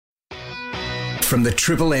from the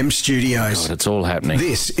Triple M studios. God, it's all happening.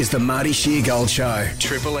 This is the Marty Sheargold Show.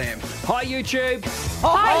 Triple M. Hi, YouTube.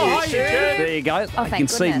 Hi, YouTube. There you go. I thank can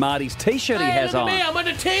see goodness. Marty's T-shirt he has on. I'm on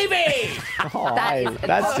the TV.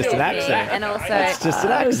 That's just an accent. And also, It's just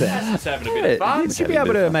an accent. Just having a bit of fun. Would you be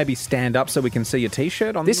able to maybe stand up so we can see your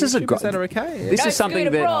T-shirt on This is a YouTube? great. Is that okay? This Go is something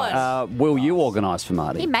Scooter that Will you organise for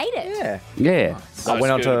Marty? he made it. Yeah. I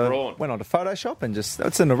went Scooter onto Braun. Photoshop and just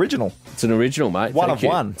it's an original. It's an original, mate. One Thank of you.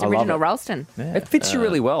 one. It's original Ralston. It fits you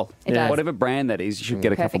really well. It does. Whatever brand that is, you should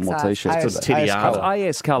get a couple Perfect more size. T-shirts. Just Titty AS Armour. colour.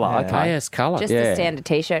 AS colour. Okay. AS colour. Just Yeah. the standard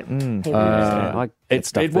T-shirt.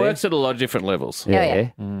 It works at a lot of different levels. Yeah.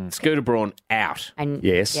 Scooter Braun out. And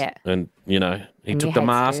Yes. Yeah. And, he And took you the hate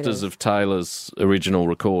masters scooters. of Taylor's original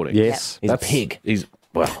recording. Yes. He's a pig. He's,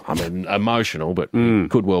 well, I mean, emotional, but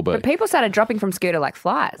could well be. But people started dropping from Scooter like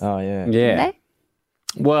flies. Oh yeah. Didn't Yeah. they?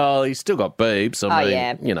 Well, he's still got beeps. I Oh,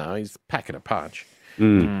 mean, yeah. he's packing a punch. Is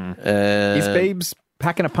Biebs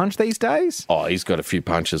packing a punch these days? Oh, he's got a few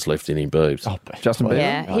punches left in him, boobs. Justin Bieber?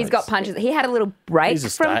 Yeah. He's got punches. He had a little break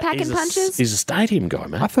from packing punches. He's a stadium guy,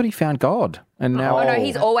 man. I thought he found God, and now Oh no,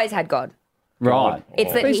 he's always had God. Right.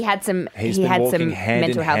 It's that he had some. He's he been had walking some hand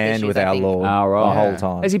mental in health hand issues. with I our think. Lord Oh, right. the whole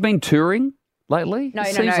time. Has he been touring lately? No, It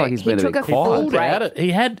no, seems no. like he's He been a took bit a full quiet.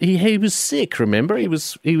 break. He was sick. Remember, he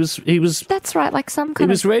was That's right, like some he kind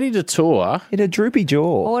was of ready to tour. He had a droopy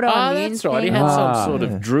jaw. autoimmune That's right. He thing. had some sort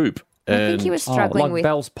of droop. I think he was struggling like with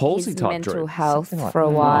Bell's palsy his type mental droop. health for a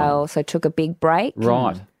while, so took a big break.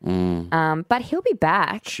 Right. But he'll be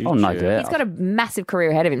back. Oh, no doubt. He's got a massive career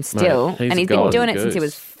ahead of him still, Mate, he's and a he's been golden doing it since he goose.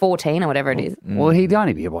 was 14 or whatever it is. Well, he'd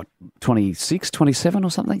only be, 26, 27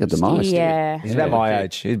 or something at the most. Yeah. He's about my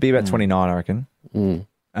age. He'd be about 29, I reckon.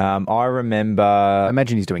 I remember.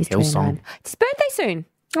 Imagine he's doing He's 29. Hillsong. It's his birthday soon.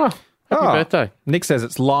 Happy birthday. Nick says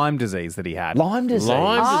it's Lyme disease that he had. Lyme disease. Oh,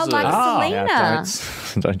 like Selena. Now,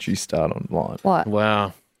 don't you start on Lyme. What?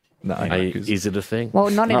 Wow. No, Is it a thing? Well,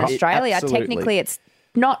 not in No, Australia. absolutely. Technically, it's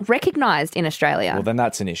not recognised in Australia. well, then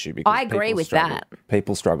that's an issue because I agree people with struggle. that.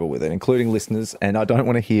 People struggle with it, including listeners, and I don't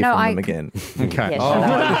want to hear No, from I- them again. Okay. Yeah,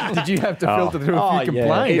 shut up. Did you have to filter through a few yeah.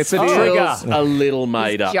 complaints? It It's a feels a little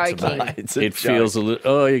made up. joking. To me. It's a It joke. feels a little.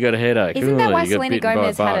 Oh, you got a headache. Isn't that Oh, why you got Selena bitten by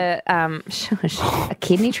Gomez bug. had a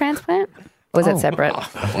kidney transplant? Or was that separate?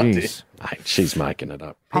 Jeez. Mate, she's making it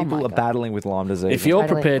up. People are battling with Lyme disease. If you're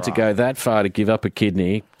Totally. prepared to go that far to give up a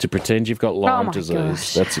kidney to pretend you've got Lyme my disease,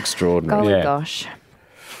 gosh. that's extraordinary. Oh, Yeah. gosh.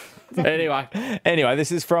 Anyway,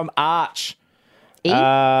 this is from Arch. E?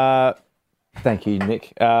 Thank you,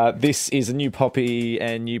 Nick. This is a new poppy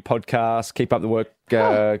and new podcast. Keep up the work,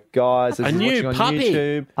 guys. As A you're new watching on puppy?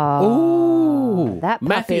 YouTube. That puppy.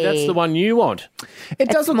 Matthew, that's the one you want. It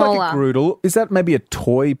does look smaller. like a groodle. Is that maybe a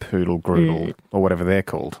toy poodle groodle or whatever they're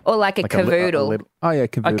called? Or like a li- cavoodle. little- oh yeah,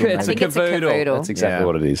 cavoodle. It's a think it's a cavoodle. cavoodle. That's exactly Yeah.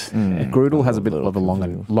 what it is. Groodle has a bit of a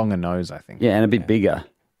longer nose, I think. Yeah, and a bit bigger.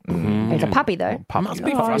 It's a puppy, though. Puppy. Must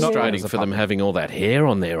be Oh, frustrating yeah. for them having all that hair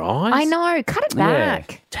on their eyes. I know. Cut it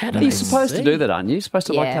back. You're supposed to do that, aren't you? You're supposed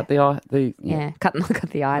to like Yeah. cut the eye. Yeah. Cut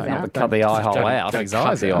the eyes out. Cut the eye hole out. Cut his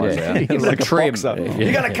eyes the out. eyes Yeah. out. Give it like a trim. boxer.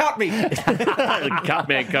 You're going to cut me. The cut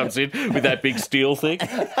man comes in with that big steel thing,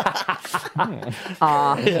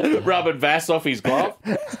 rubbing Vass off his glove.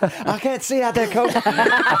 I can't see out there, coach.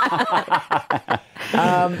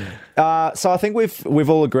 So I think we've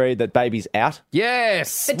all agreed that baby's out.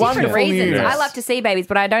 Yes. For different Wonderful reasons. news. I love to see babies,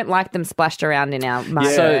 but I don't like them splashed around in our So,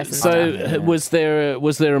 motors and stuff. was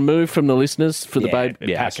there a move from the listeners for the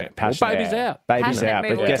baby? passionate. Well, baby's out. Baby's Passionate out.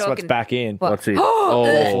 move, But we're guess what's talking- back in? What? What's it?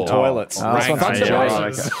 Oh, Toilets. This one's rank from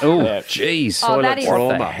changes. Joe. Oh, jeez. Oh, that is-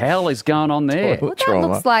 What the hell is going on there? Well, that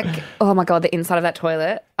looks like, oh my God, the inside of that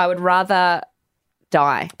toilet. I would rather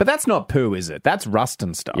die. But that's not poo, is it? That's rust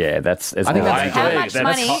and stuff. Yeah, that's. I think that's- How much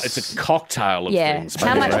money? It's a cocktail of Yeah. things.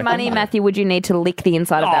 How much money, Matthew, would you need to lick the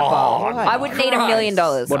inside of that bowl? I would need $1 million.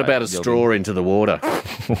 What about a straw into the water?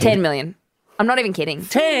 10 million. I'm not even kidding.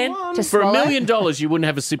 10 Just for $1 swallow it? million. You wouldn't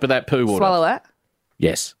have a sip of that poo water. Swallow it.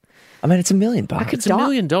 Yes, I mean, it's $1 million. it's $1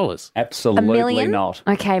 million. Absolutely $1 million? not.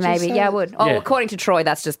 Okay, maybe. Yeah, I would. Oh, Yeah. according to Troy,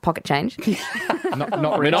 that's just pocket change. Not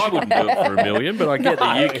I mean, I wouldn't do it for $1 million, but I get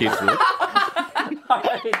that you kids would.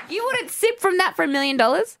 You wouldn't sip from that for $1 million?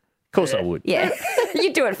 Of course I would. Yeah.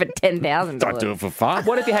 You'd do it for $10,000. I'd do it for fun.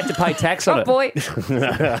 What if you had to pay tax on Oh, it? boy.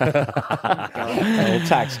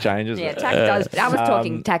 Tax changes. Yeah, tax does. I was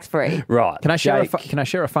talking tax free. Right. Can I share? Jake. Can I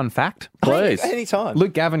share a fun fact? Please. Anytime.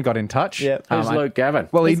 Luke Gavin got in touch. Yeah. Who's Luke Gavin?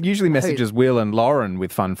 Well, he usually messages Will and Lauren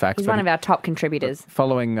with fun facts. He's but one of our top contributors.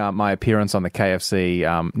 following my appearance on the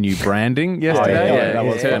KFC new branding yesterday, yeah, that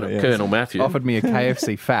was Colonel, funny, yeah. Colonel Matthew. offered me a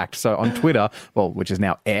KFC fact. So on Twitter, well, which is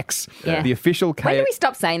now X, Yeah. the official When do KFC. we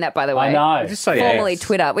stop saying that, by by the way. I know. Just say Formerly X.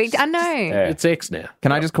 Twitter. I know. It's X now.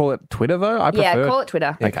 Can I just call it Twitter, though? I Yeah, prefer... call it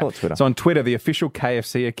Twitter. Yeah, call it Twitter. So on Twitter, the official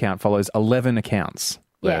KFC account follows 11 accounts.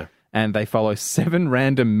 Yeah. And they follow 7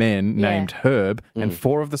 random men Yeah. named Herb and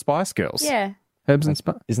 4 of the Spice Girls. Yeah. Herbs and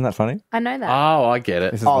Spice. Isn't that funny? I know that. Oh, I get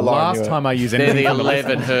it. This is the Lauren, last you were- time I use They're anything the from the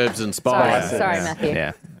 11 herbs and spices. Sorry, Matthew.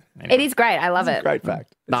 Yeah. It is great. I love it. Great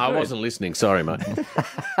fact. No, I wasn't listening. Sorry, mate.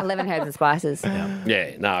 11 herbs and spices.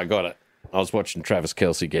 Yeah, no, I got it. I was watching Travis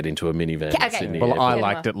Kelce get into a minivan Okay. in Sydney. Well, I Yeah.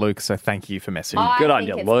 liked it, Luke, so thank you for messaging. I Good on think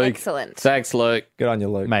you, it's Luke. Excellent. Thanks, Luke. Good on you,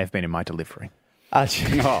 Luke. May have been in my delivery.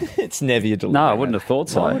 It's never your delivery. No, I wouldn't have thought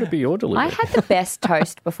so. Why would it be your delivery? I had the best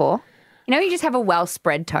toast before. You know, you just have a well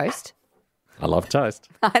spread toast. I love toast.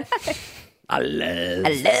 I love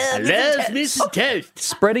Mrs. Toast.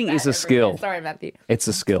 Spreading is a skill. Sorry, Matthew. It's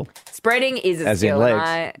a skill. Spreading is a As in skill.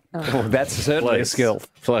 legs. Oh, that's certainly a skill.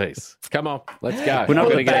 Please. Come on, let's go. We're not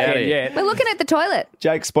We're going to gonna get out of here. yet. We're looking at the toilet.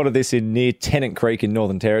 Jake spotted this in near Tennant Creek in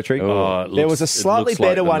Northern Territory. Oh, it there looks- was a it slightly looks like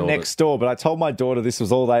better the one Northern- next door, but I told my daughter this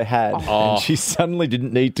was all they had, and she suddenly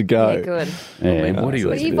didn't need to go. Yeah, good. I mean, what are you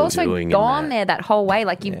But you've also doing gone in there that whole way.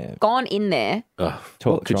 Like, you've gone in there. Oh,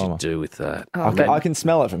 Toilet what could trauma. you do with that? I can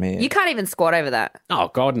smell it from here. You can't even squat over that. Oh,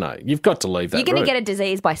 God, no. You've got to leave that You're going to room. get a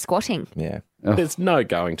disease by squatting. Yeah. There's no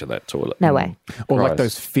going to that toilet. No way. Or like Gross.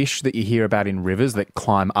 those fish that you hear about in rivers that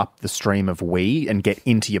climb up the stream of wee and get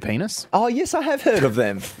into your penis. Oh, yes, I have heard of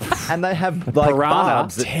them. And they have like Piranha.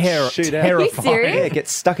 barbs that shoot out. Are you serious? Yeah, get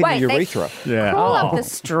stuck in Wait, the they urethra. Yeah. Crawl up the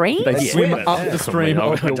stream? They swim swim it, up yeah. the stream I,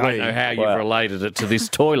 mean, of I your don't wee. know how you've related it to this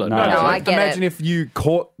toilet. No. mate. No, I get Imagine it. if you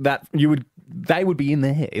caught that, they would be in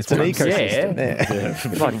there. It's An what I'm ecosystem. saying. Yeah.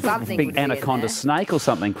 Like a Something would big be in anaconda there. snake or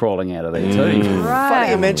something crawling out of there too.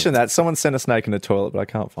 Funny you mention that. Someone sent a snake in the toilet, but I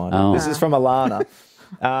can't find it. This is from Alana.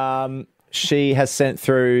 She has sent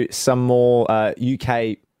through some more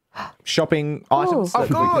UK shopping items. that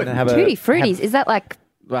we can have a- Tutti Fruities. Is that like,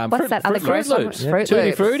 what's Fruit- that other Fruit gross one? Loops. Fruit Tutti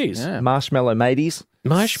Loops. Fruities. Marshmallow mateys.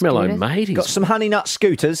 Marshmallow Scooters. mateys. Got some honey nut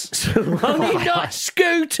scooters. honey nut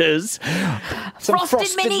scooters. Some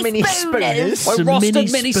Frosted mini spooners. Some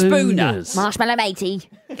roasted mini spooners. Marshmallow matey.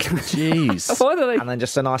 Jeez. And then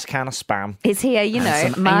just a nice can of Spam. Is here, you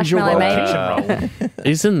know, marshmallow matey.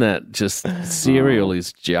 Isn't that just cereal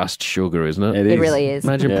is just sugar, isn't it? It really is.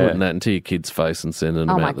 Imagine Yeah. putting that into your kid's face and sending them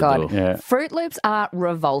Oh out my the God. door. Yeah. Fruit Loops are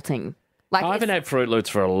revolting. Like, I haven't it's- had Fruit Loops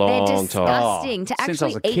for a they're long time. disgusting. To since I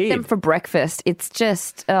was actually a eat them kid. for breakfast, it's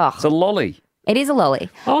just, ugh. It's a lolly. It is a lolly.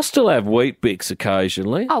 I'll still have Wheat Bix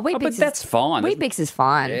occasionally. Oh, Wheat Bix but that's fine. Wheat Bix is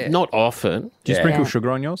fine. Not often. Do you sprinkle Yeah. sugar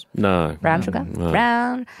on yours? No. Brown sugar.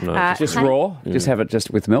 Brown. Just honey- raw. Just have it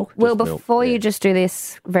just with milk. Well, milk, before you just do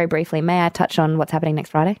this very briefly, may I touch on what's happening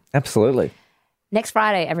next Friday? Absolutely. Next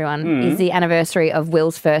Friday, everyone, is the anniversary of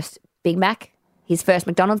Will's first Big Mac, his first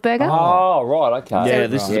McDonald's burger. Oh, right. Okay. Yeah,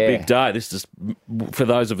 this is a big day. This is, for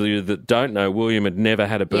those of you that don't know, William had never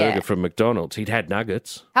had a burger Yeah. from McDonald's. He'd had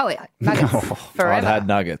nuggets. Oh, yeah, nuggets forever. I've had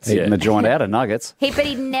nuggets. Eating the joint out of nuggets. But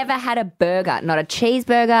he'd never had a burger, not a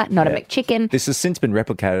cheeseburger, not a McChicken. This has since been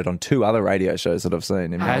replicated on 2 other radio shows that I've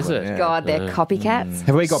seen. In Has Melbourne. it? Yeah. God, they're copycats.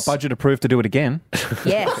 Have we got budget approved to do it again?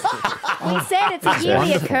 Yes. He said it's a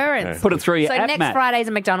yearly occurrence. Put it through your So app, next Matt. Friday's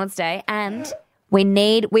a McDonald's day, and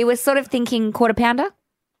we were sort of thinking quarter pounder.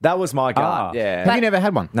 That was my gut. Ah. Yeah. Have you never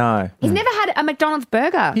had one? No. He's never had a McDonald's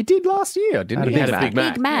burger. He did last year, didn't he? He had a Big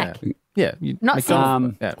Mac. Big Mac. Yeah. Not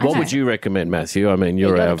McDonald's. Yeah. What would you recommend, Matthew? I mean,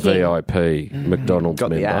 you're got our a king. VIP McDonald's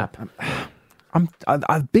Got member. the app.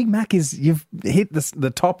 Big Mac is you've hit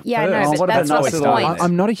the top. Yeah, I first. know, but what that's about not the nice point. donuts?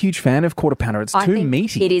 I'm not a huge fan of quarter pounder. It's I too think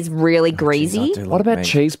meaty. it is really greasy. What about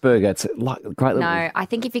cheeseburger? It's like a great little. No, I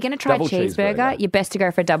think if you're going to try Double cheeseburger, cheeseburger. you're best to go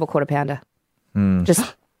for a double quarter pounder.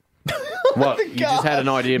 Just What? You just had an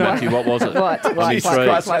idea, Matthew. What was it? what? On his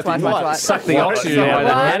trees. Suck the oxygen You out of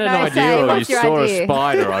either it. had an No, idea say, or you what's your saw idea? a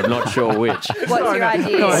spider. I'm not sure which. What's your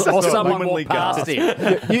idea? Or someone Womanly walked past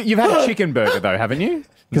gasp. him. You've had a chicken burger though, haven't you?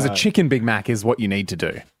 Because a chicken Big Mac is what you need to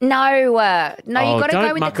do. No, you got to don't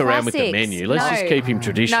go with muck the around with the classics. menu. Let's just keep him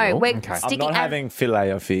traditional. No, we're I'm sticking. not having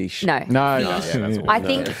filet of fish. No. No. I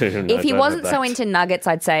think No, if he don't wasn't have so that. into nuggets,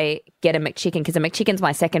 I'd say get a McChicken because a McChicken's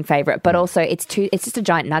my second favourite. But also, it's just a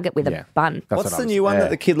giant nugget with Yeah. a bun. That's What's what I the was- new one yeah. that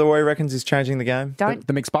the Kid Leroy reckons is changing the game? Don't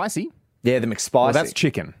The McSpicy? Yeah, the McSpicy. Well, that's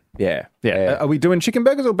chicken. Yeah. Yeah. Are we doing chicken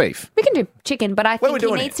burgers or beef? we can do chicken, but I Well, we're think he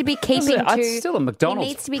doing needs it. to be keeping It's to. still a McDonald's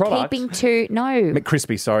He needs to be product. keeping to no.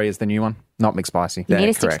 McCrispy, sorry, is the new one. Not McSpicy. You need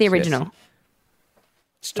to stick to correct, the yes. original.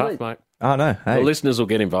 It's tough, mate. Oh, no. Hey. The listeners will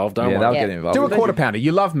get involved, don't Yeah, worry. they'll Yeah. get involved. Do a with it. quarter pounder.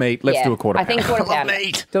 You love meat. Let's Yeah. do a quarter I pounder. think quarter pounder.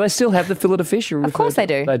 Do they still have the fillet of fish? Of course they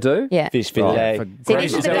do. They do? Yeah. Fish fillet. For See, this great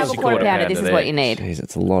is a That was double a quarter quarter pounder. This pounder is what there. you need. Jeez,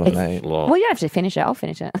 it's a lot of meat. Lot. Well, you don't have to finish it. I'll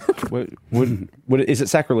finish it. Is it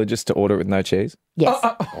sacrilegious to order it with no cheese? Yes.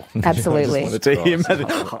 Absolutely. To him.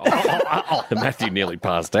 Matthew nearly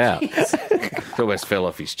passed out. Almost fell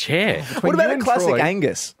off his chair. What about you a and classic Troy-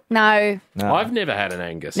 Angus? No. I've never had an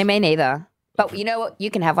Angus. Me neither. But you know what?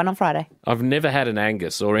 You can have one on Friday. I've never had an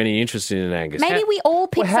Angus or any interest in an Angus. Maybe we all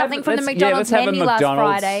picked Well, have- something from the let's- yeah, McDonald's let's have a menu last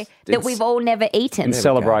McDonald's. Friday that It's- we've all never eaten. In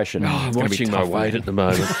celebration. I'm gonna be watching my tough, weight mate. at the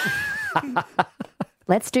moment.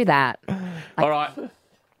 Let's do that. All right.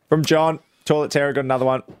 From John, Toilet Terror got another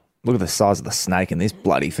one. Look at the size of the snake in this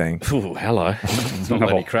bloody thing. Ooh, hello. It's not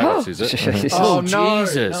Lenny Kravitz, is it? Oh, no,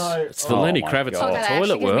 Jesus. It's the Lenny my Kravitz God. of the That actually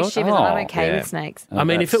toilet gives me world. shivers and I'm Oh, okay yeah. with snakes. I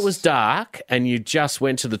mean, if it was dark and you just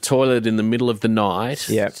went to the toilet in the middle of the night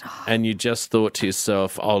Yep. and you just thought to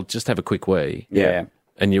yourself, I'll just have a quick wee, Yeah.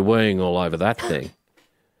 and you're weeing all over that thing,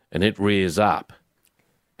 and it rears up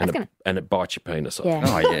and, That's and it bites your penis off. Yeah.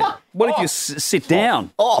 Oh, yeah. What if you sit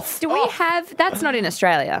down? Do we have... That's not in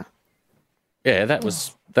Australia. Yeah, that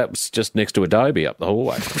was just next to Adobe up the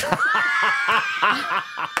hallway.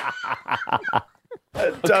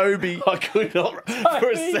 Adobe. I could not, for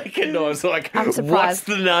a second, I was like, I'm what's surprised.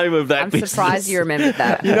 the name of that I'm business? surprised you remembered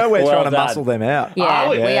that. You know we're Well trying to done. muscle them out. Yeah,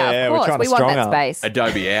 we are. yeah, Of we're course, trying to we want strong that up. space.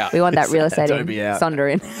 Adobe out. We want that real estate Adobe in. out.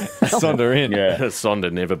 Sonder in. Sonder in. Yeah.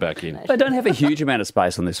 Sonda never back in. They don't have a huge amount of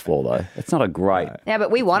space on this floor, though. It's not a great. Yeah,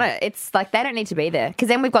 but we want it. It's like they don't need to be there because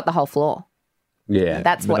then we've got the whole floor. Yeah.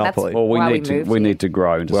 That's what. That's Monopoly. well, we why need to moved we here. need to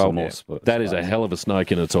grow into some more. That is a hell of a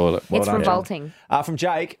snake in a toilet. It's done, revolting. From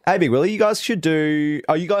Jake, hey Big Willie, you guys should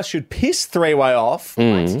piss three-way off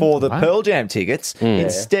for the Pearl Jam tickets.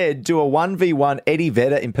 Instead, do a 1v1 Eddie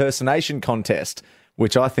Vedder impersonation contest,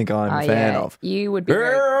 which I think I'm a fan of. You would be.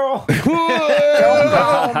 Very... Girl.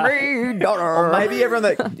 Or maybe everyone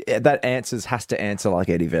that answers has to answer like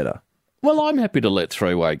Eddie Vedder. Well, I'm happy to let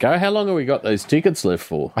three-way go. How long have we got those tickets left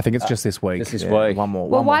for? I think it's just this week. This is Yeah, week. one more.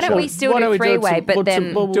 Well, one why more don't we shot. still do three-way, but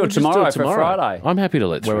then do it just tomorrow for Friday. I'm happy to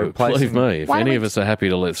let We're believe me, if Why don't any we- of us are happy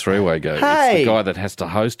to let three-way go, it's Hey. the guy that has to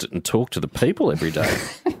host it and talk to the people every day.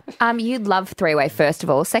 you'd love three-way first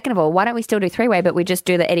of all. Second of all, why don't we still do three-way, but we just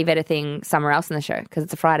do the Eddie Vedder thing somewhere else in the show because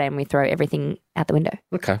it's a Friday and we throw everything out the window.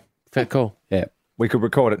 Okay, fair call. Yeah. We could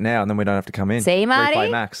record it now and then we don't have to come in. See, Marty?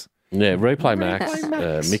 Replay Max. Yeah, Replay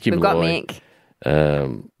Max, Mickey We've got Malloy,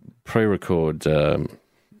 Mick. Pre-record the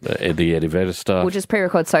Eddie Vedder stuff. We'll just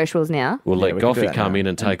pre-record socials now. We'll let we can do Goffy that come now. in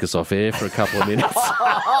and take us off air for a couple of minutes.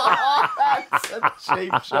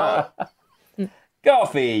 Cheap shot.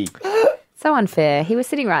 Coffee. So unfair. He was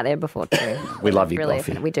sitting right there before too. We love you, Really,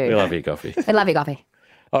 Coffee. we do. We love you, Goffy. We love you, Coffee.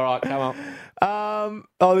 All right, come on.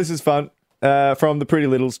 This is fun. From the Pretty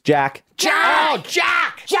Littles, Jack. How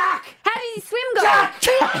did his swim go?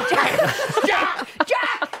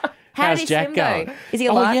 Jack! How How's did his Jack swim go? going? Is he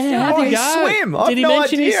alive yeah. still? How'd Oh, he he go? swim. I've Did he no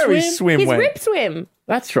mention his idea his swim? swim His went. rip swim.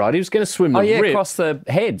 That's right. He was going to swim the Oh, yeah, rip across the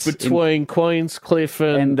heads. between Queenscliff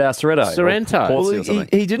and Sorrento. Sorrento. Or Portsea or Well,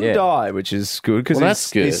 something. he didn't Yeah. die, which is good because Well,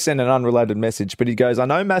 that's good. he's sent an unrelated message. But he goes, I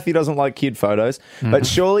know Matthew doesn't like kid photos, but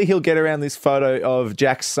surely he'll get around this photo of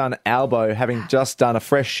Jack's son Albo having just done a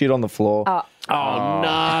fresh shit on the floor. Oh,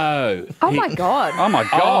 no. Oh my god. Oh, my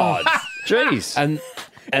God. Jeez.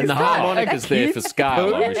 And the harmonica's there for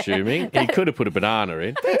scale, I'm assuming. He could have put a banana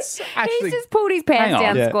in. He's just pulled his pants Hang on.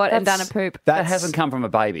 down, Yeah. squat, and done a poop. that hasn't come from a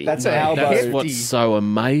baby. That's Albo. That's what's so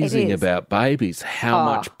amazing It is. about babies, how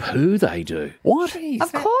much poo they do. What?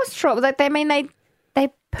 Of course, Troy. Like they They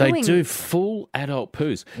pooing. do full adult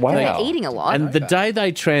poos. Wow. They're eating a lot. And the day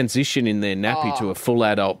they transition in their nappy to a full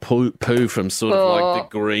adult poo from sort of like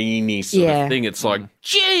the greeny sort Yeah. of thing, it's like,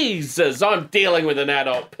 Jesus, I'm dealing with an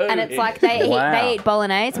adult poo. And it's here. like they Wow. eat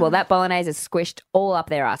bolognese. Well, that bolognese is squished all up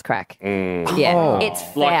their ass crack. Yeah, it's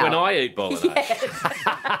foul. like when I eat bolognese.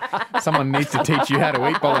 Someone needs to teach you how to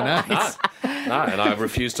eat bolognese. No, and I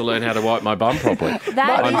refuse to learn how to wipe my bum properly.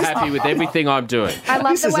 That I'm is- happy with everything I'm doing. I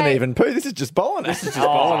love This the isn't way. even poo. This is just bolognese. Just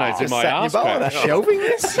bolognese in my sat in your ass crack. bolognese. Shelving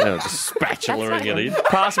this? Just spatulaing it in.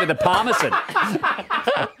 Pass me the parmesan.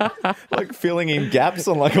 Like filling in gaps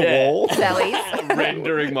on like a wall. Sally's.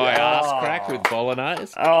 Rendering my ass crack with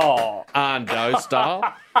bolognese. Oh. Ando style.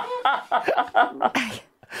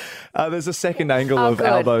 There's a second angle Oh, of good,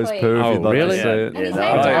 Albo's please. poo. if Oh, you'd like to really? see it. And his no,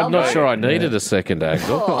 name's I'm Albo. not sure I needed a second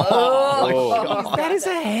angle. That is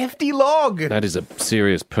a hefty log. That is a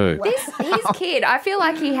serious poo. His kid, I feel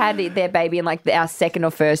like he had their baby in like our second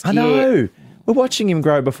or first I year. know. We're watching him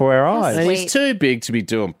grow before our eyes. And Sweet. he's too big to be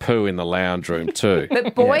doing poo in the lounge room too.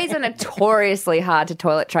 But boys are notoriously hard to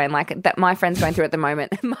toilet train, like that my friend's going through at the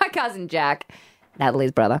moment. My cousin Jack,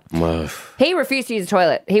 Natalie's brother, he refused to use the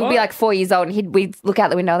toilet. He would be like 4 years old and we'd look out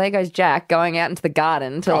the window, there goes Jack going out into the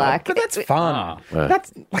garden to But that's fun.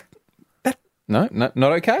 That's like that. No,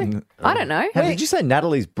 not okay. I don't know. How did you say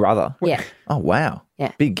Natalie's brother? Yeah. Oh, wow.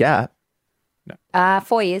 Yeah. Big gap.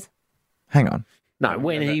 4 year. Hang on. No,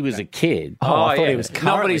 when he was a kid. I thought he was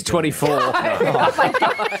Not when he's 24. Oh my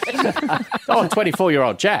God. Oh,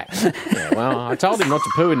 24-year-old Jack. Yeah, well, I told him not to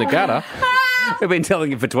poo in the gutter. We've been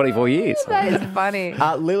telling him for 24 years. That is funny.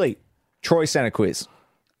 Lily, Troy Center quiz.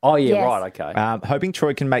 Oh, yeah, Yes. right, okay. Hoping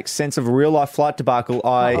Troy can make sense of a real-life flight debacle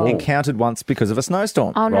I encountered once because of a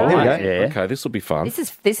snowstorm. Oh, no. Here we go. Yeah. Okay, this will be fun.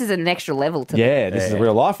 This is an extra level to Yeah, this is a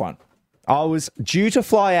real-life one. I was due to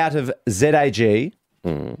fly out of ZAG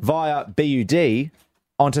via BUD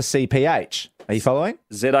onto CPH. Are you following?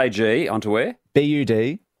 ZAG onto where?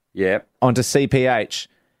 BUD Yep. onto CPH.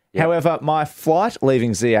 However, my flight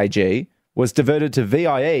leaving ZAG was diverted to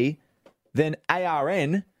VIE, then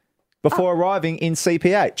ARN, before arriving in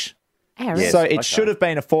CPH. Aaron. So it should have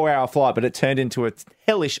been a 4-hour flight, but it turned into a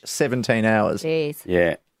hellish 17 hours. Jeez.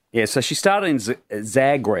 Yeah. Yeah, so she started in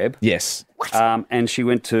Zagreb. Yes. And she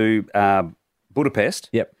went to Budapest.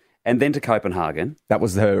 Yep. And then to Copenhagen, That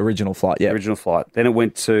was her original flight. Yeah. original flight. Then it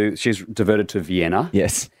went to, she's diverted to Vienna.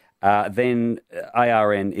 Yes. Then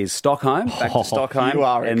ARN is Stockholm, back to Stockholm. you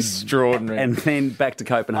are extraordinary. And then back to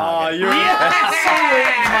Copenhagen. You're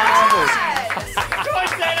absolutely marvellous.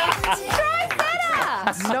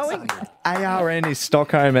 Knowing ARN is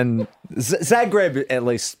Stockholm and Zagreb at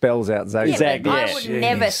least spells out Zagreb. Yeah, but I yeah. would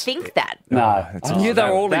never think that. No, I knew they were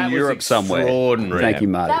all that in was Europe somewhere. extraordinary. Thank you,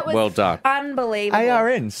 mate. That was Well done. unbelievable.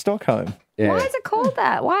 ARN, Stockholm. Why is it called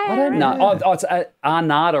that? Why? I don't No, it's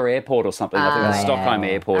Arnada Airport or something. I think the Stockholm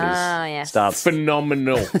Airport is yes. starts.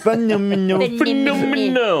 Phenomenal. Phenomenal.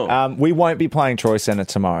 Phenomenal. We won't be playing Troy Centre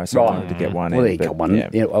tomorrow, so I wanted to get one Well, in. you but got one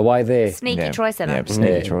yeah. away there. Sneaky Yeah. Troy Centre. Yeah,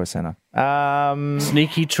 sneaky Troy Centre.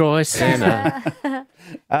 Sneaky Troy Centre.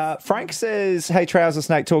 Frank says, hey, Trouser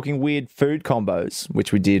Snake, talking weird food combos,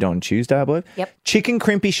 which we did on Tuesday, I believe. Yep. Chicken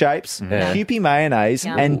crimpy shapes, Kewpie mayonnaise,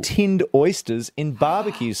 Yum. and tinned oysters in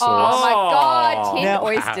barbecue Oh sauce. my God, tinned Now-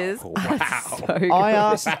 oysters. So good. I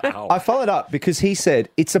asked, I followed up because he said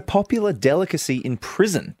it's a popular delicacy in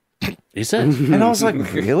prison. Is it? And I was like,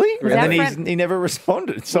 really? And that then he never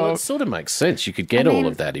responded. So Well, it sort of makes sense. You could get all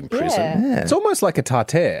of that in prison. Yeah. It's almost like a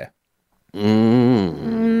tartare.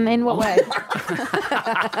 In what way?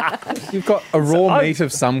 You've got a raw meat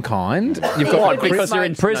of some kind. You've got What, like, because you're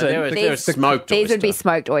in prison. They're smoked These would be oyster.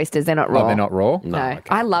 smoked oysters. They're not raw. oh, they're not raw. No,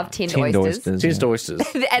 I love tinned tinned oysters. oysters. Tinned oysters.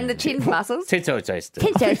 And the tinned mussels. Tinned oysters.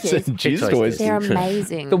 Tinned oysters. Jizzed oysters. They're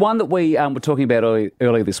amazing. The one that we were talking about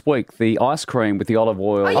earlier this week, the ice cream with the olive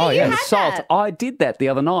oil yeah, you and had salt. that. I did that the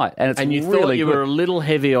other night, and it's And you really thought you good. were a little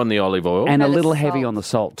heavy on the olive oil. and a the little heavy salt. on the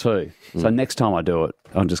salt too. So next time I do it,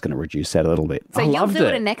 I'm just going to reduce that a little bit. So I you'll loved do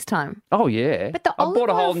it. it next time. Oh yeah, But the I olive bought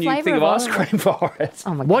a whole oil new flavour thing of of ice olive cream for it.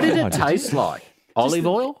 Oh my What God. did it taste like? Olive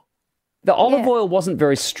oil? The olive Yeah. oil wasn't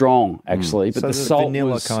very strong actually, but So the the salt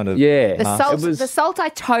vanilla was kind of- yeah. The salt, It was- the salt, I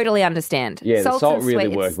totally understand. Yeah, the Salts salt and really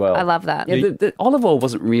sweets, worked well. I love that. Yeah, the olive oil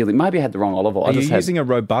wasn't really. Maybe I had the wrong olive oil. Are I you just had- using a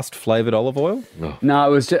robust flavoured olive oil? No,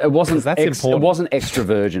 it was. It wasn't. That's It important. wasn't extra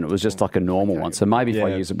virgin. It was just like a normal one. So maybe if I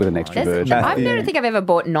Yeah. use it with an extra There's- virgin. I don't think I've ever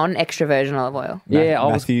bought non-extra virgin olive oil. Yeah, I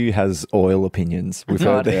was. Matthew has oil opinions. We've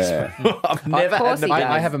heard this. Yeah. I've never course had he the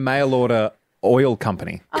does. I have a mail order oil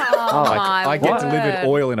company. Oh, my I get word. delivered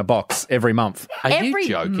oil in a box every month. Are you Every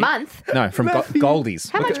joking? month. No, from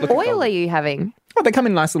Goldies. How much oil are you having? Oh, they come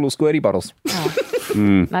in nice little squirty bottles.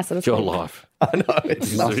 Nice little Your thing. life.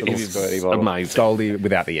 It's It is amazing. Goldie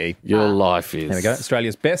without the E. Your life is. There we go.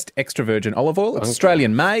 Australia's best extra virgin olive oil. It's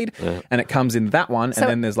Australian made, and it comes in that one, So- and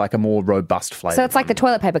then there's like a more robust flavour. So it's like the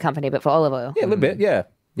toilet paper company, but for olive oil. yeah, a little bit, yeah.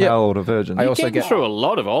 Yeah. Yeah. Older virgin. I also Getting get through a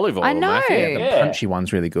lot of olive oil, I know. Matthew. the punchy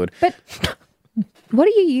one's really good. But what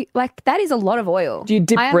do you like? That is a lot of oil. Do you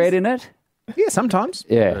dip bread in it? Yeah, sometimes.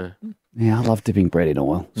 Yeah. Yeah, I love dipping bread in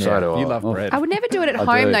oil. So do I. You love bread. I would never do it at I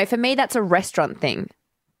home do. though. For me, that's a restaurant thing.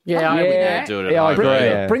 Yeah, I would Yeah. never do it at Yeah, I home. agree.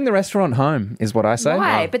 Yeah. Bring the restaurant home is what I say.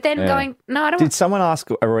 Why? But then going, no, I don't. Did someone ask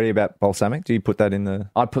already about balsamic? Do you put that in the...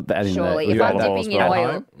 I'd put that in Surely, the if I'm olive oil as dipping in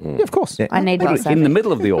well. oil, Yeah, of course. I need Put it in balsamic. the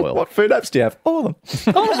middle of the oil. What food apps do you have? All of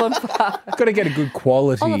them. Got to get a good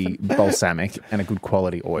quality balsamic and a good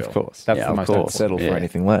quality oil. Of course. That's Yeah, the of most course. important. Settle for Yeah.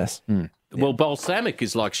 anything less. Well, balsamic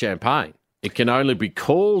is like champagne. It can only be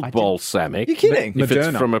called balsamic You're kidding. if it's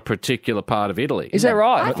Moderna. from a particular part of Italy. Is that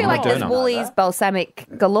right? I feel like there's Moderna. Woolies balsamic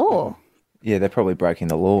galore. Yeah, they're probably breaking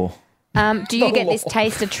the law. Do you get this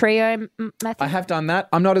taster trio, Matthew? I have done that.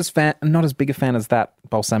 I'm not as big a fan as that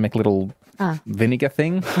balsamic little vinegar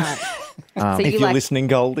thing. So If you're listening,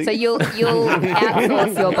 Goldie. So you'll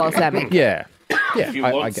outsource your balsamic. Yeah. Yeah. If you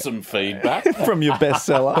want some feedback. from your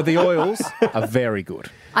bestseller. But the oils are very good.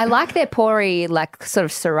 I like their pori, like sort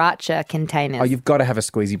of sriracha containers. Oh, you've got to have a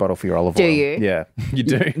squeezy bottle for your olive Do oil. you? Yeah, you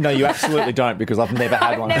do. No, you absolutely don't, because I've never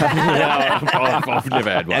had one. I've never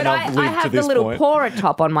had one. But I've I lived to have the this little point. pourer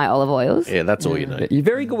top on my olive oils. Yeah, that's all you need. You're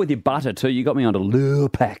very good with your butter too. You got me onto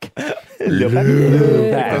Lurpak.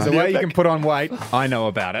 There's a way you can put on weight. I know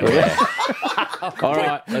about it. All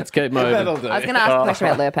right, let's keep moving. I was going to ask a question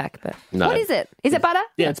about Lurpak, but No. what is it? Is it butter?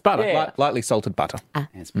 Yeah, it's butter. Lightly salted butter.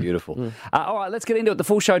 It's beautiful. All right, let's get into it. The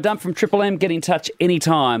full show done from Triple M. Get in touch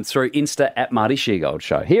anytime through Insta at Marty Sheargold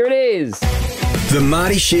Show. Here it is. The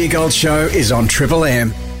Marty Sheargold Show is on Triple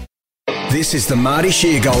M. This is the Marty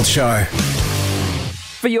Sheargold Show.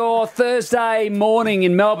 For your Thursday morning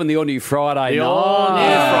in Melbourne, the all-new Friday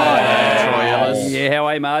night. Friday, Troy Ellis. Yeah, how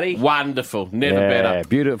are you, Marty? Wonderful. Never better.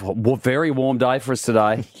 Beautiful. Very warm day for us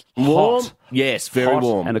today. Warm? Hot. Yes, very Hot,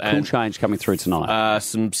 warm. And a cool change coming through tonight.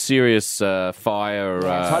 Some serious fire.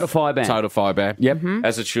 Total fire ban. Total fire ban. Yep.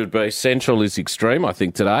 As it should be. Central is extreme, I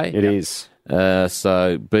think, today. It is.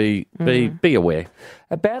 So be aware.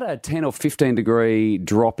 About a 10 or 15 degree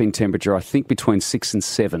drop in temperature, I think, between 6 and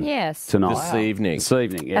 7 Yes. tonight. This evening. This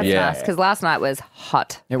evening, yeah. That's Yeah. nice, because last night was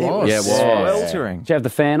hot. It was. Yeah, it was. Sweltering. Did you have the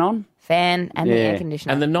fan on? Fan and the Yeah. air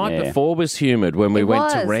conditioner. And the night Yeah. before was humid when we went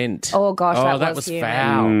to was. rent. Oh, gosh, that that was was humid.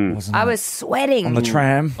 foul. I was sweating. On the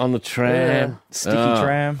tram. On the tram. Sticky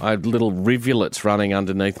tram. I had little rivulets running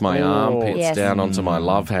underneath my armpits Yes. down onto my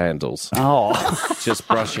love handles. Oh, Just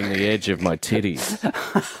brushing the edge of my titties.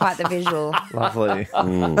 Quite the visual. Lovely.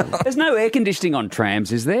 there's no air conditioning on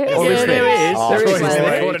trams, is there? Or Yeah, is there is. There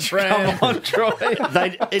is. Well, Come on, Troy.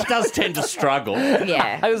 It does tend to struggle.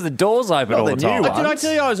 yeah. Because the doors open all the time. Did I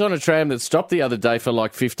tell you I was on a tram that stopped the other day for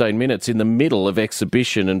like 15 minutes in the middle of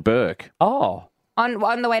Exhibition and Burke? Oh,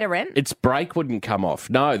 On the way to rent? Its brake wouldn't come off.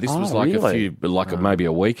 No, this was like really? maybe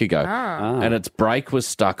a week ago. And its brake was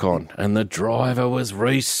stuck on. And the driver was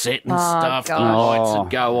resetting stuff. The gosh. lights would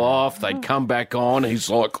go off. They'd come back on. He's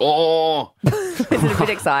like, oh. Is it a bit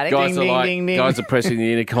exciting? Guys are pressing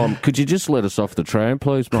the intercom. Could you just let us off the tram,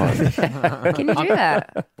 please, mate? Can you do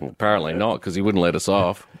that? Apparently not, because he wouldn't let us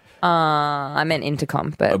off. I meant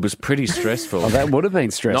intercom, but It was pretty stressful. that would have been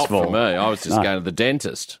Not stressful. for me. I was just going to the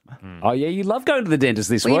dentist. Oh, yeah, you love going to the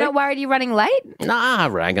dentist this were week. you not worried you're running late? Nah, I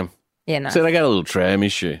rang him. Yeah, no. Said I got a little tram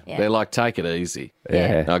issue. Yeah. They're like, take it easy.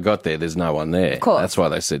 Yeah. I got there, there's no one there. Of course. That's why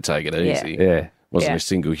they said take it Yeah. easy. Yeah. Wasn't Yeah. a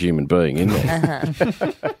single human being in there.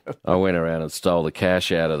 I went around and stole the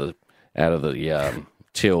cash out of the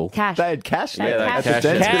till. Cash. They had cash. They had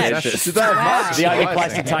Cash. Cash. Did they have much? The only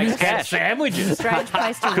place that takes cash. Sandwiches. Strange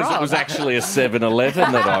place to Because it rob. was actually a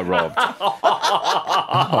 7-Eleven that I robbed.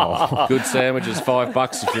 Good sandwiches,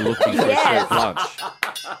 $5 if you're looking for a short lunch.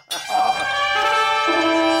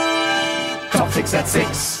 Top 6 at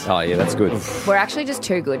 6. Oh, yeah, that's good. We're actually just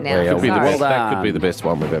too good now. Could be the Sorry. best, that could be the best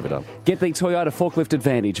one we've ever done. Get the Toyota Forklift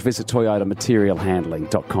Advantage. Visit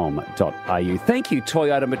toyotamaterialhandling.com.au. Thank you,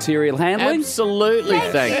 Toyota Material Handling. Absolutely,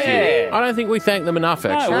 thank you. I don't think we thank them enough,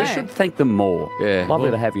 No, actually. we should thank them more. Yeah. Lovely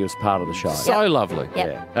Well- to have you as part of the show. So lovely.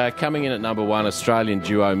 Yep. Coming in at number 1, Australian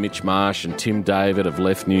duo Mitch Marsh and Tim David have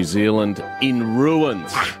left New Zealand in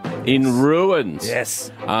ruins. In ruins.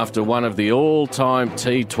 Yes. After one of the all-time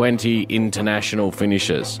T20 international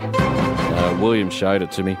finishes. William showed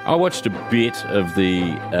it to me. I watched a bit of the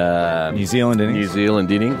New Zealand innings. New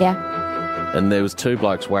Zealand inning. Yeah. And there was 2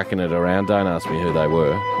 blokes whacking it around. Don't ask me who they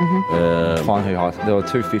were. Fine, there were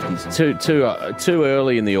 250s. Too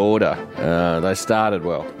early in the order. They started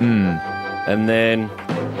well. And then,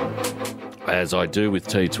 as I do with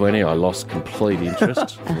T20, I lost complete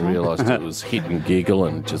interest. I realised it was hit and giggle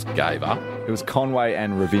and just gave up. It was Conway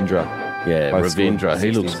and Ravindra. Yeah, Both scored Ravindra. He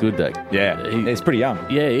 60s. looks good, that. He's pretty young.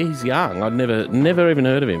 Yeah, he's young. I'd never even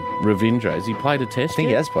heard of him. Ravindra. Has he played a test? I think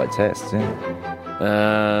he yet? has played tests, yeah.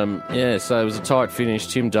 So it was a tight finish.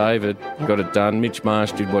 Tim David got it done. Mitch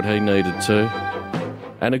Marsh did what he needed to.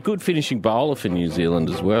 And a good finishing bowler for New Zealand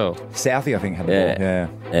as well. Southey, I think, had the ball.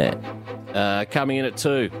 Yeah. Yeah. Coming in at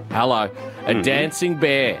 2. Hello. A dancing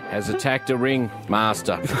bear has attacked a ring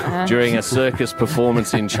master during a circus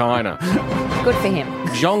performance in China. Good for him.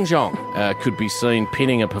 Zhong Zhong could be seen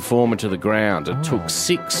pinning a performer to the ground. It took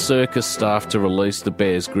 6 circus staff to release the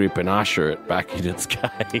bear's grip and usher it back in its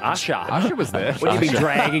cage. Usher was there. Would you be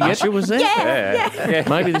dragging it? Usher was there? Yeah.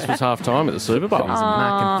 Maybe this was half time at the Super Bowl.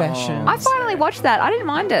 My confession. I finally watched that. I didn't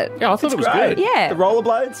mind it. Yeah, I thought it was good. Yeah. The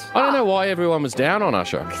rollerblades. I don't know why everyone was down on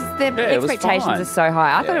Usher. The it was expectations fine. are so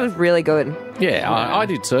high. I thought it was really good. Yeah, I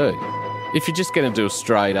did too. If you're just going to do a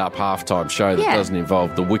straight up halftime show that Yeah. doesn't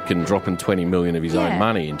involve the Wiccan dropping 20 million of his own Yeah.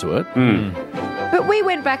 money into it, But we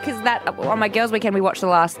went back because on my girls' weekend we watched the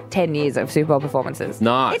last 10 years of Super Bowl performances.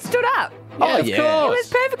 Nice. It stood up. Yeah, of It course. was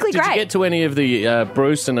perfectly Did great. you get to any of the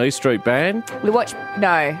Bruce and E Street Band? We watched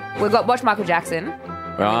watched Michael Jackson.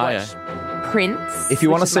 Right. watched Prince. If you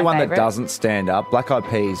want to which is see my one favourite. that doesn't stand up, Black Eyed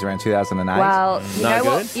Peas around 2008. Well, you No know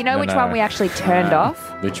what? good? You know No, which no. one we actually turned off?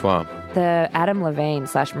 Which one? The Adam Levine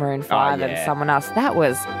 / Maroon 5 and yeah. someone else. That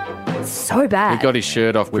was so bad. He got his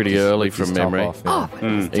shirt off pretty early With his from top memory. off, yeah. Oh,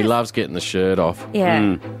 it was He loves getting the shirt off.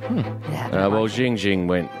 yeah. Well, Jing Jing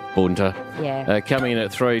went bunter. Yeah. Coming in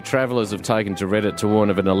at 3, travellers have taken to Reddit to warn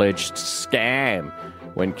of an alleged scam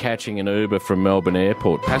when catching an Uber from Melbourne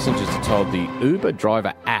Airport. Passengers are told the Uber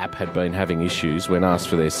driver app had been having issues when asked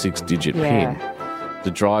for their 6-digit Yeah. PIN.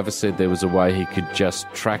 The driver said there was a way he could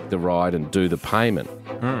just track the ride and do the payment.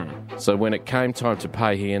 So when it came time to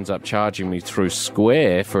pay, he ends up charging me through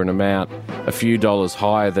Square for an amount a few dollars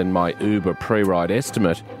higher than my Uber pre-ride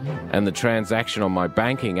estimate, and the transaction on my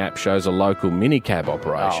banking app shows a local minicab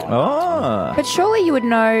operation. Oh. But surely you would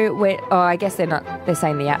know where. Oh, I guess they're not. They're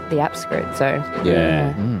saying the app's screwed. So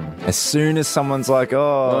Yeah. As soon as someone's like, it's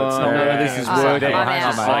not no, working. this is Oh, working. I'm Hang on,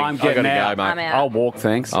 out. mate. I'm I've getting got to out. go, mate. I'm out. I'll walk,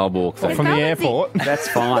 thanks. I'll walk. Thanks. From the Melbourne's airport. That's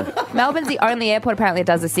fine. Melbourne's the only airport apparently that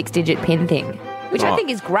does a 6-digit PIN thing, which I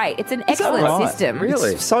think is great. It's an excellent right? system.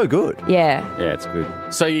 Really? It's so good. Yeah. Yeah, it's good.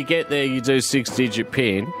 So you get there, you do 6-digit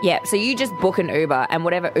PIN. Yeah, so you just book an Uber, and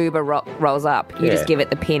whatever Uber rolls up, you just give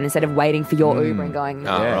it the PIN instead of waiting for your Uber and going,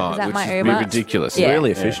 Oh, right, is that which my is Uber? ridiculous. Yeah.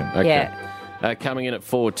 Really efficient. Okay. Yeah. Coming in at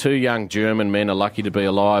 4, 2 young German men are lucky to be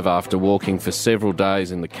alive after walking for several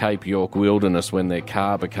days in the Cape York wilderness when their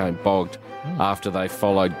car became bogged after they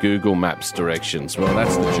followed Google Maps directions. Well,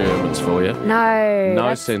 that's the Germans for you. No. No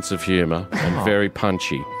that's sense of humour and very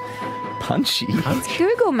punchy. Punchy.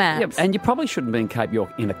 Google Maps. Yeah, and you probably shouldn't be in Cape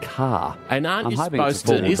York in a car. And aren't I'm you hoping it's supposed a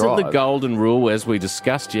to? four-wheel Isn't the drive. golden rule, as we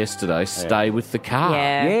discussed yesterday, stay with the car?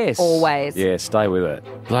 Yeah. Yes. Always. Yeah, stay with it.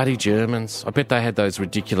 Bloody Germans. I bet they had those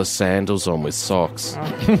ridiculous sandals on with socks.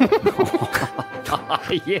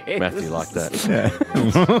 Yeah. Matthew liked that.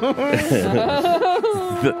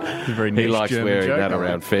 Very He niche likes German wearing joke. that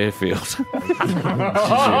around Fairfield. It's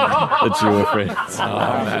your friend.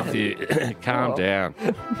 Oh, Matthew, calm down.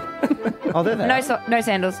 Oh, they're there. No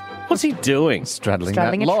sandals. What's he doing? Straddling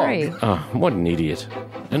Straddling that a log. tree. Oh, what an idiot.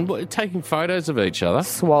 And taking photos of each other.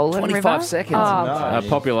 Swollen 25 river. seconds. Oh,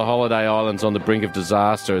 Popular holiday islands on the brink of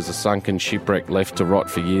disaster as a sunken shipwreck left to rot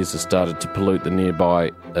for years has started to pollute the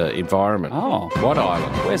nearby environment. Oh. What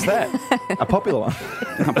island? Where's that? A popular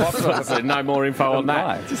one. No more info on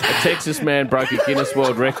that. No. A Texas man broke a Guinness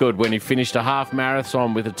World Record when he finished a half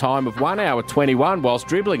marathon with a time of 1 hour 21 whilst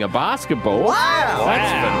dribbling a basketball. Wow!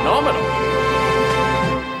 That's phenomenal.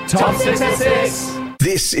 Top 6 at 6.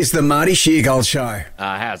 This is the Marty Sheargold Show.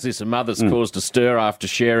 How's this? A mother's caused a stir after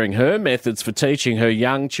sharing her methods for teaching her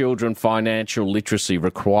young children financial literacy,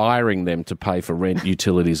 requiring them to pay for rent,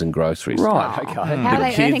 utilities and groceries. Right, okay. how are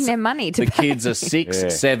they earning kids- their money to The pay? kids are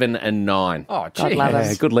 6, 7 and 9. Oh, God love yeah,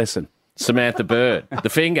 us. good lesson. Samantha Bird, the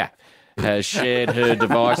finger, has shared her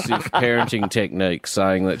divisive parenting technique,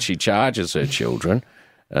 saying that she charges her children.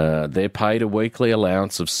 They're paid a weekly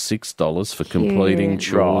allowance of $6 for completing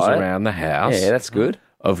chores Right. around the house. Yeah, that's good.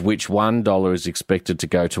 Of which $1 is expected to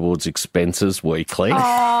go towards expenses weekly,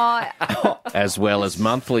 as well as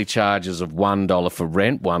monthly charges of $1 for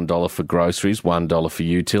rent, $1 for groceries, $1 for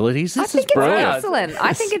utilities. I This think is it's brilliant. excellent.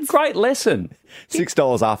 I think it's Great lesson.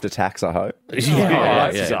 $6 after tax, I hope. Yeah,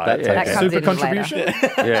 that's yeah. right. that comes Super in contribution?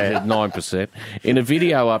 later. Yeah, 9%. In a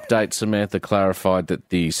video update, Samantha clarified that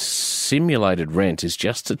the simulated rent is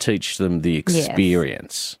just to teach them the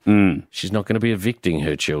experience. She's not going to be evicting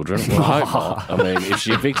her children. Well, I hope not. I mean, if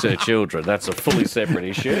she evicts her children, that's a fully separate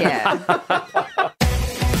issue. Yeah.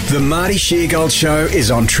 The Marty Sheargold Show is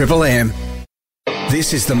on Triple M.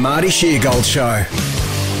 This is the Marty Sheargold Show.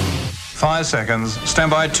 5 seconds.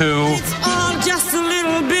 Stand by 2. Just a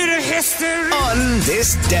little bit of history. On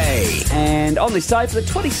this day. And on this day, for the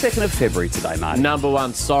 22nd of February today, mate. Number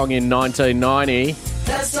one song in 1990.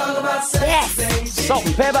 Salt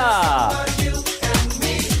and pepper.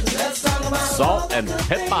 Salt and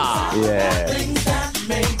Pepper. Yeah.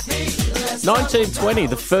 1920,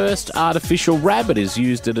 the first artificial rabbit is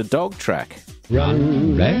used at a dog track.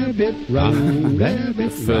 Run, rabbit, run, rabbit. The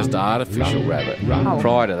first artificial rabbit.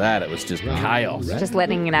 Prior to that, it was just chaos. Just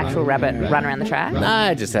letting an actual rabbit run around the track?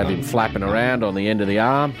 No, just have him flapping around on the end of the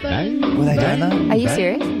arm. Were they doing that? Are you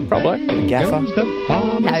serious? Probably. Gaffer?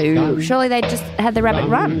 No. Surely they just had the rabbit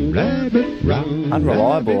run.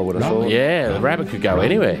 Unreliable, I would have thought. Yeah, the rabbit could go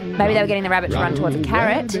anywhere. Maybe they were getting the rabbit to run towards a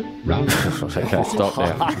carrot. Okay, stop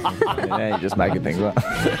now. Yeah, you're just making things up.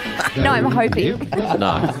 No, I'm hoping.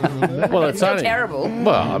 No. Well, it's only terrible.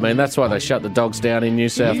 Well, I mean, that's why they shut the dogs down in New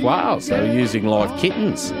South Wales. They were using live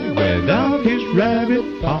kittens. Without his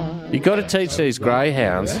rabbit paw. You've got to teach these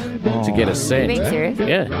greyhounds to get a scent. Being serious?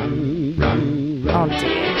 Yeah. Oh,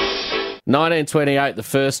 dear. 1928, the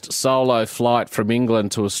first solo flight from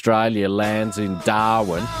England to Australia lands in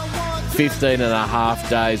Darwin, 15 and a half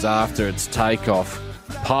days after its takeoff,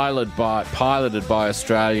 piloted by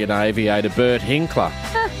Australian aviator Bert Hinkler.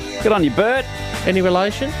 Good on you, Bert. Any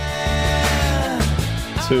relation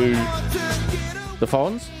To the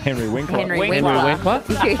Fonz? Henry Winkler. Henry Winkler?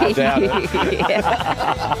 I doubt it.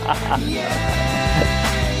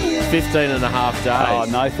 15 and a half days. Oh,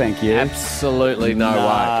 no, thank you. Absolutely no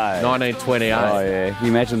way. 1928. Oh, yeah. Can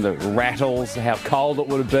you imagine the rattles, how cold it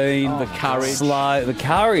would have been? The courage. Slow. The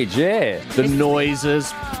courage, yeah. The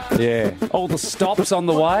noises. Yeah. All the stops on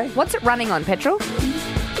the way. What's it running on? Petrol?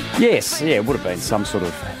 Yes, yeah, it would have been some sort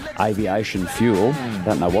of aviation fuel.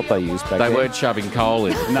 Don't know what they used back They then. weren't shoving coal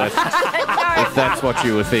in. If that's what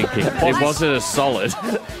you were thinking. It wasn't a solid.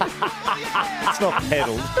 It's not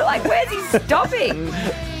pedalled. Like, where's he stopping?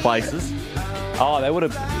 Places. Oh, they would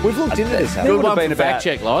have. We've looked into this, haven't Good we? would have one been for fact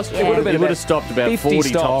about- check, Loz. It would have been You would about have stopped about 50 40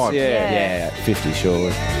 stops, times. Yeah, 50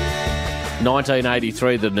 surely.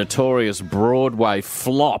 1983, the notorious Broadway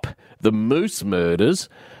flop, The Moose Murders,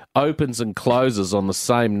 opens and closes on the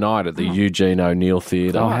same night at the Eugene O'Neill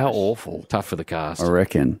Theatre. Oh, how awful. Tough for the cast. I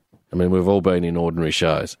reckon. I mean, we've all been in ordinary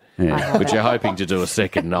shows. Yeah. But you're hoping to do a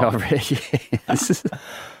second night.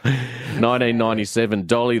 1997,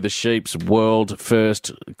 Dolly the sheep's world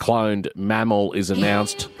first cloned mammal is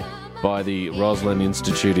announced by the Roslin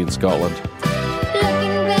Institute in Scotland.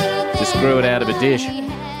 Just grew it out of a dish.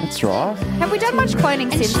 That's right. Have we done much cloning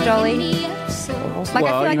since, Dolly? Like,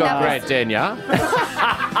 Well, I feel you like got that Grant Denyer,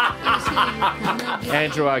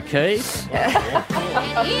 Andrew O'Keefe.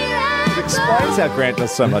 It explains how Grant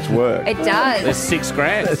does so much work. It does. There's 6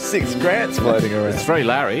 Grants. There's 6 Grants floating around. 3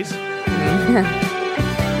 Larrys.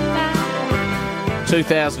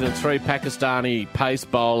 2003, Pakistani pace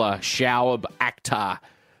bowler Shoaib Akhtar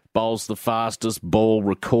bowls the fastest ball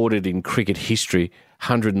recorded in cricket history,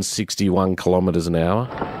 161 kilometres an hour.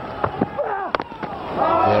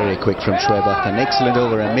 Very quick from Shoaib Akhtar. An excellent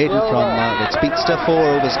over. And maiden from that speedster. 4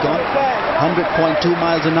 overs gone. 100.2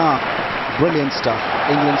 miles an hour. Brilliant stuff.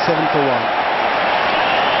 England 7 for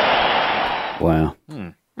 1. Wow.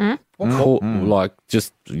 Like,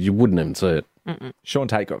 just, you wouldn't even see it. Sean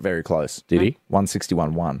Tate got very close. Did he?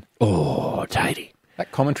 161.1. Oh, Tatey.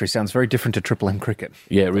 That commentary sounds very different to Triple M cricket.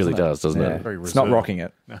 Yeah, it really does, doesn't Yeah. it? It's not rocking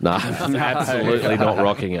it. No, absolutely not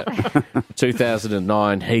rocking it.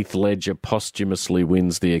 2009, Heath Ledger posthumously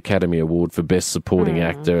wins the Academy Award for Best Supporting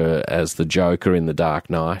Actor as the Joker in The Dark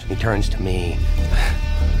Knight. He turns to me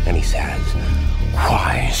and he says,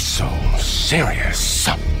 "Why so serious?"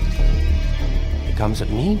 He comes at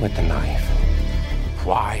me with the knife.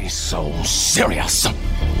 "Why so serious?"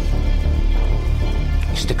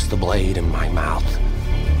 He sticks the blade in my mouth.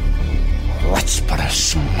 "Let's put a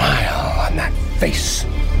smile on that face."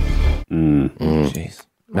 Jeez.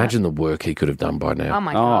 Imagine the work he could have done by now. Oh,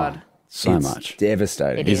 my God. So It's much.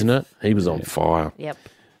 devastating. Isn't it? He was on fire. Yep.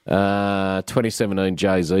 2017,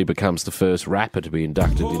 Jay-Z becomes the first rapper to be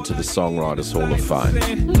inducted into the Songwriters Hall of Fame.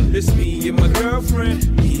 It's me and my girlfriend.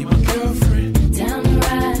 Me and my girlfriend. Down the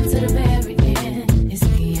ride to the very end. It's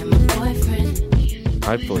me and my boyfriend.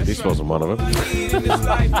 Hopefully this wasn't one of them.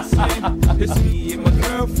 It's me and my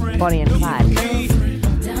girlfriend. Bonnie and Clyde.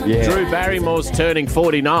 Yeah. Drew Barrymore's turning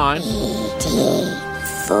 49.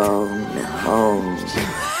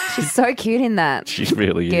 She's so cute in that. She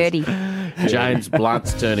really is. Gertie. James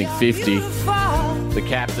Blunt's turning 50. The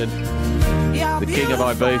captain. The king of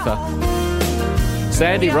Ibiza.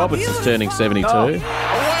 Sandy Roberts is turning 72. Away goes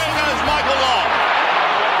Michael Long.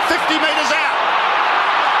 50 metres out.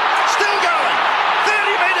 Still going.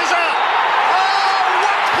 30 metres out. Oh,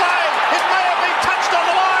 what play! It may have been touched on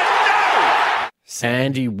the line. No!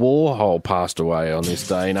 Andy Warhol passed away on this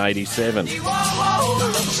day in 87.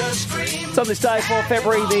 It's on this day for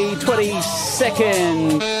February the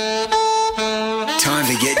 22nd. Time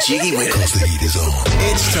to get jiggy with it. The heat is on.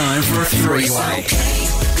 It's time for a three-way.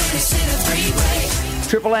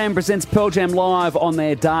 Triple M presents Pearl Jam live on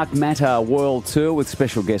their Dark Matter World Tour with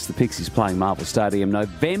special guest the Pixies playing Marvel Stadium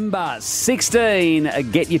November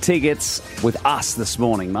 16. Get your tickets with us this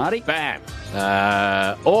morning, Marty. Bam.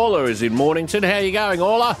 Orla is in Mornington. How you going,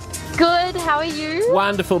 Orla? Good, how are you?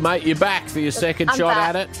 Wonderful, mate. You're back for your second shot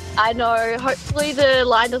back. at it. I know. Hopefully the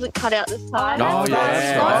line doesn't cut out this time. Oh,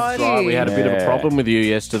 yeah, that's right. We had a bit of a problem with you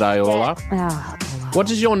yesterday, Orla. What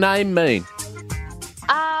does your name mean?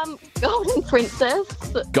 Golden Princess.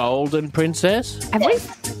 Golden Princess? Have we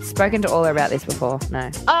spoken to Orla about this before? No.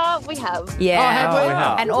 We have.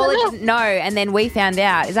 Yeah. And Orla didn't know, and then we found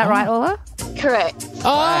out. Is that right, Orla? Correct.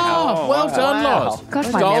 Oh, well done, Loz.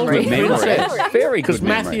 Gosh, my Golden memory. Princess. Very good Because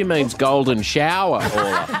Matthew means golden shower,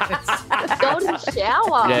 Orla. Golden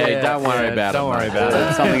shower. Yeah, don't worry about it. Don't worry about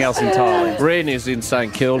it. Something else entirely. Bryn is in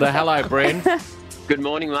St Kilda. Hello, Bryn. Good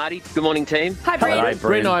morning, Marty. Good morning, team. Hi, Bryn. Hello,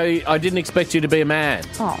 Bryn, I didn't expect you to be a man.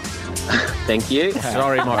 Oh. Thank you.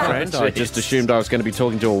 Sorry, my friend. I just assumed I was going to be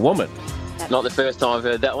talking to a woman. Not the first time I've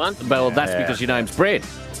heard that one. Well, that's because your name's Bryn.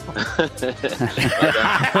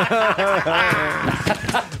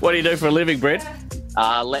 What do you do for a living, Bryn?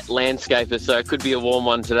 Landscaper, so it could be a warm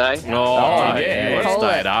one today. Oh, yeah. You want to Call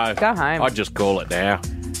stay it. at home. Go home. I'd just call it now.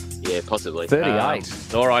 Yeah, possibly.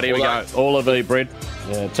 38. All right, here we go. All of you, Bryn.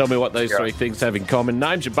 Tell me what these three things have in common.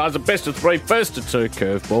 Names your buzzer. Best of three. First to two.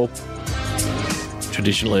 Curveball.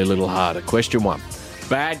 Traditionally a little harder. Question one.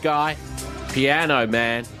 Bad guy. Piano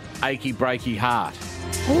man. Achy breaky heart.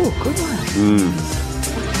 Oh, good one.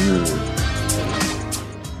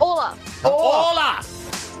 Orla. Orla!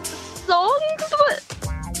 Songs? What?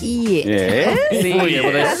 Yeah. Oh, yeah,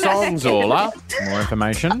 well, there's songs, Orla. More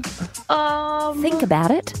information. Think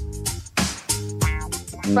about it.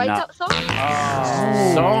 Breakup song?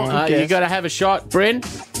 Song. You got to have a shot, Bryn.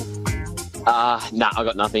 Nah, I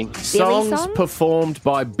got nothing. Songs song? performed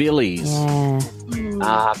by Billies.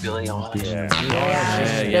 Billy Eilish.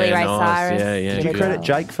 Billy Ray Cyrus. Yeah. Can you credit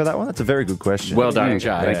Jake for that one? That's a very good question. Well done,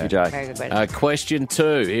 Jake. Thank you, Jake. Very good question. Question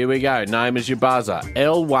two. Here we go. Name is your buzzer.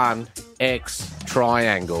 L1X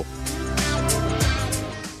triangle.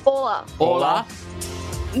 Orla. Orla.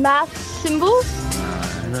 Math symbols?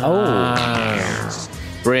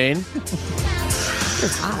 Bryn.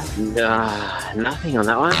 Nothing on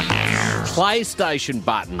that one. PlayStation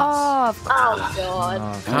buttons. Oh,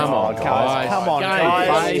 God. Come on, guys. Come on, Game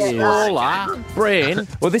guys. face. Orla. Bryn.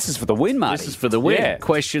 Well, this is for the win, Marty. This is for the win. Yeah.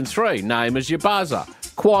 Question three. Name is your buzzer.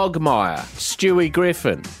 Quagmire. Stewie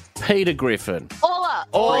Griffin. Peter Griffin. Orla.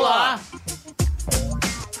 Orla.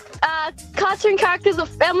 Cartoon characters or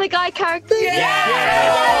Family Guy characters?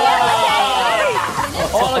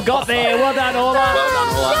 Orla got there. Well done,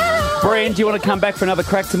 Orla. Bryn, do you want to come back for another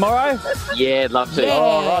crack tomorrow? Yeah, I'd love to.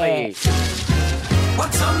 Alrighty.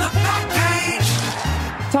 What's on the back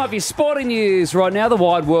page? Time for your sporting news right now. The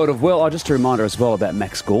wide world of just a reminder as well about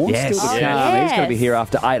Max Gorn. Yes. Still to come. Yes. He's going to be here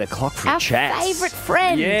after 8 o'clock for our a chat. favourite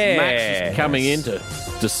friend. Yeah. Max is coming in to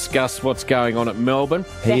discuss what's going on at Melbourne.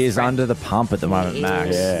 He is friend. under the pump at the moment, He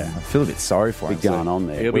Max. is. Yeah. I feel a bit sorry for him. Big going on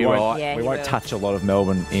there. He'll be right. Yeah, We he won't will. touch a lot of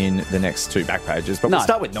Melbourne in the next two back pages, but No. we'll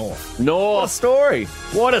start with North. What a North. story.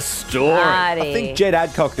 What a story. Marty. I think Jed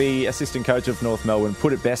Adcock, the assistant coach of North Melbourne,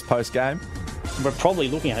 put it best post-game. We're probably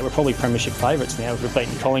looking at it. We're probably premiership favourites now. We've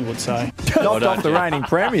beaten Collingwood, so Knocked off the reigning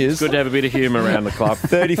premiers. Good to have a bit of humour around the club.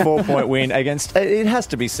 34-point win against, it has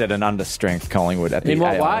to be said, an understrength Collingwood at the In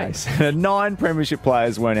what AIS. 9 premiership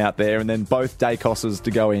players weren't out there, and then both Dacos's,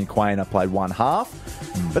 DeGoey and Quainer played one half.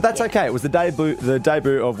 But that's okay. It was the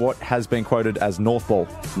debut of what has been quoted as North Ball.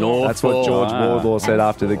 North That's what Ball. George Wardlaw said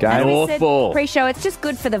after the game. And we North said Ball. pre-show, it's just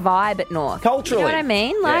good for the vibe at North. Culturally. You know what I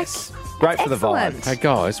mean? Like, Yes. Great for the vibe. excellent. Hey,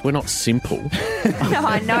 guys, we're not simple. No,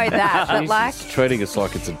 I know that, but like, Jesus, treating us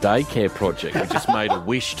like it's a daycare project. We just made a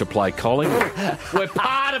wish to play Collingwood. We're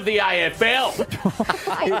part of the AFL.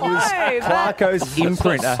 It was Clarko's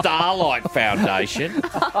imprint. The Starlight Foundation.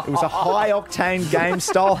 It was a high-octane game,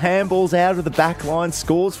 style handballs out of the back line,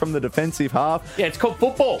 scores from the defensive half. Yeah, it's called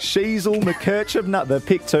football. Sheasel, McKercham, the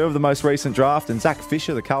pick 2 of the most recent draft, and Zach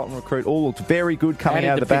Fisher, the Carlton recruit, all looked very good coming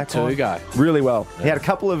How out did of the the back pick 2 line. go? Really well. He had a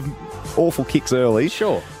couple of awful kicks early.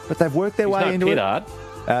 Sure. But they've worked their He's way no into Pittard.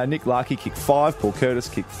 it. Nick Larkey kicked 5, Paul Curtis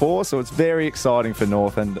kicked 4, so it's very exciting for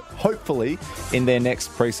North, and hopefully in their next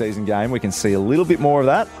pre-season game we can see a little bit more of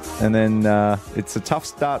that, and then it's a tough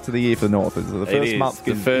start to the year for North. The first month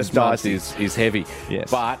The first month is heavy.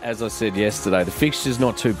 Yes. But as I said yesterday, the fixture's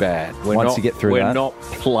not too bad. Once you get through we're that. not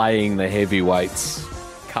playing the heavyweights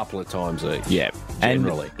a couple of times each. Yeah.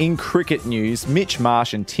 Generally. And in cricket news, Mitch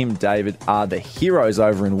Marsh and Tim David are the heroes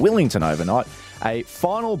over in Wellington overnight. a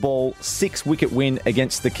final ball 6-wicket win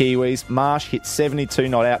against the Kiwis. Marsh hit 72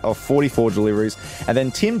 not out of 44 deliveries. And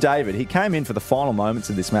then Tim David, he came in for the final moments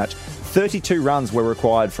of this match. 32 runs were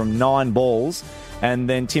required from 9 balls. And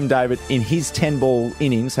then Tim David, in his 10-ball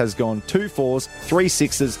innings, has gone 2 4s, 3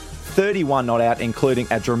 6s, 31 not out, including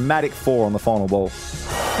a dramatic 4 on the final ball.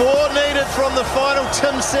 4 needed from the final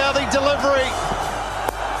Tim Southey delivery.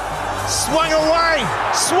 Swung away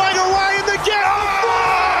in the gap.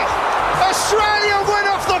 Oh! Australia win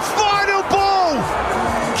off the final ball.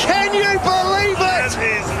 Can you believe it? That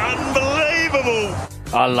is unbelievable.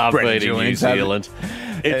 I love beating New Zealand.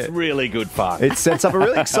 It's really good fun. It sets up a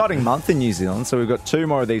really exciting month in New Zealand. So we've got 2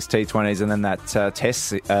 more of these T20s and then that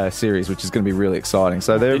Test series, which is going to be really exciting.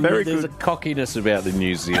 So they're very There's good. a cockiness about the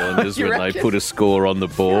New Zealanders You when they reckon? put a score on the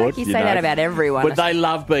board. You say that about everyone. But they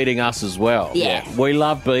love beating us as well. Yeah. We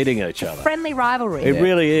love beating each other. Friendly rivalry. It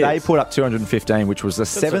really is. They put up 215, which was the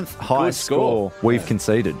 7th highest score we've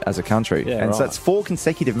conceded as a country. Yeah, and so right. that's 4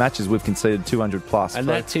 consecutive matches we've conceded 200 plus. And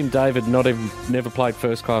that Tim David never played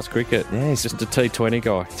first-class cricket. Yeah, he's just a T20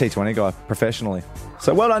 guy. T20 guy, professionally.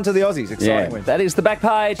 So well done to the Aussies. Exciting win. That is the back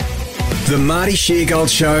page. The Marty Sheargold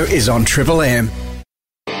Show is on Triple M.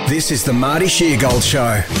 This is the Marty Sheargold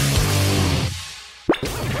Show.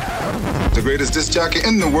 The greatest disc jockey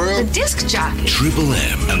in the world. The disc jockey. Triple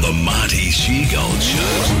M and the Marty Sheargold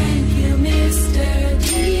Show.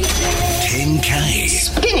 10K.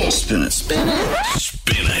 Spin it. Spin it. Spin it.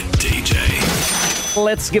 Spin it, DJ.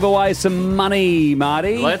 Let's give away some money,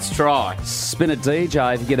 Marty. Let's try. Spin it,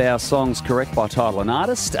 DJ. If you get our songs correct by title and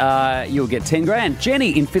artist, you'll get 10 grand.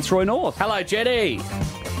 Jenny in Fitzroy North. Hello, Jenny.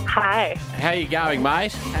 Hi. How you going,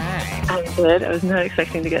 mate? I'm good. I was not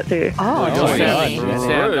expecting to get through. You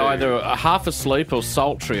sound either half asleep or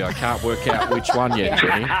sultry. I can't work out which one yet,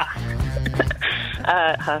 Jenny.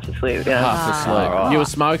 Half asleep, yeah. Half asleep. You a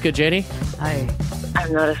smoker, Jenny? Oh.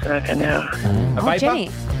 I'm not a smoker, no. A vapor? Jenny.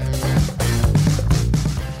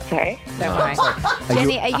 Sorry? Don't worry.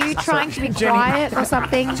 Jenny, are you trying to be quiet or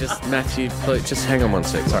something? Just, Matthew, please, just hang on one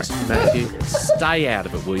sec. Sorry. Matthew, stay out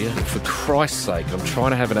of it, will you? For Christ's sake, I'm trying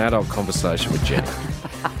to have an adult conversation with Jenny.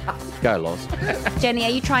 Go, Loz. Jenny, are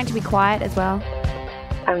you trying to be quiet as well?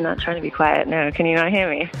 I'm not trying to be quiet, no. Can you not hear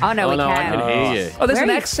me? Oh, no, we can. I can hear you. Oh, there's Where an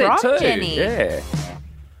are you accent from, too. Jenny? Yeah.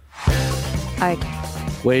 Okay.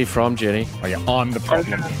 Where are you from, Jenny? Oh, yeah, I'm the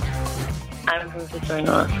problem. I'm from Fitzroy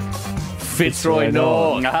North. Fitzroy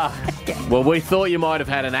North. Well, we thought you might have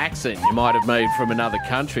had an accent. You might have made from another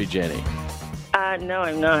country, Jenny. No,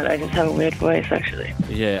 I'm not. I just have a weird voice, actually.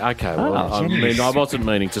 Yeah, okay. Well, I wasn't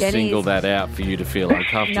meaning to Jenny's- single that out for you to feel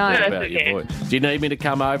uncomfortable No. about That's okay. your voice. Do you need me to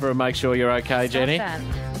come over and make sure you're okay, Jenny?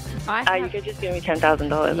 You could just give me $10,000.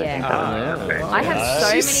 Yeah. I think that would work. I have so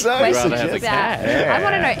many She's so questions rather have the about. cash. I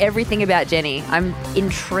want to know everything about Jenny. I'm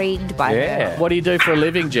intrigued by her. What do you do for a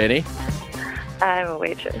living, Jenny? I'm a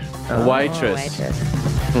waitress. A waitress. Waitress.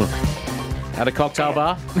 At a cocktail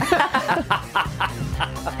bar?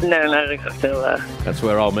 No, not at a cocktail bar. That's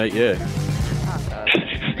where I'll meet you.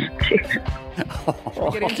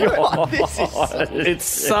 It's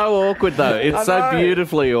so awkward, though. It's so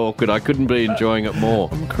beautifully awkward. I couldn't be enjoying it more.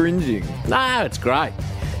 I'm cringing. No, it's great.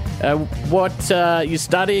 You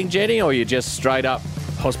studying, Jenny, or you just straight up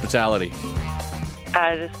hospitality?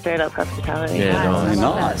 Just straight up hospitality. Yeah,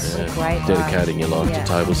 nice. Yeah. Great. Dedicating your life to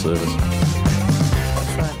table service.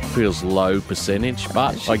 Feels low percentage,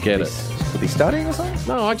 but I get it. Is he studying or something?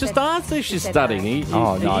 No, I just asked if she's studying.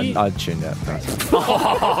 I tuned out.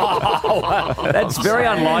 That's very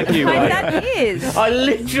unlike you. Like, mate. that is. I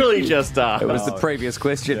literally just asked. It was the previous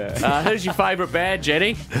question. Who's your favourite band,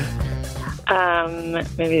 Jenny?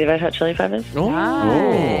 Maybe the Red Hot Chili Peppers.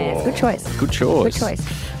 Nice. Good choice. Good choice. Good choice.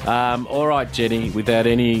 All right, Jenny, without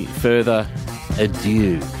any further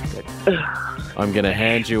ado, I'm going to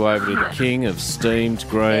hand you over to the king of steamed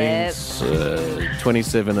greens,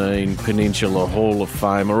 2017 Peninsula Hall of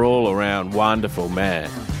Famer, all-around wonderful man.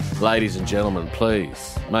 Ladies and gentlemen,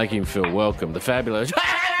 please make him feel welcome. The fabulous...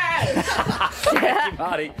 Thank you,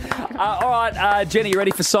 Marty. All right, Jenny, you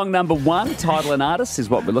ready for song number 1? Title and artist is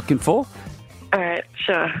what we're looking for. All right,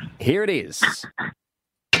 sure. Here it is.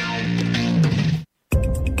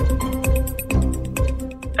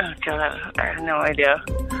 Oh, God, I have no idea.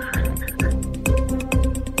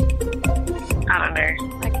 I don't know.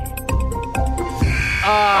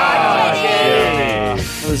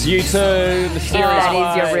 It was you two. That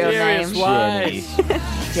is your real name. Way.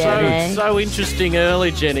 Jenny. So interesting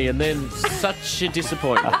early, Jenny, and then such a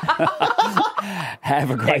disappointment. Have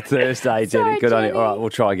a great Thursday, Jenny. Good on you. All right, we'll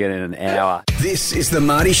try again in an hour. This is the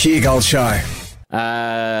Marty Sheargold Show.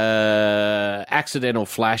 accidental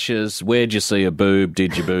flashes. Where'd you see a boob?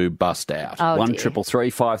 Did your boob bust out? Oh,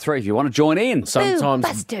 1-333-533 if you want to join in. Sometimes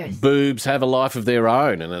busters. boobs have a life of their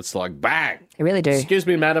own, and it's like, bang. They really do. Excuse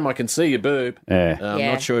me, madam, I can see your boob. Yeah. I'm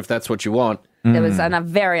Yeah. not sure if that's what you want. There was a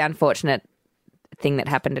very unfortunate thing that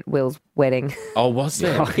happened at Will's wedding. Oh, was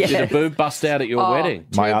there? Yeah. Did a boob bust out at your wedding?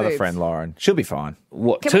 My Two other boobs. friend Lauren, she'll be fine.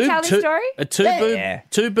 What? Can we tell this story? A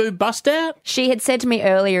two boob bust out? She had said to me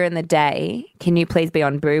earlier in the day, "Can you please be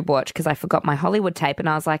on boob watch?" Because I forgot my Hollywood tape, and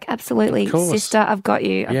I was like, "Absolutely, Of course. sister, I've got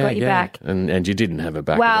you. I've got you back." And you didn't have her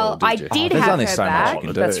back. Well, at all, I did you? did there's have only her so much back. you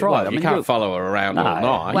can do. That's right. Well, I you mean, can't follow her around all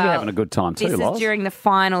night. You're having a good time too, This Loz. is during the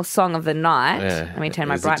final song of the night. Yeah. Let me turn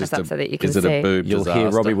my Is it brightness just up so that you can Is it see. a boob You'll disaster? hear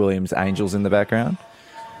Robbie Williams' Angels in the background.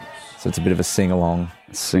 So it's a bit of a sing-along.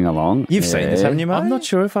 Sing along. You've seen this, haven't you, mate? I'm not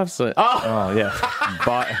sure if I've seen. Oh, yeah.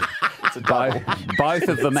 Both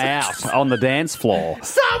of them out on the dance floor.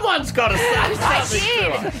 Someone's got to say I something.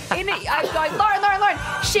 did. I was going, Lauren.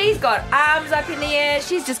 She's got arms up in the air.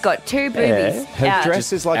 She's just got two boobies. Her out.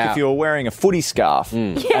 dress is like out. if you were wearing a footy scarf,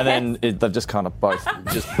 Yes. and then they've just kind of both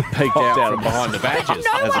Just peeked out from behind the badges,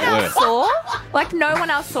 No as one it were. else saw. Like no one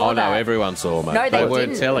else saw Oh that. no, everyone saw, mate. No, they weren't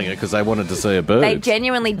didn't. telling it because they wanted to see a boob. They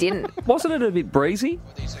genuinely didn't. Wasn't it a bit breezy?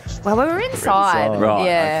 Well, we were inside. Right,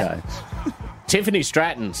 Yeah. okay. Tiffany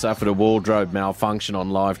Stratton suffered a wardrobe malfunction on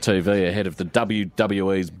live TV ahead of the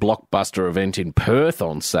WWE's blockbuster event in Perth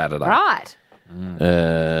on Saturday. Right.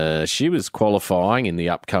 She was qualifying in the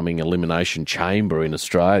upcoming Elimination Chamber in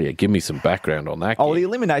Australia. Give me some background on that. Oh, the gig.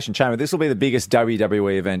 Elimination Chamber. This will be the biggest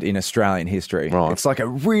WWE event in Australian history. Right. It's like a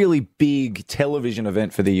really big television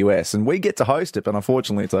event for the US, and we get to host it, but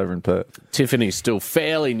unfortunately it's over in Perth. Tiffany's still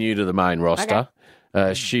fairly new to the main roster.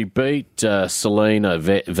 She beat Selena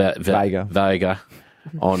Vega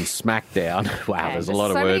on SmackDown. Wow, there's a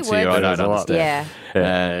lot of so many words here words. I don't There's a lot.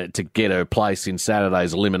 understand. To get her place in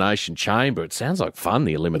Saturday's Elimination Chamber. It sounds like fun,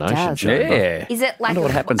 the Elimination does. Chamber. Yeah. Is it like Wonder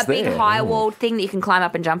what happens a big there. high-walled thing that you can climb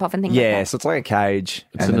up and jump off and things like Yeah, that? so it's like a cage.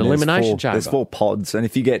 It's and an then there's elimination four- chamber. There's 4 pods, and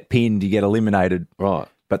if you get pinned, you get eliminated. Right.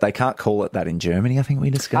 But they can't call it that in Germany, I think we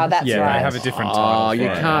discussed. Oh, that's Yeah, right. they have a different Oh, title. you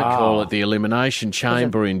can't call it the Elimination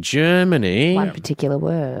Chamber in Germany. One particular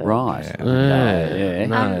word. Right. Yeah.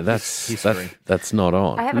 No, that's not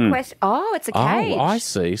on. I have a question. Oh, it's a cage. Oh, I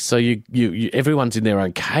see. So you everyone's in their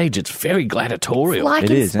own cage. It's very gladiatorial. Like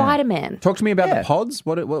It in is, yeah. Spider-Man. Talk to me about the pods.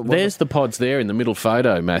 What There's the pods there in the middle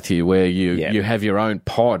photo, Matthew, where you have your own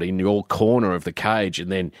pod in your corner of the cage, and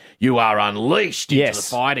then you are unleashed into the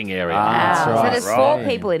fighting area. So there's 4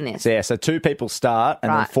 people in this. So, yeah, so 2 people start,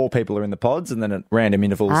 and then Right. 4 people are in the pods, and then at random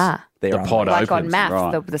intervals, they're The on pod there. Like on opens. Maths,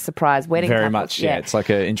 Right. the surprise wedding Very couples. much, yeah. It's like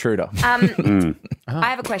an intruder. I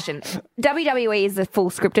have a question. WWE is the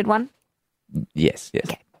full scripted one? Yes.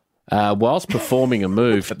 Whilst performing a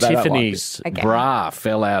move, They don't like Tiffany's it. Okay. bra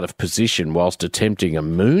fell out of position whilst attempting a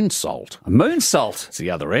moonsault. A moonsault. It's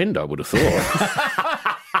the other end, I would have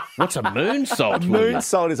thought. What's a moonsault? William?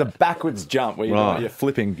 Moonsault is a backwards jump where you're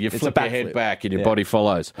flipping. You It's flip a your head backflip. back and your Yeah. body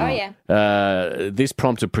follows. Oh, yeah. This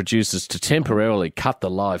prompted producers to temporarily cut the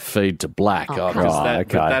live feed to black. Oh, come because on. but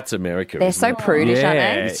Okay. that's America. They're isn't so it? prudish, aren't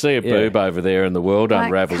You they? see a boob over there and the world Like,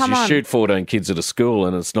 unravels. come You on. shoot 14 kids at a school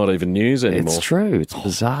and it's not even news anymore. It's true. It's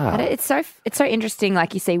bizarre. But it's so interesting.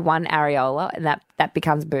 Like you see one areola and that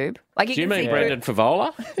becomes boob. Like Do you can mean see Brendan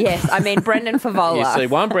Favola? Boob. Yes, I mean Brendan Favola. You see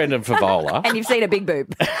one Brendan Favola. and you've seen a big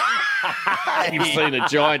boob. You've seen a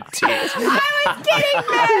giant tit. I was kidding,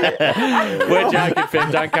 man. We're joking,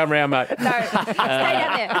 Fem. Don't come round, mate. No, stay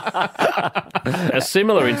down there. A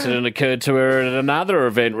similar incident occurred to her at another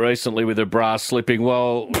event recently with her bra slipping.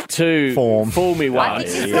 Well, fool me I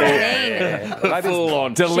once. think she's got Full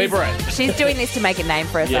on. Deliberate. She's doing this to make a name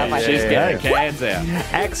for herself. I She's think. getting cans out.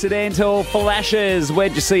 Accidental flashes.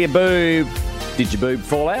 Where'd you see your boob? Did your boob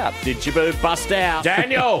fall out? Did your boob bust out?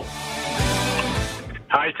 Daniel!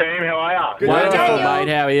 Hey team, how are you? Wonderful, mate.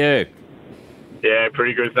 How are you? Yeah,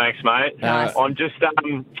 pretty good, thanks, mate. Nice. I'm just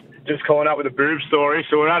calling up with a boob story.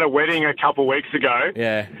 So we're at a wedding a couple of weeks ago.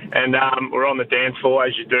 Yeah. And we're on the dance floor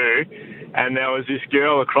as you do. And there was this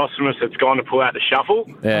girl across from us that's gone to pull out the shuffle.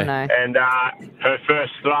 Yeah. Oh, no. And her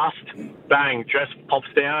first thrust, bang, dress pops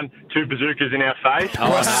down, 2 bazookas in our face.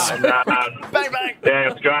 Oh, And, bang, bang. Yeah,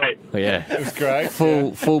 it was great. Yeah. It was great.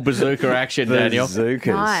 Full bazooka action, Daniel. Bazookas.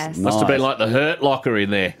 Nice. Must have been like the Hurt Locker in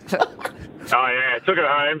there. Oh, yeah, took it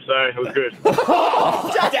home, so it was good.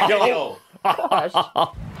 Daniel!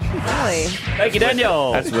 Really? Thank you,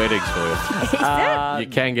 Daniel. That's weddings for you. Is it? You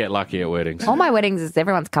can get lucky at weddings. All my weddings is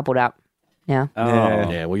everyone's coupled up. Yeah.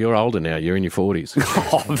 Yeah, well, you're older now. You're in your 40s.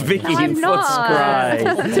 Oh, Vicky I'm in not.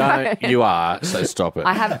 Footscray. Don't, you are, so stop it.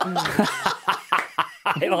 I have.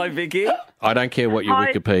 Hello, Vicky. I don't care what your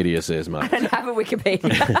Hi. Wikipedia says, mate. I don't have a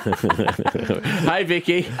Wikipedia. Hey,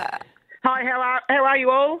 Vicky. Hi, how are you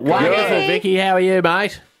all? Wonderful, Vicky. How are you,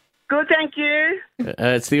 mate? Good, thank you.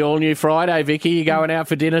 It's the all-new Friday, Vicky. You going out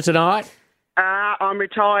for dinner tonight? I'm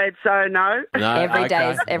retired, so no. No, Every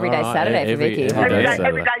day's Saturday for Vicky.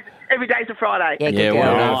 Every day's a Friday. Yeah, Yeah, good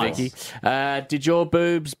well girl. done, Vicky. Did your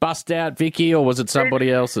boobs bust out, Vicky, or was it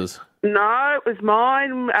somebody else's? No, it was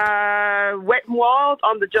mine. Wet and Wild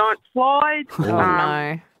on the giant slide. Oh,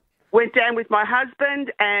 no. Went down with my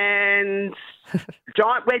husband and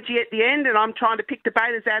giant wedgie at the end, and I'm trying to pick the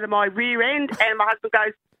baiters out of my rear end, and my husband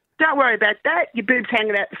goes, "Don't worry about that. Your boob's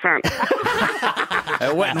hanging out the front."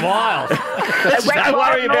 Wet and Wild. Don't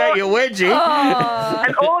worry about your wedgie.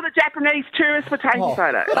 And all the Japanese tourists were taking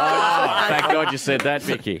photos. Oh, thank God you said that,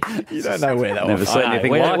 Vicky. You don't know where that Never was. seen anything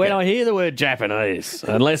when like when it. I hear the word Japanese,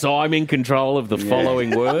 unless I'm in control of the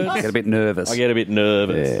following words, Get a bit nervous. I get a bit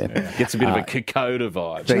nervous. Gets a bit of a Kokoda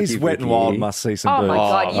vibe. Jeez, Wet and Wild must see some Oh, boobs. my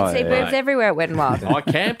God. You'd Oh, see yeah. boobs everywhere at Wet and Wild. I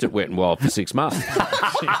camped at Wet and Wild for 6 months.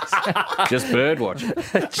 Just bird watching.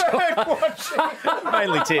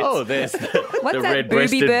 Mainly tits. Oh, there's What's the that,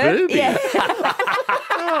 red-breasted booby bird? booby. Yeah.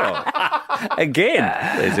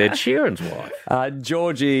 Again. There's Ed Sheeran's wife.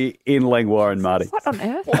 Georgie in Langwarren, Marty. What on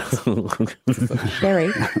earth?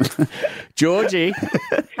 Sherry. Georgie.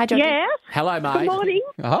 Hi, Georgie. Yeah. Hello, mate. Good morning.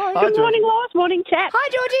 Hi. Good morning, Loz. Morning, chat. Hi,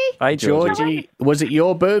 Georgie. Hey, Georgie. Was it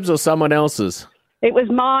your boobs or someone else's? It was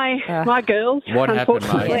my girls. What happened,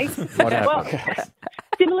 unfortunately. mate? What happened? Well,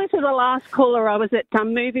 similar to the last caller, I was at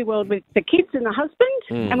Movie World with the kids and the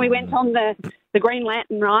husband, and we went on the Green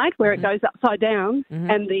Lantern ride where it goes upside down,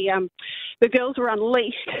 and the girls were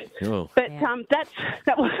unleashed. Oh. But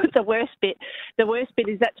that wasn't the worst bit. The worst bit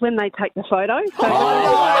is that's when they take the photo. So we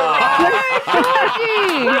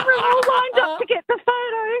were all lined up to get the photo.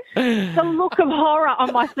 The look of horror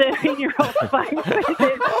on my 13-year-old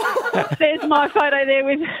face. There's my photo there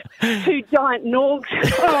with two giant norgs.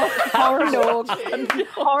 Oh, horror norgs.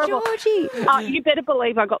 Horrible. Georgie. You better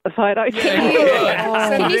believe I got the photo.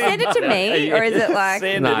 Can you send it to me, or is it like...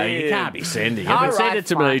 No, you can't be sending it. But send it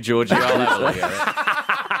to me, Georgie. I'll have a look at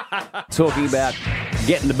it. Talking about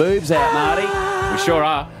getting the boobs out, Marty. We sure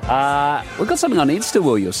are. We've got something on Insta,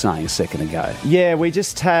 Will, you were saying a second ago. Yeah, we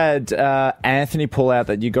just had Anthony pull out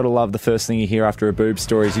that you got to love the first thing you hear after a boob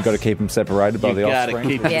story is you got to keep them separated by the gotta offspring.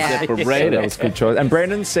 keep them Yeah. separated. That was a good choice. And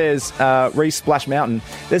Brendan says, Reese Splash Mountain.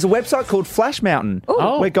 There's a website called Flash Mountain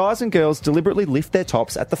where guys and girls deliberately lift their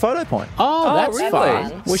tops at the photo point. Oh, that's really?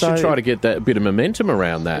 fun. We should So- try to get that bit of momentum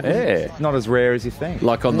around that. Yeah, not as rare as you think.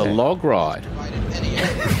 Like on the log ride.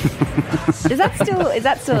 Is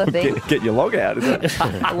that still a thing? Get your log out, is it?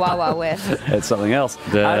 Wild Wild West. That's something else.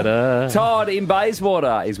 Da-da. Todd in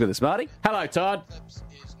Bayswater is with us, Marty. Hello, Todd.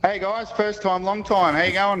 Hey guys, first time, long time. How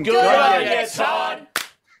you going? Good on you, Todd.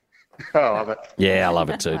 I love it. Yeah, I love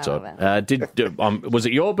it too, Todd. Was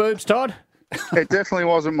it your boobs, Todd? It definitely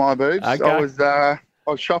wasn't my boobs. Okay. I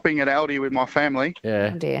was shopping at Aldi with my family,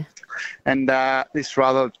 Yeah. Oh, dear. and this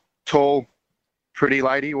rather tall, pretty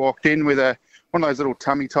lady walked in with one of those little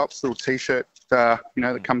tummy tops, little T-shirt, that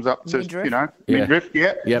comes up to Midriff? Yeah. Midriff,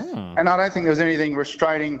 Yeah. Yep. And I don't think there was anything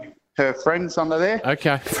restraining her friends under there.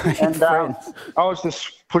 Okay. And I was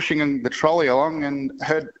just pushing the trolley along and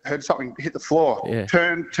heard something hit the floor. Yeah.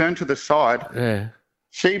 Turned to the side. Yeah.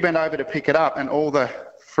 She bent over to pick it up, and all the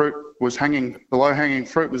fruit was hanging. The low-hanging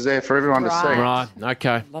fruit was there for everyone to see. Right.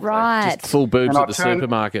 Okay. Right. Just full boobs And at the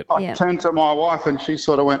supermarket. I turned to my wife, and she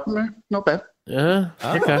sort of went, not bad. Yeah.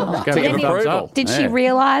 Okay. Go Did give a thumbs up. Did she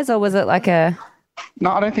realise, or was it like a...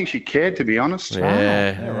 No, I don't think she cared, to be honest.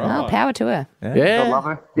 Yeah. Oh, power to her. Yeah. I love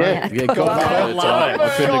her. Yeah. Yeah, God love it, Todd. I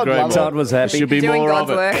couldn't agree more. Todd was happy. There should be Doing more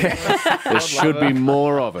God's of it. work. There should be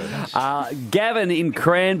more of it. Gavin in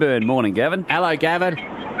Cranbourne. Morning, Gavin. Hello, Gavin.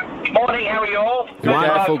 Morning, how are you all?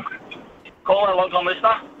 Wonderful. Caller, long-time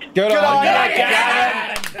listener. Good on you,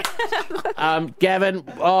 Gavin,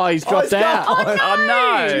 he's dropped out. Oh,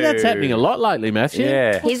 no. Gee, that's happening a lot lately, Matthew.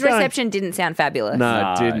 Yeah. His reception didn't sound fabulous.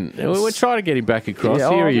 No, it didn't. We're trying to get him back across.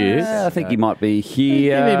 Here he is. I think he might be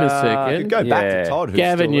here. Give him a second. Go back to Todd. who's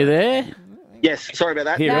Gavin, still you there. there? Yes, sorry about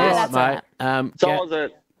that. Here he No, is, that's all mate. So I was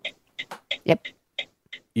at... Yep.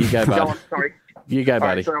 You go, Go buddy. on, sorry. You go, All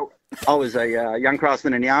buddy. right, so I was a young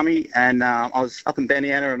craftsman in the Army, and I was up in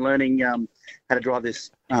Bandiana and learning how to drive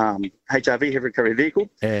this HRV, heavy recovery vehicle.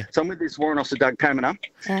 Yeah. So I'm with this warrant officer, Doug Pamina.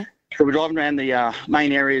 Yeah. So we're driving around the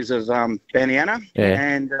main areas of Bandiana. Yeah.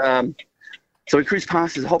 And so we cruise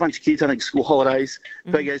past, there's a whole bunch of kids, I think school holidays.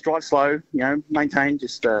 So he goes, drive slow, maintain,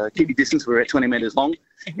 just keep your distance. We're at 20 metres long.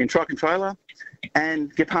 in truck and trailer,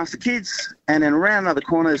 and get past the kids, and then around another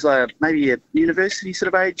corner is maybe a university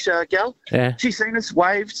sort of age gal. Yeah. She's seen us,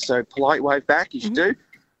 waved, so polite wave back as you do,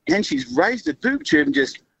 and she's raised a boob tube and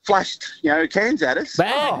just flashed, cans at us.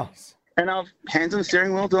 Bang. And I've hands on the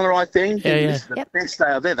steering wheel, doing the right thing. This is the best day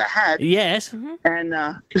I've ever had. Yes. And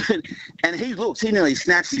and he looks, he nearly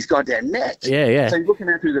snaps his goddamn neck. Yeah. So he's looking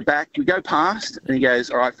out through the back. We go past, and he goes,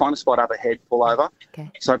 all right, find a spot up ahead, pull over.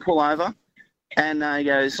 Okay. So I pull over, and he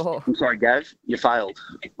goes, I'm sorry, Gav, you failed.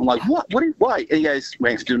 I'm like, what? Why? And he goes,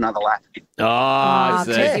 we have to do another lap. Oh,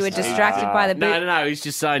 because you were distracted by the boot. No. He's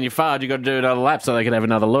just saying you failed. You got to do another lap so they can have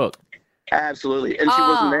another look. Absolutely. And she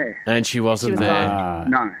wasn't there. And she wasn't there.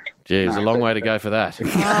 No. Geez, a long way to go for that. The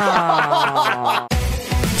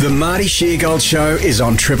Marty Sheargold Show is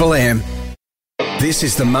on Triple M. This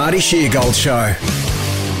is the Marty Sheargold Show.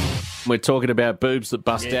 We're talking about boobs that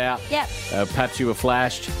bust out. Yep. Perhaps you were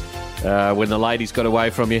flashed when the ladies got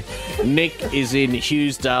away from you. Nick is in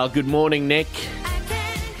Hughesdale. Good morning, Nick.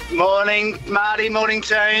 Morning, Marty. Morning,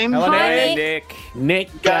 team. Hello, Hi, Nick. Nick.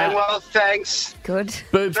 Going well, thanks. Good.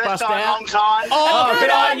 Boobs First bust time, out. long time. Oh,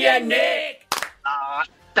 good on you, Nick.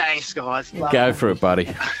 Thanks, guys. Go for it, buddy.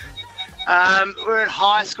 We're at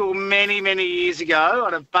high school many, many years ago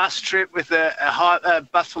on a bus trip with a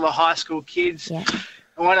bus full of high school kids. Yeah.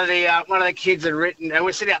 And one of the kids had written, and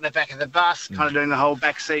we're sitting out in the back of the bus, kind of doing the whole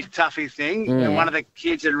backseat toughie thing. And one of the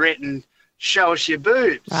kids had written, "Show us your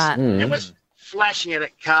boobs." Right. It was flashing it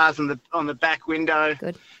at cars on the back window.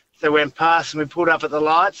 Good. So we went past and we pulled up at the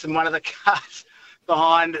lights, and one of the cars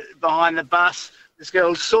behind the bus, this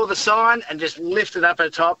girl saw the sign and just lifted up her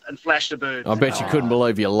top and flashed her boobs. I bet you couldn't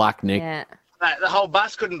believe your luck, Nick. Yeah. The whole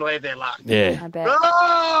bus couldn't believe their luck. Yeah. I bet.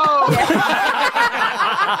 Oh!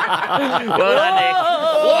 Well done, Nick.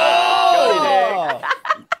 Whoa!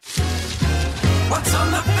 What's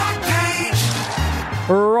on the back page?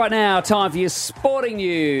 Right now, time for your sporting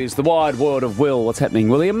news. The wide world of Will. What's happening,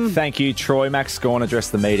 William? Thank you, Troy. Max Gawn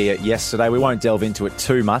addressed the media yesterday. We won't delve into it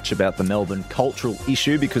too much about the Melbourne cultural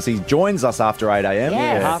issue because he joins us after 8 a.m.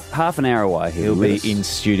 Yeah. Half an hour away. He'll be in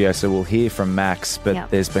studio, so we'll hear from Max. But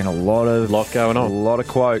there's been a lot going on. A lot of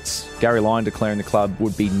quotes. Gary Lyon declaring the club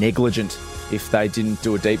would be negligent if they didn't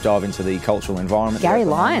do a deep dive into the cultural environment. Gary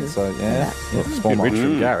Lyon. So, yeah. Former, rich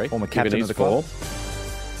from Gary. Former Given captain his of the club.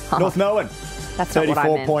 Oh. North Melbourne. That's not what I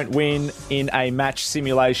meant. 34-point win in a match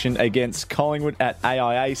simulation against Collingwood at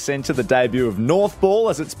AIA Centre. The debut of North Ball,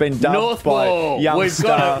 as it's been dubbed North by Ball. young We've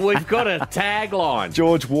star. got a tagline.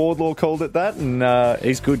 George Wardlaw called it that, and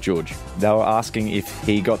he's good, George. They were asking if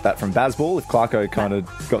he got that from Bazball, if Clarko kind of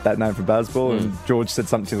got that name from Bazball, and George said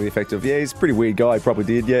something to the effect of, "Yeah, he's a pretty weird guy. He probably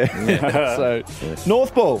did, yeah." So,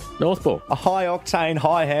 North Ball, a high octane,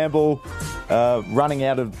 high handball, running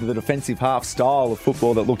out of the defensive half style of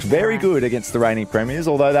football that looked very good against the reigning premiers.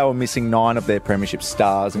 Although they were missing 9 of their premiership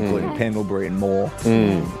stars, including Pendlebury and Moore.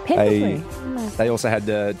 Pendlebury. They also had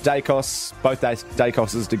Dacos, both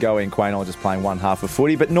Dacoses to go in. Quaynor just playing one half of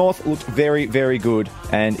footy. But North looked very, very good,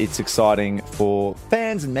 and it's exciting for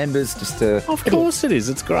fans and members just to... Of course it is.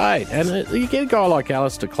 It's great. And you get a guy like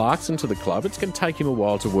Alistair Clarkson to the club, it's going to take him a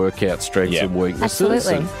while to work out strengths and weaknesses.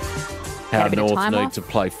 Absolutely. And how North need to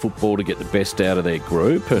play football to get the best out of their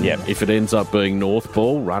group. And if it ends up being North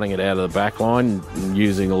Ball, running it out of the back line,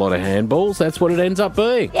 using a lot of handballs, that's what it ends up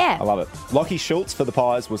being. Yeah. I love it. Lockie Schultz for the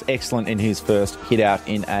Pies was excellent in his first hit out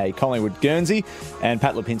in a Collingwood Guernsey. And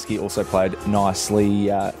Pat Lipinski also played nicely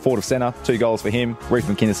forward of centre. 2 goals for him. Reef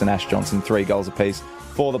McInnes and Ash Johnson, 3 goals apiece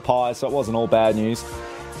for the Pies. So it wasn't all bad news.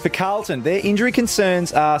 For Carlton, their injury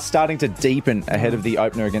concerns are starting to deepen ahead of the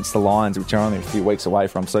opener against the Lions, which are only a few weeks away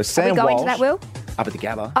from. So Sam Are we going Walsh, to that, Will? up at the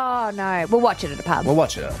Gabba. Oh, no. We'll watch it at a pub. We'll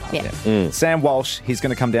watch it at a pub, yeah. Sam Walsh, he's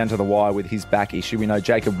going to come down to the wire with his back issue. We know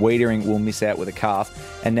Jacob Wiedering will miss out with a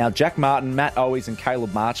calf. And now Jack Martin, Matt Owies and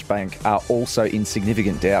Caleb Marchbank are also in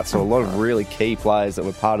significant doubt. So a lot of really key players that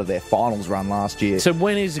were part of their finals run last year. So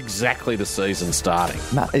when is exactly the season starting?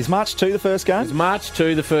 Is March 2 the first game? Is March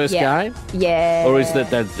 2 the first game? Yeah. Or is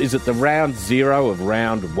it the round 0 of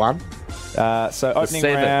round 1? So opening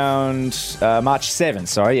round March 7,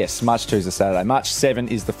 yes, March 2 is a Saturday. March 7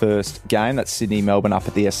 is the first game. That's Sydney-Melbourne up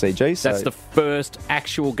at the SCG. So that's the first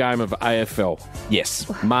actual game of AFL. Yes.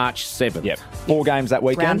 March 7th. Yep. 4 games that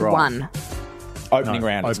weekend. Round 1. Opening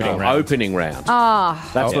round. Opening round.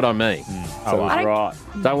 Oh. That's what I mean. So right.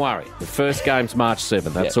 Don't worry. The first game's March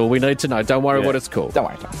 7th. That's all we need to know. Don't worry what it's called. Don't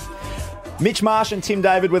worry. Mitch Marsh and Tim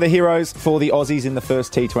David were the heroes for the Aussies in the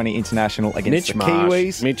first T20 International against the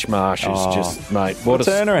Kiwis. Mitch Marsh is just, mate, what a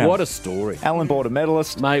turnaround. What a story. Allen Border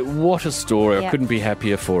medalist. Mate, what a story. I couldn't be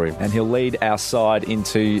happier for him. And he'll lead our side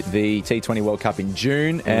into the T20 World Cup in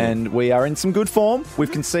June, and we are in some good form.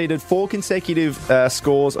 We've conceded 4 consecutive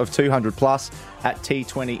scores of 200 plus at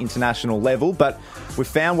T20 international level, but we've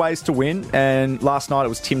found ways to win, and last night it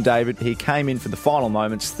was Tim David. He came in for the final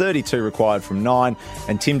moments, 32 required from 9,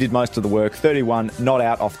 and Tim did most of the work, 31 not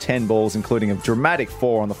out off 10 balls, including a dramatic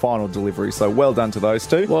 4 on the final delivery, so well done to those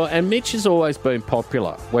two. Well, and Mitch has always been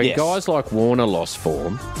popular. When guys like Warner lost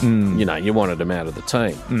form, you know, you wanted him out of the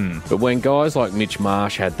team. But when guys like Mitch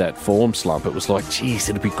Marsh had that form slump, it was like, geez,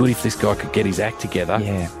 it'd be good if this guy could get his act together.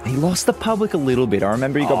 Yeah, he lost the public a little bit. I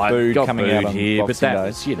remember he got booed coming out on here, but Boxing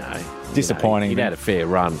that Day. was, disappointing. He'd had a fair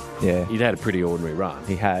run. Yeah. He'd had a pretty ordinary run.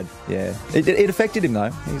 He had, yeah. It affected him,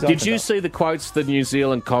 though. Did you see the quotes the New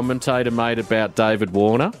Zealand commentator made about David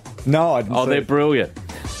Warner? No, I didn't see they're it. brilliant.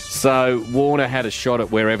 So Warner had a shot at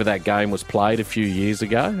wherever that game was played a few years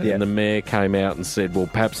ago, and the mayor came out and said, well,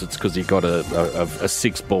 perhaps it's because he got a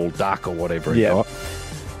 6-ball duck or whatever he got.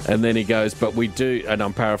 And then he goes, but we do, and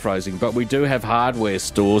I'm paraphrasing, but we do have hardware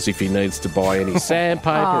stores if he needs to buy any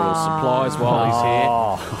sandpaper or supplies while he's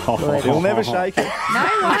here. He'll never shake it. No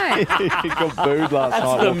way. He got booed last night.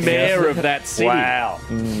 That's the walking mayor out. of that city. Wow.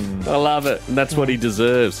 I love it. And that's what he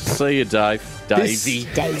deserves. See you, Dave.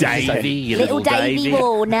 Davey. You Little Davey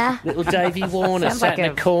Warner. Little Davey Warner Sounds sat like in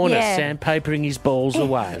a corner yeah. sandpapering his balls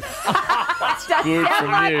away. Good Sounds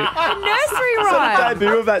from like you. a nursery Is that rhyme. the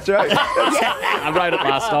debut of that joke? I wrote it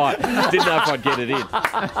last night. Didn't know if I'd get it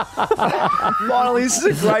in. Finally, this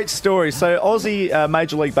is a great story. So, Aussie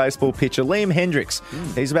Major League Baseball pitcher Liam Hendricks,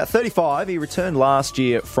 he's about 35. He returned last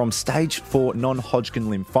year from stage 4 non-Hodgkin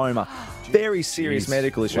lymphoma. Very serious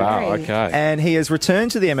medical issue. Wow, okay. And he has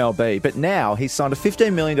returned to the MLB, but now he's signed a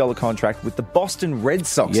 $15 million contract with the Boston Red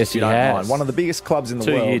Sox, Yes, if you he don't has. mind. One of the biggest clubs in the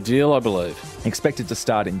world. 2-year deal, I believe. Expected to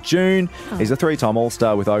start in June. He's a 3-time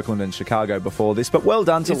All-Star with Oakland and Chicago before this, but well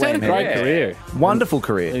done to He's had a Liam great Hendricks. career. Wonderful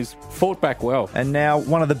career. He's fought back well. And now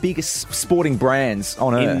one of the biggest sporting brands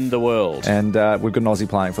on earth. In the world. And we've got an Aussie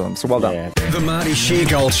playing for them, so well done. The Marty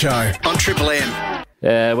Sheargold Show on Triple M.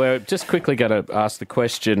 We're just quickly going to ask the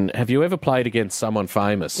question, have you ever played against someone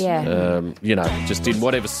famous? Yeah. Just in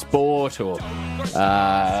whatever sport or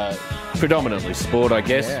predominantly sport, I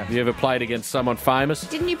guess. Yeah. Have you ever played against someone famous?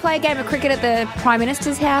 Didn't you play a game of cricket at the Prime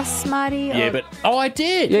Minister's house, Marty? Yeah, but... Oh, I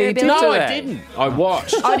did. Yeah, you did no, do I that. didn't. I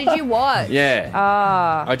watched. Oh, did you watch? Yeah.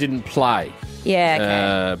 Ah. I didn't play.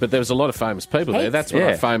 Yeah, okay. But there was a lot of famous people there. Heaps. That's when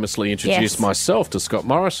I famously introduced Yes. myself to Scott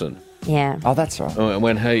Morrison. Yeah. Oh, that's right.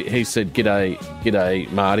 When he said,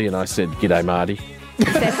 G'day, Marty, and I said, G'day, Marty. You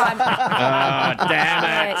said hi. Oh,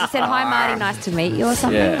 damn it. You said hi, Marty. Nice to meet you, or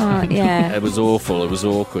something. Yeah. Oh, yeah. It was awful. It was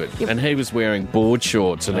awkward. Yep. And he was wearing board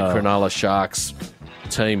shorts and a Cronulla Sharks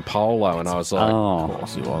team polo, and I was like, Oh. of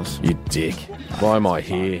course he was. You dick. Why am I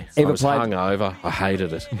here? I Ever was played- hungover. I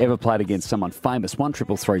hated it. Ever played against someone famous?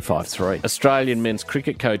 133353. Australian men's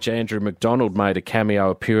cricket coach Andrew McDonald made a cameo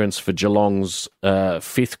appearance for Geelong's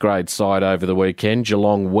 5th grade side over the weekend,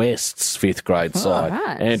 Geelong West's 5th grade side.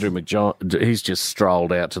 right. Andrew McDonald, he's just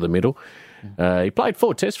strolled out to the middle. He played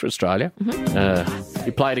 4 tests for Australia.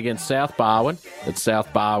 He played against South Barwon at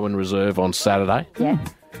South Barwon Reserve on Saturday. Yeah.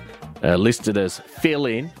 Listed as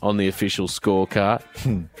fill-in on the official scorecard.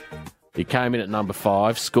 He came in at number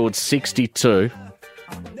 5, scored 62,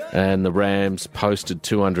 and the Rams posted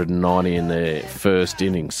 290 in their first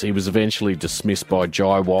innings. He was eventually dismissed by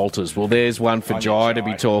Jai Walters. Well, there's one for Jai to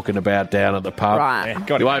be talking about down at the pub. Right.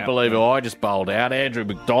 Got You him won't out. believe who I just bowled out. Andrew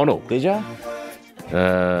McDonald. Did you?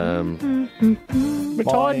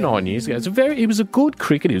 Retired 9 years ago. He was a good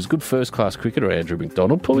cricketer. He was a good first-class cricketer, Andrew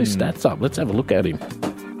McDonald. Pull his stats up. Let's have a look at him.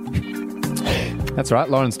 That's right.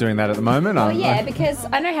 Lauren's doing that at the moment. Oh, yeah, because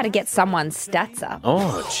I know how to get someone's stats up.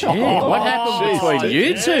 Oh, gee. What happened between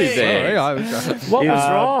you two there? Sorry, What was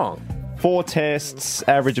wrong? 4 tests,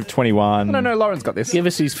 average of 21. no, Lauren's got this. Give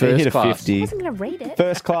us his He first hit a class. 50. I wasn't going to read it.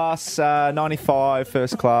 First class, 95.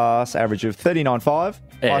 First class, average of 39.5.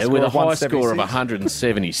 Yeah, with a high score of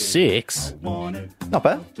 176. 176. Not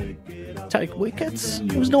bad. Take wickets.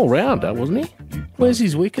 He was an all-rounder, wasn't he? Where's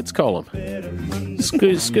his wickets column?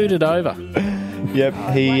 Scooted over. Yep,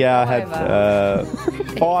 he had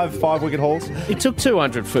 5 wicket hauls. He took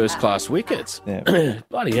 200 first-class wickets. Yeah.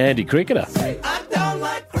 Bloody handy cricketer.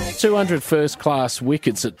 200 first-class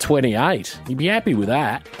wickets at 28. He'd be happy with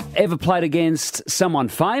that. Ever played against someone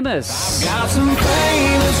famous? Got some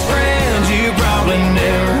famous friends you probably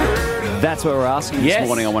never heard of. That's what we're asking this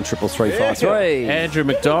morning on 133353. Andrew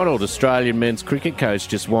McDonald, Australian men's cricket coach,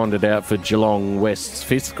 just wandered out for Geelong West's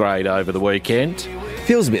 5th grade over the weekend.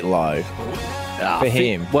 Feels a bit low for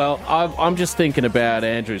him. Well, I'm just thinking about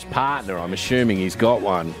Andrew's partner. I'm assuming he's got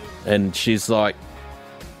one. And she's like,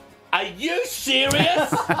 are you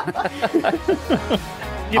serious?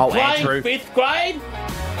 You're playing Andrew. 5th grade?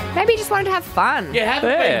 Maybe he just wanted to have fun. You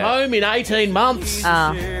haven't been home in 18 months.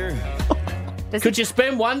 Could you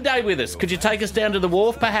spend one day with us? Could you take us down to the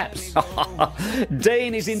wharf, perhaps?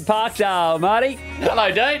 Dean is in Parkdale, Marty. Hello,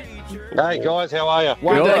 Dean. Hey guys, how are you?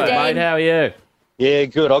 Good, mate. How are you? Yeah,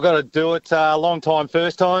 good. I've got to do it. Long time,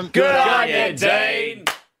 first time. Good on you, Dean.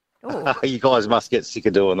 You guys must get sick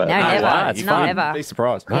of doing that. No, never. It's Not fun. ever. Be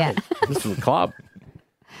surprised. Yeah. This is the club.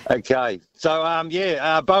 Okay, so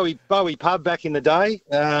Bowie Pub back in the day,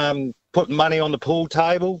 putting money on the pool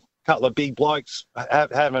table. Couple of big blokes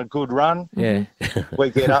having a good run. Yeah.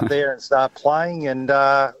 We get up there and start playing, and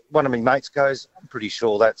one of my mates goes, I'm pretty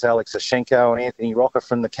sure that's Alex Ashenko and Anthony Rocker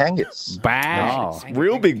from the Kangas. Bang.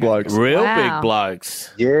 Real big blokes. Real Wow. big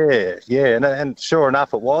blokes. Yeah, and sure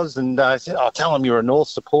enough it was, and I said, tell them you're a North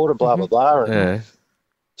supporter, blah, blah, blah. And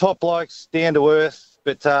top blokes, down to earth,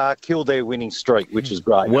 but killed their winning streak, which is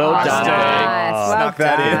great. Well done, Nice. Well Snuck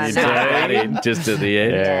that in. done. Dean. In just at the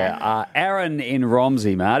end. Yeah. Aaron in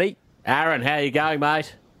Romsey, Marty. Aaron, how you going,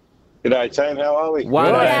 mate? G'day, team. How are we?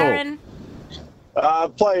 Wonderful. Aaron.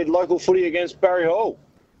 Played local footy against Barry Hall.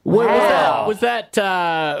 Where Wow. was that?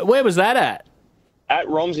 Where was that at? At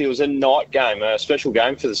Romsey, it was a night game, a special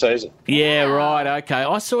game for the season. Yeah, right. Okay,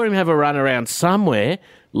 I saw him have a run around somewhere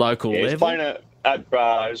local Yeah, he was level.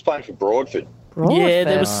 playing he was playing for Broadford. Yeah,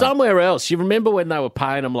 there was somewhere else. You remember when they were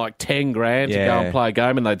paying them like 10 grand to go and play a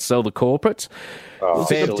game, and they'd sell the corporates? Fab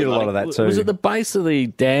did a lot of that too. Was it the base of the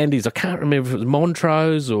Dandies? I can't remember if it was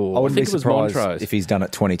Montrose or I wouldn't think be it was surprised Montrose. if he's done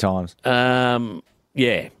it 20 times.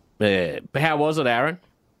 Yeah. How was it, Aaron?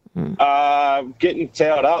 Getting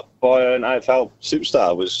towed up by an AFL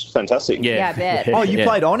superstar was fantastic. Yeah, I bet. Oh, you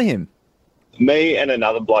played on him? Me and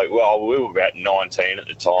another bloke, well, we were about 19 at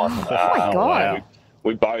the time. Oh, my God.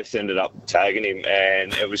 We both ended up tagging him,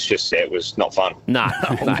 and it was not fun. No,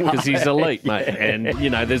 because he's elite, mate. And, you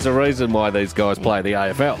know, there's a reason why these guys play the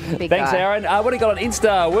AFL. Thanks, Aaron. What do you got on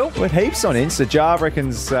Insta, Will? With heaps on Insta. Jar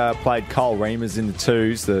reckons played Cole Reamers in the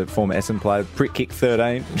twos, the former Essendon player. Prick kick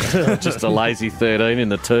 13. Just a lazy 13 in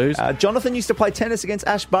the twos. Jonathan used to play tennis against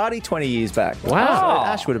Ash Barty 20 years back. Wow. So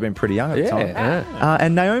Ash would have been pretty young at the time. Yeah.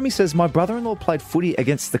 And Naomi says, my brother-in-law played footy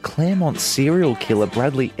against the Claremont serial killer,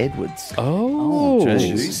 Bradley Edwards. Oh,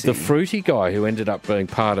 juicy. the fruity guy who ended up being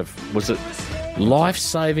part of, was it Life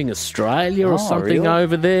Saving Australia or something really?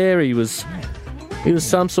 over there? He was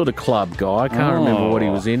some sort of club guy. I can't remember what he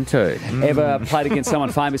was into. Ever played against someone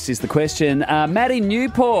famous is the question. Matt in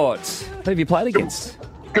Newport. Who have you played against?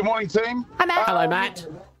 Good morning, team. Hi, Matt. Hello, Matt.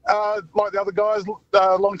 Like the other guys,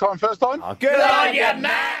 long time, first time. Good on you,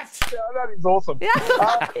 Matt. Yeah, that is awesome.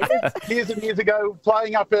 Years and years ago,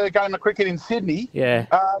 playing up a game of cricket in Sydney,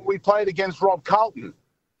 we played against Rob Carlton.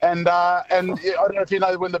 And I don't know if you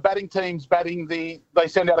know, when the batting team's batting, they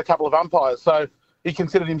send out a couple of umpires. So he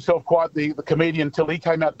considered himself quite the comedian till he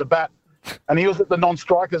came out to bat. And he was at the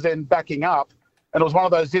non-strikers end backing up. And it was one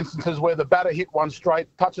of those instances where the batter hit one straight,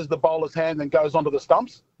 touches the bowler's hand and goes onto the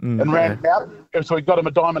stumps and ran him out. So we got him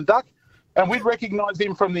a diamond duck. And we'd recognised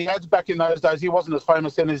him from the ads back in those days. He wasn't as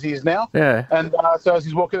famous then as he is now. Yeah. And so as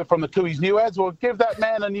he's walking from the Tooheys New ads, well, give that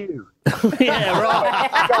man a new. Yeah,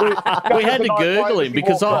 right. We had to Google him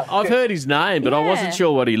because I've heard his name, but I wasn't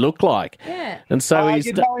sure what he looked like. Yeah. And so he's...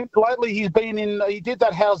 You know him lately. He's been in. He did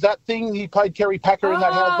that How's That thing. He played Kerry Packer in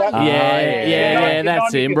that How's That. Yeah,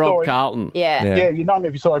 that's him, Rob Carlton. Yeah, you know him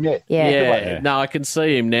if you saw him. Yeah. No, I can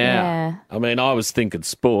see him now. Yeah. I mean, I was thinking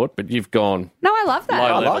sport, but you've gone No, I love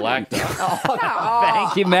that. low-level actor.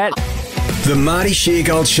 Thank you, Matt. The Marty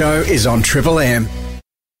Sheargold Show is on Triple M.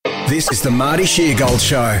 This is the Marty Sheargold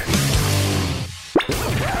Show.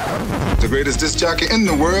 The greatest disc jockey in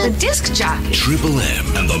the world. Disc jockey. Triple M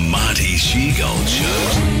and the Marty Sheargold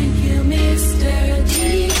Show.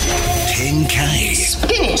 10K.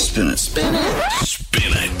 Spin it. Spin it. Spin it.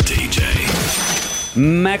 Spin it, DJ.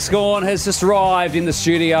 Max Gawn has just arrived in the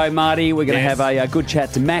studio, Marty. We're going to have a good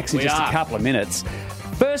chat to Max in just a couple of minutes.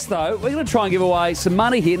 First, though, we're going to try and give away some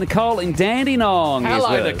money here. Nicole in Dandenong.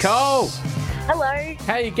 Hello, is with Nicole. us. Hello.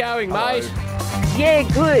 How you going, mate? Yeah,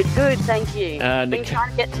 good, thank you. Been Nic-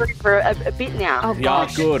 trying to get through for a bit now. Yeah,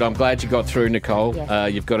 good. I'm glad you got through, Nicole.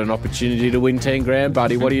 You've got an opportunity to win 10 grand,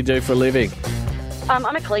 buddy. What do you do for a living? I'm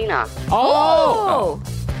a cleaner. Oh!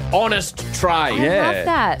 Honest trade. I love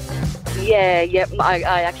that. Yeah.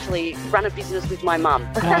 I actually run a business with my mum.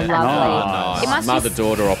 Oh, lovely. Nice. It must be-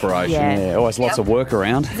 Mother-daughter operation. Yeah. Always lots of work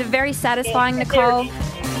around. Is it very satisfying, Nicole?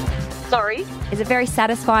 Sorry? Is it very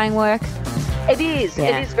satisfying work? It is.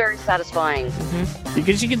 Yeah. It is very satisfying.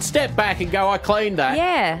 Because you can step back and go, I cleaned that.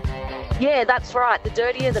 Yeah. Yeah, that's right. The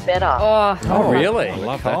dirtier, the better. Oh, really? I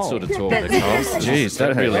love that sort of talk, Nicole. Jeez,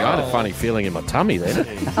 that really, I had a funny feeling in my tummy then.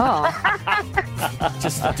 Oh.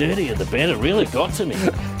 Just the dirtier, the better. Really got to me.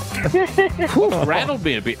 Rattled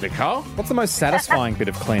me a bit, Nicole. What's the most satisfying bit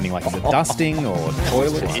of cleaning? Like, is it dusting or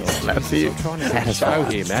toilets? That's it. Trying to show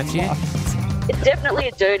here, Matthew. It's definitely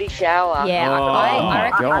a dirty shower. Yeah, I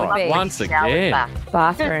reckon it would be. Once again.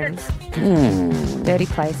 Bathrooms. Dirty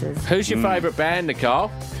places. Who's your favourite band,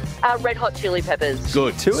 Nicole? Red Hot Chili Peppers.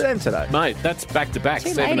 Good. 2 of them today. Mate, that's back-to-back, Two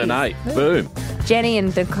 7 and ladies. 8. Boom. Jenny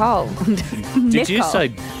and Nicole. Did you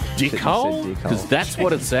say Nicole? Because that's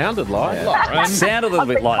what it sounded like. It sounded a little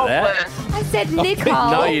bit like that. I said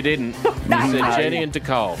Nicole. No, you didn't. You said Jenny and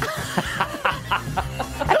Nicole.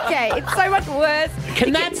 Okay, it's so much worse.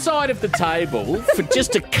 Can that side of the table, for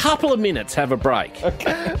just a couple of minutes, have a break?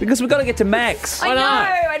 Because we've got to get to Max. I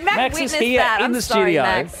know, and Max is witnessed here that. in I'm the sorry, studio.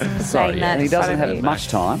 Max. Sorry, Saying that. And he doesn't Sorry. have much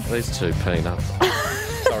time. These two peanuts.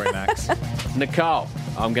 Sorry, Max. Nicole,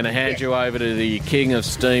 I'm going to hand you over to the king of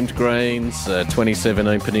steamed greens,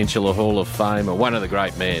 2017 Peninsula Hall of Famer, one of the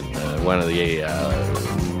great men, one of the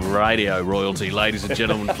radio royalty. Ladies and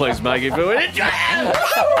gentlemen, please make it for it.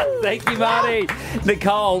 Thank you, Marty.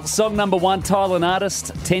 Nicole, song number 1, Tyler and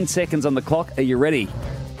Artist. 10 seconds on the clock. Are you ready?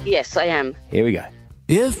 Yes, I am. Here we go.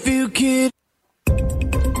 If you could.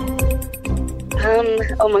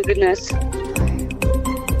 Oh my goodness.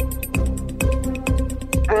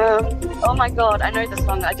 Oh my God, I know the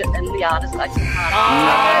song and the artist. I just can't.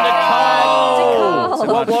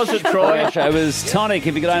 Nicole. What was it, Troy? It was Tonic,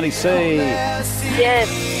 if you could only see. Yes.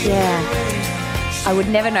 Yeah. I would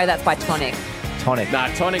never know that's by Tonic. Tonic. No,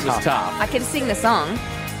 Tonic was tough. I can sing the song.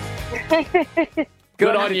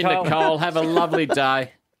 Good on you, Nicole. Have a lovely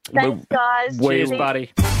day. Thanks, guys. Cheers,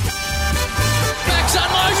 buddy. Max on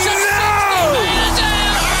motion.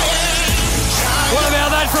 What about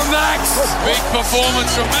that from Max? Big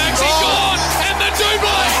performance from Max. He's gone. And the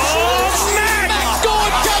double. Oh, Max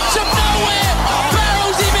gone. Comes from nowhere.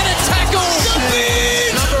 Barrels him in a tackle.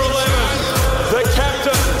 Number 11, the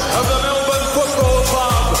captain of the Melbourne Football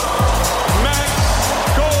Club, Max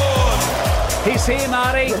Gawn. He's here,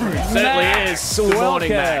 Marty. Certainly is. Good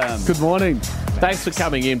morning, Max. Good morning. Thanks for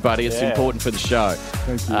coming in, buddy. It's important for the show.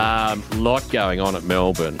 Thank you. Lot going on at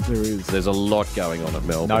Melbourne. There is. There's a lot going on at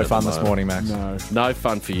Melbourne. No at fun the this moment. morning, Max. No. No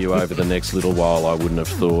fun for you over the next little while, I wouldn't have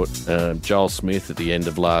thought. Joel Smith at the end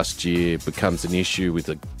of last year becomes an issue with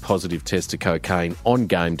a positive test of cocaine on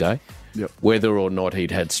game day. Yep. Whether or not he'd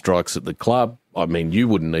had strikes at the club, I mean, you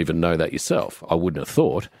wouldn't even know that yourself. I wouldn't have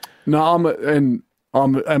thought. No, I'm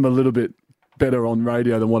a little bit better on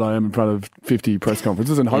radio than what I am in front of 50 press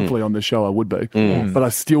conferences, and hopefully on this show I would be. But I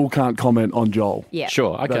still can't comment on Joel. Yeah.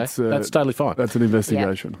 Sure, okay. That's totally fine. That's an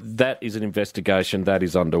investigation. That is an investigation that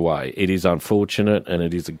is underway. It is unfortunate, and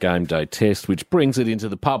it is a game day test, which brings it into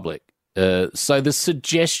the public. So the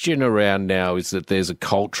suggestion around now is that there's a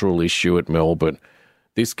cultural issue at Melbourne.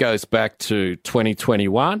 This goes back to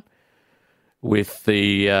 2021 with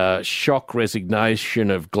the shock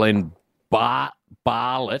resignation of Glenn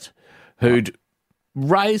Bartlett, who'd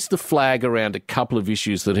raised the flag around a couple of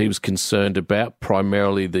issues that he was concerned about,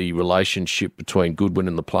 primarily the relationship between Goodwin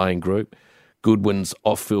and the playing group, Goodwin's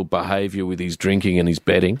off-field behaviour with his drinking and his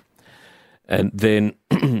betting, and then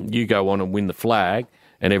you go on and win the flag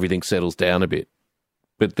and everything settles down a bit.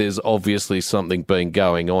 But there's obviously something been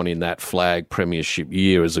going on in that flag premiership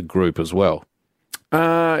year as a group as well.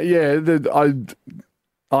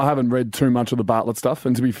 I haven't read too much of the Bartlett stuff,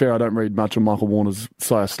 and to be fair, I don't read much of Michael Warner's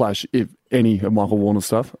slash if any of Michael Warner's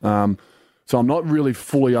stuff. So I'm not really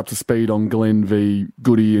fully up to speed on Glenn v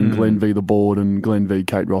Goody and Glenn v the board and Glenn v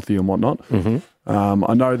Kate Rothy and whatnot.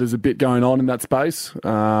 I know there's a bit going on in that space.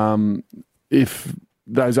 If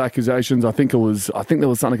those accusations, I think there was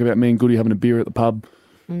something about me and Goody having a beer at the pub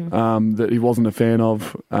that he wasn't a fan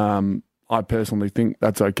of. I personally think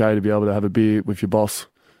that's okay to be able to have a beer with your boss.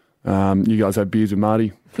 You guys had beers with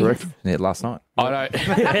Marty, correct? Yeah, last night.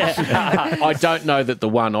 I don't know that the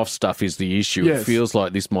one-off stuff is the issue. Yes. It feels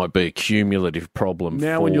like this might be a cumulative problem.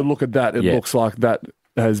 Now, when you look at that, it looks like that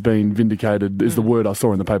has been vindicated, is the word I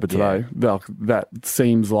saw in the paper today. That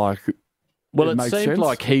seems like it makes seemed sense.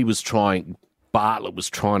 like Bartlett was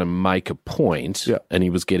trying to make a point, and he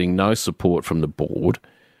was getting no support from the board,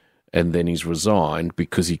 and then he's resigned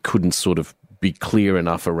because he couldn't sort of be clear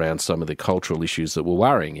enough around some of the cultural issues that were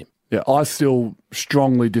worrying him. Yeah, I still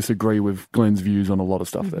strongly disagree with Glenn's views on a lot of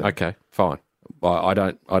stuff there. Okay, fine. I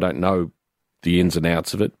don't know the ins and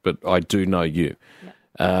outs of it, but I do know you.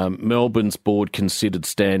 Melbourne's board considered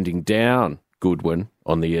standing down Goodwin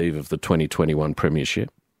on the eve of the 2021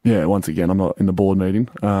 premiership. Yeah, once again, I'm not in the board meeting.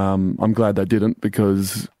 I'm glad they didn't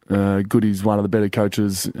because Goody's one of the better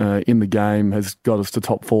coaches in the game, has got us to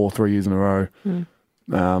top 4 3 years in a row.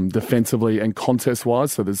 Defensively and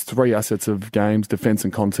contest-wise, so there's 3 assets of games, defence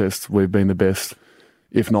and contest. We've been the best,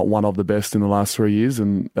 if not one of the best in the last 3 years,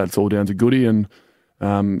 and that's all down to Goody. And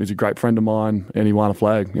he's a great friend of mine, and he won a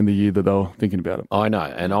flag in the year that they were thinking about it. I know,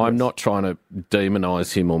 and I'm not trying to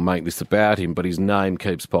demonise him or make this about him, but his name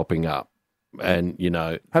keeps popping up. And, you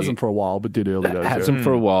know... Hasn't for a while, but did early days. Hasn't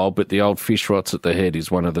for a while, but the old fish rots at the head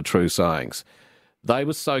is one of the true sayings. They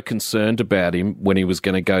were so concerned about him when he was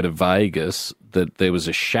going to go to Vegas that there was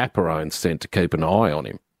a chaperone sent to keep an eye on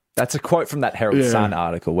him. That's a quote from that Herald Sun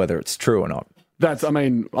article, whether it's true or not. I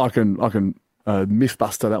can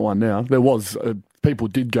mythbuster that one now. There was... people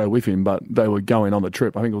did go with him, but they were going on the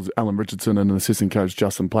trip. I think it was Alan Richardson and an assistant coach,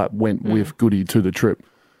 Justin Platt, went with Goody to the trip.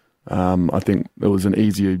 I think it was an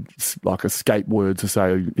easier, like, escape word to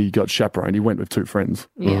say he got chaperoned. He went with 2 friends.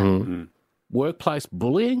 Workplace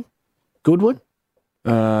bullying? Goodwin?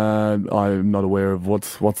 I'm not aware of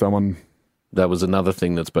what's that one. That was another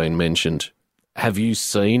thing that's been mentioned. Have you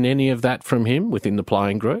seen any of that from him within the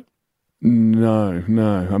playing group? No.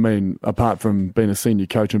 I mean, apart from being a senior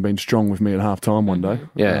coach and being strong with me at half-time one day.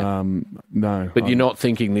 Yeah. No. But you're not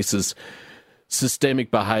thinking this is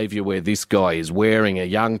systemic behaviour where this guy is wearing a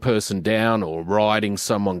young person down or riding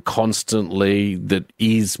someone constantly that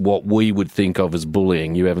is what we would think of as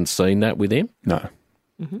bullying. You haven't seen that with him? No.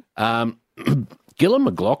 Gillon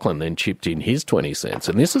McLaughlin then chipped in his 20 cents,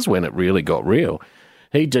 and this is when it really got real.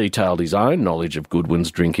 He detailed his own knowledge of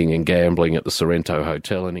Goodwin's drinking and gambling at the Sorrento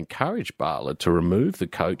Hotel and encouraged Bartlett to remove the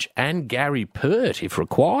coach and Gary Pert if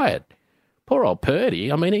required. Poor old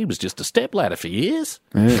Purdy. I mean, he was just a stepladder for years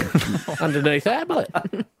underneath Ablett.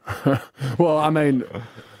 Well, I mean,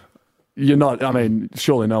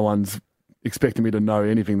 surely no one's expecting me to know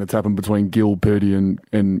anything that's happened between Gil, Purdy and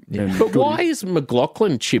But Goody. why is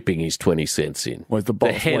McLaughlin chipping his 20 cents in? Well,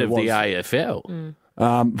 the head of the AFL.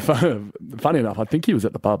 Funny enough, I think he was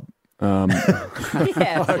at the pub. I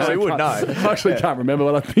would know. I actually can't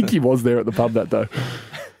remember, but I think he was there at the pub that day.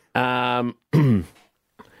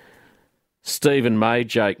 Stephen May,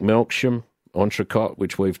 Jake Melksham, Entrecôte,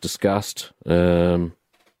 which we've discussed. One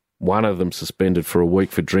of them suspended for a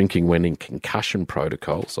week for drinking when in concussion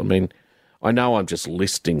protocols. I mean, I know I'm just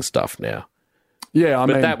listing stuff now. Yeah,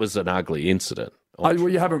 but that was an ugly incident.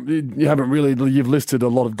 You haven't really. You've listed a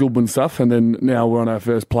lot of Goodwin stuff, and then now we're on our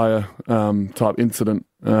first player type incident.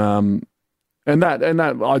 And that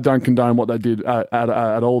I don't condone what they did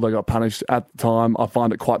at all. They got punished at the time. I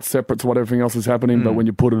find it quite separate to what everything else is happening. But when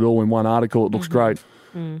you put it all in one article, it looks great.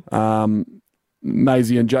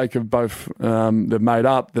 Maisie and Jake have both they've made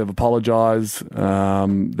up. They've apologised.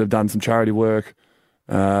 They've done some charity work.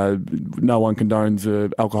 No one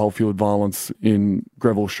condones alcohol-fueled violence in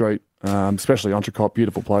Greville Street, especially Entrecôte,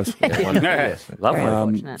 beautiful place.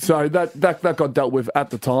 Lovely. So that got dealt with at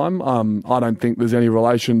the time. I don't think there's any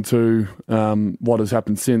relation to what has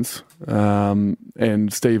happened since.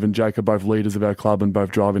 And Steve and Jake are both leaders of our club and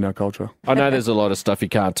both driving our culture. I know there's a lot of stuff you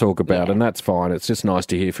can't talk about, and that's fine. It's just nice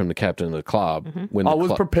to hear from the captain of the club. When I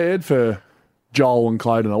was prepared for Joel and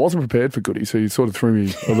Clayton. I wasn't prepared for Goody, so you sort of threw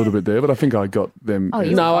me a little bit there, but I think I got them.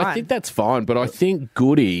 No, I think that's fine, but I think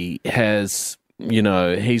Goody has,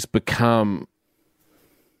 he's become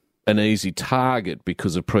an easy target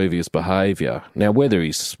because of previous behaviour. Now, whether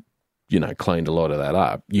he's, cleaned a lot of that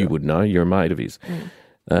up, you would know. You're a mate of his.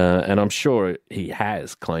 And I'm sure he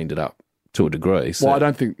has cleaned it up to a degree. So. Well, I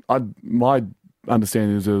don't think... my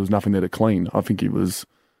understanding is there was nothing there to clean. I think he was...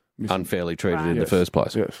 unfairly treated in the Yes. first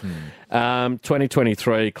place. Yes.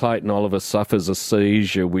 2023, Clayton Oliver suffers a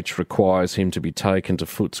seizure which requires him to be taken to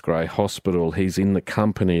Footscray Hospital. He's in the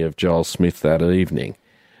company of Joel Smith that evening.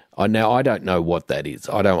 Now, I don't know what that is.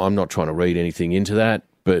 I'm not trying to read anything into that,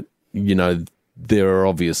 but, there are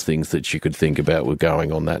obvious things that you could think about were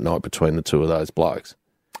going on that night between the two of those blokes.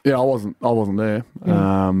 Yeah, I wasn't there.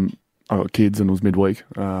 I got kids and it was midweek.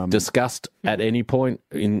 Discussed at any point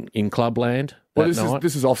in Clubland? Well,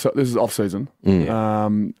 this is off season,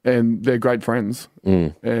 and they're great friends.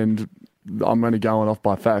 And I'm only going off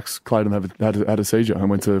by facts. Clayton had a seizure and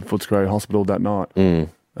went to Footscray Hospital that night.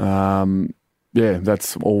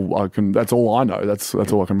 That's all I can. That's all I know. That's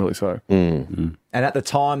all I can really say. And at the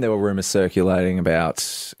time, there were rumours circulating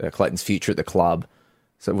about Clayton's future at the club.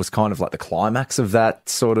 So it was kind of like the climax of that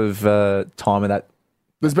sort of time of that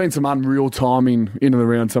There's been some unreal timing in and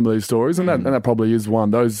around some of these stories, and that probably is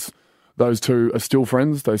one. Those two are still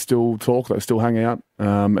friends. They still talk. They still hang out,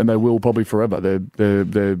 and they will probably forever.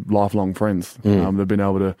 They're lifelong friends. They've been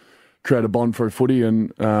able to create a bond through footy,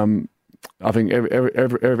 and I think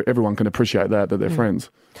everyone can appreciate that they're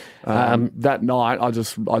friends. That night, I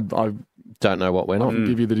don't know what went on. I can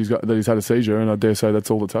give you that he's had a seizure, and I dare say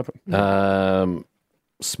that's all that's happened.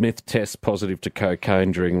 Smith tests positive to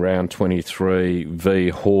cocaine during round 23 v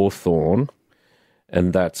Hawthorn,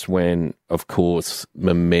 and that's when, of course,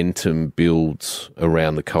 momentum builds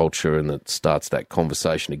around the culture and it starts that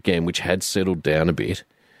conversation again, which had settled down a bit.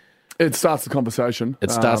 It starts the conversation.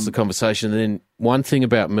 And then one thing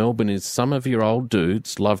about Melbourne is some of your old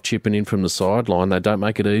dudes love chipping in from the sideline. They don't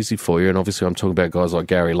make it easy for you, and obviously I'm talking about guys like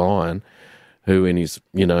Gary Lyon, who in his,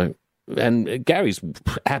 and Gary's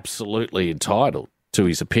absolutely entitled to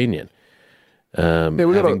his opinion,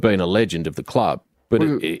 having been a legend of the club. But,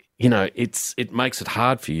 it makes it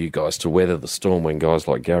hard for you guys to weather the storm when guys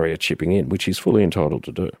like Gary are chipping in, which he's fully entitled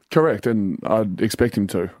to do. Correct, and I'd expect him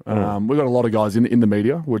to. We've got a lot of guys in the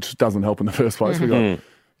media, which doesn't help in the first place. We've got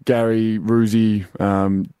Gary, Roosie,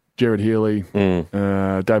 Jared Healy,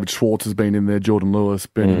 David Schwartz has been in there, Jordan Lewis,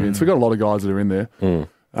 Benjamin. So we've got a lot of guys that are in there.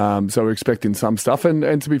 So we're expecting some stuff.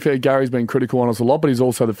 And to be fair, Gary's been critical on us a lot, but he's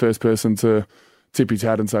also the first person to tip his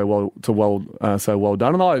hat and say well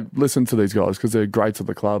done. And I listen to these guys because they're greats of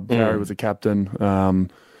the club. Gary was a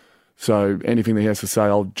captain, so anything that he has to say,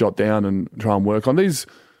 I'll jot down and try and work on these.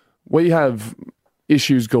 We have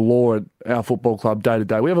issues galore at our football club day to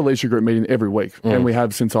day. We have a leadership group meeting every week, and we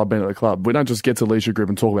have since I've been at the club. We don't just get to leadership group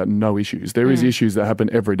and talk about no issues. There is issues that happen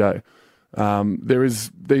every day.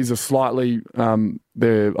 These are slightly,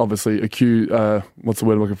 they're obviously acute. What's the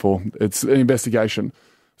word I'm looking for? It's an investigation.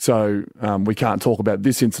 So we can't talk about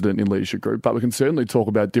this incident in leadership group, but we can certainly talk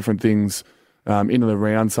about different things in and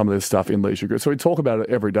around some of this stuff in leadership group. So we talk about it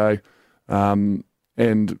every day. And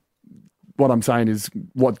what I'm saying is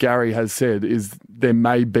what Gary has said is there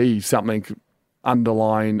may be something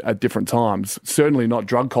underlying at different times. Certainly not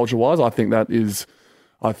drug culture-wise. I think that is,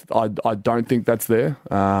 I don't think that's there.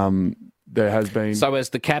 There has been... So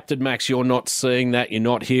as the captain, Max, you're not seeing that, you're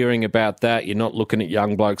not hearing about that, you're not looking at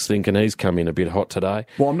young blokes thinking he's come in a bit hot today?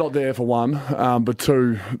 Well, I'm not there for one, but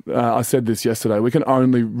two, I said this yesterday, we can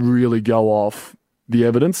only really go off the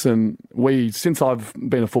evidence, and since I've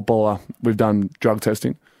been a footballer, we've done drug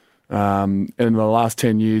testing, and in the last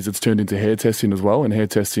 10 years it's turned into hair testing as well, and hair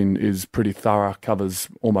testing is pretty thorough, covers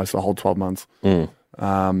almost the whole 12 months.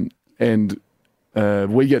 And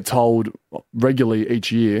we get told regularly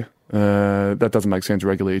each year, that doesn't make sense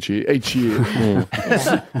regularly each year.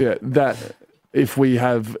 That if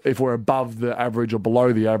we're above the average or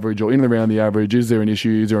below the average or in and around the average, is there an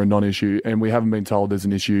issue, is there a non-issue? And we haven't been told there's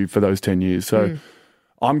an issue for those 10 years. So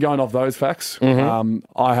I'm going off those facts.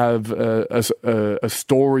 I have a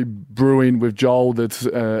story brewing with Joel that's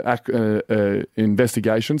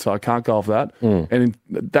investigation, so I can't go off that. And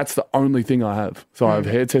that's the only thing I have. So I have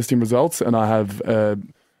hair testing results and I have...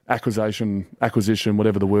 acquisition,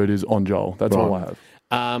 whatever the word is, on Joel. That's all I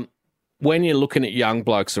have. When you're looking at young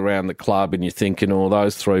blokes around the club and you're thinking,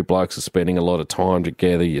 those three blokes are spending a lot of time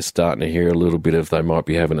together, you're starting to hear a little bit of they might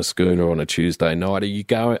be having a schooner on a Tuesday night.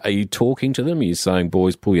 Are you talking to them? Are you saying,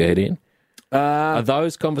 boys, pull your head in? Are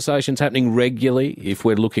those conversations happening regularly if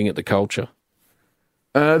we're looking at the culture?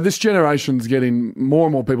 This generation's getting more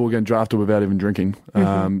and more people getting drafted without even drinking.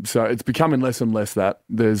 So it's becoming less and less that.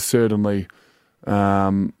 There's certainly...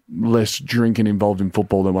 less drinking involved in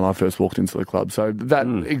football than when I first walked into the club. So that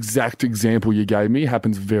exact example you gave me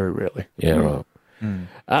happens very rarely. Yeah,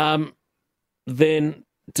 right. Then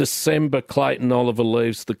December, Clayton Oliver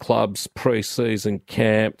leaves the club's pre-season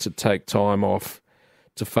camp to take time off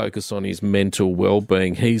to focus on his mental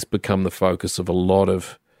well-being. He's become the focus of a lot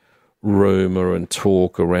of rumour and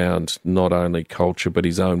talk around not only culture but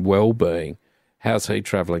his own well-being. How's he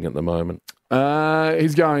travelling at the moment?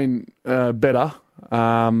 He's going better.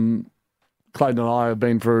 Clayton and I have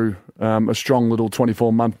been through a strong little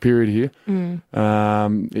 24-month period here.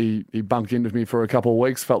 He bunked into me for a couple of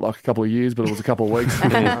weeks. Felt like a couple of years, but it was a couple of weeks.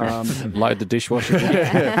 Load the dishwasher.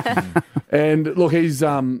 And look, he's.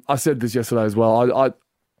 I said this yesterday as well.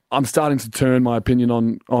 I'm starting to turn my opinion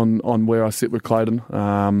on where I sit with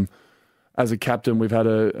Clayton. As a captain, we've had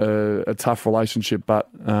a tough relationship, but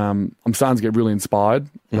I'm starting to get really inspired.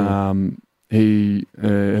 He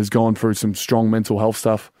has gone through some strong mental health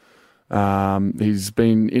stuff. He's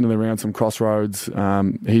been in and around some crossroads.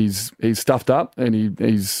 He's stuffed up, and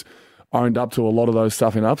he's owned up to a lot of those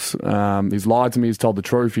stuffing ups. He's lied to me. He's told the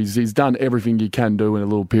truth. He's done everything you can do in a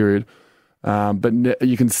little period. But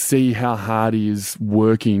you can see how hard he is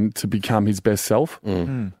working to become his best self.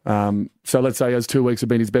 So let's say he has 2 weeks of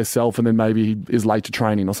being his best self, and then maybe he is late to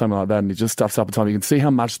training or something like that, and he just stuffs up a time. You can see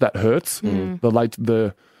how much that hurts,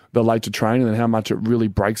 the late to training, and how much it really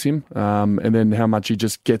breaks him, and then how much he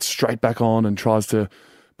just gets straight back on and tries to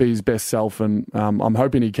be his best self. And I'm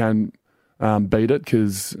hoping he can beat it,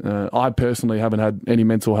 because I personally haven't had any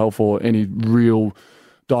mental health or any real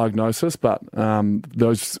diagnosis, but a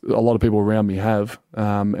lot of people around me have,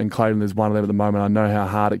 and Clayton is one of them at the moment. I know how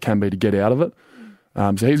hard it can be to get out of it.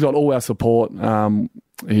 So he's got all our support.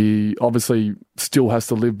 He obviously still has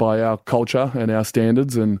to live by our culture and our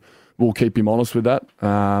standards, and we'll keep him honest with that.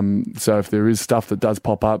 So if there is stuff that does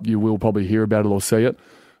pop up, you will probably hear about it or see it.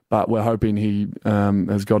 But we're hoping he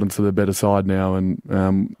has gotten to the better side now.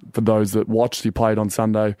 And for those that watched, he played on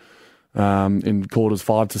Sunday in quarters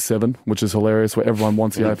 5 to 7, which is hilarious, where everyone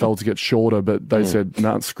wants the AFL to get shorter, but they said,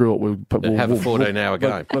 no, screw it. We'll have a 14-hour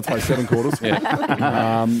game. Let's play 7 quarters.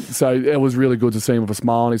 So it was really good to see him with a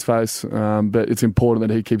smile on his face, but it's important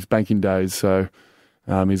that he keeps banking days. So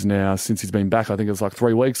he's now, since he's been back, I think it's like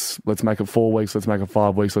 3 weeks. Let's make it 4 weeks. Let's make it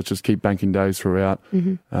 5 weeks. Let's just keep banking days throughout.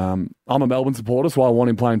 I'm a Melbourne supporter, so I want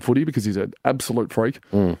him playing footy because he's an absolute freak.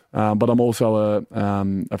 But I'm also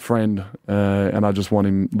a friend, and I just want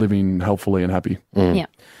him living healthfully and happy. Yeah.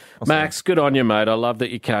 Max, good on you, mate. I love that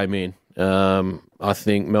you came in. I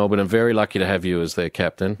think Melbourne are very lucky to have you as their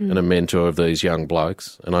captain and a mentor of these young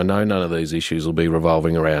blokes. And I know none of these issues will be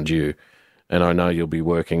revolving around you. And I know you'll be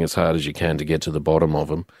working as hard as you can to get to the bottom of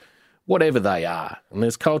them, whatever they are. And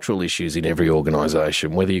there's cultural issues in every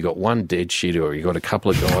organisation, whether you've got one dead shit or you've got a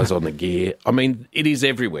couple of guys on the gear. I mean, it is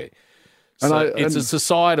everywhere. So it's a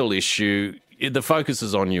societal issue. The focus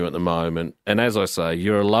is on you at the moment. And as I say,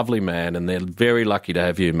 you're a lovely man, and they're very lucky to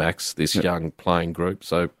have you, Max, this young playing group.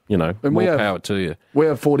 So, more power to you. We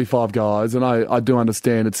have 45 guys, and I do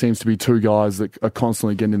understand it seems to be 2 guys that are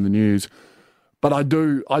constantly getting in the news. But I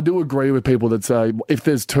do agree with people that say if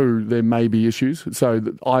there's 2, there may be issues. So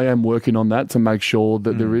I am working on that to make sure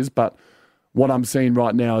that there is. But what I'm seeing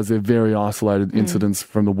right now is they're very isolated incidents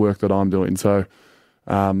from the work that I'm doing. So,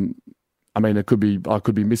 I mean, I could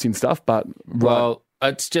be missing stuff, but well,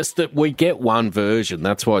 it's just that we get one version.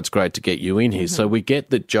 That's why it's great to get you in here. So we get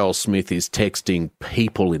that Joel Smith is texting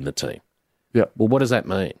people in the team. Yeah. Well, what does that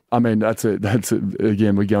mean? I mean, that's it.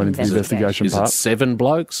 Again, we're going into the investigation part. Is it 7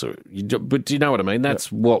 blokes? But do you know what I mean?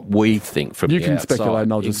 That's what we think from the outside. You can speculate,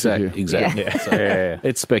 and I'll just sit here. Exactly. Yeah. So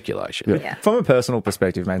it's speculation. Yeah. From a personal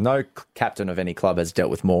perspective, man, no captain of any club has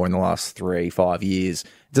dealt with more in the last 3-5 years.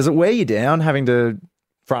 Does it wear you down having to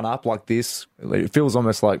front up like this? It feels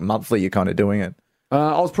almost like monthly you're kind of doing it.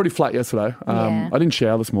 I was pretty flat yesterday. I didn't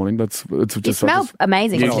shower this morning. It's just you smell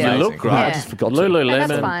amazing. You look great. I just forgot to.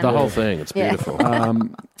 Lululemon, the whole thing. It's beautiful. I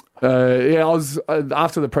was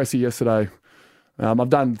after the presser yesterday. I've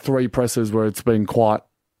done 3 presses where it's been quite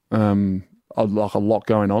like a lot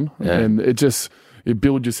going on, and you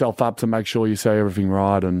build yourself up to make sure you say everything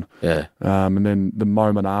right, and then the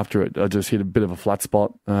moment after it, I just hit a bit of a flat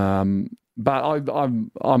spot. But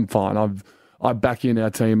I'm fine. I back in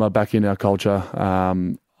our team. I back in our culture.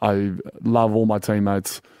 I love all my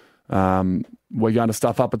teammates. We're going to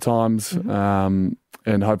stuff up at times, and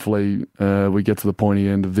hopefully we get to the pointy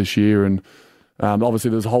end of this year. And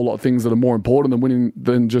obviously, there's a whole lot of things that are more important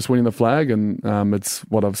than just winning the flag, and it's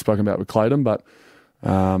what I've spoken about with Clayton. But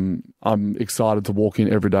I'm excited to walk in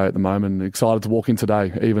every day at the moment. Excited to walk in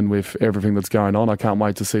today, even with everything that's going on. I can't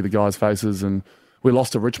wait to see the guys' faces. And we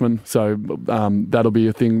lost to Richmond, so that'll be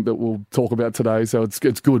a thing that we'll talk about today. So it's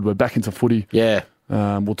good. We're back into footy. Yeah.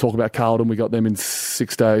 We'll talk about Carlton. We got them in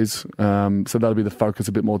 6 days. So that'll be the focus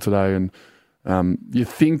a bit more today. And you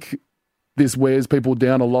think this wears people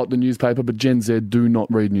down a lot, the newspaper, but Gen Z do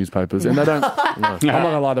not read newspapers. And they don't, I'm not going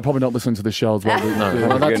to lie, they're probably not listening to the show as well.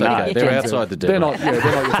 Well, that's okay. They're outside the demo. They're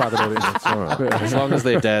not your target audience. That's all right. As long as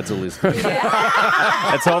their dads are listening.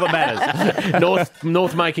 That's all that matters.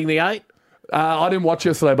 North making the 8? I didn't watch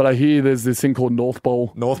yesterday, but I hear there's this thing called North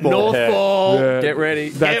Ball. North Ball. Yeah. Get ready.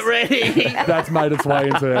 That's made its way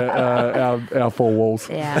into our 4 walls.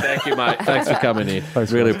 Yeah. Thank you, mate. Thanks for coming in.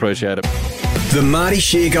 Really appreciate it. The Marty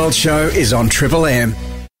Sheargold Show is on Triple M.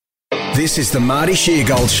 This is the Marty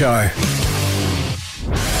Sheargold Show.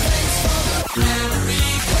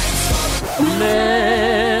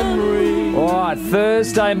 All right, right,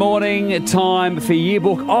 Thursday morning, time for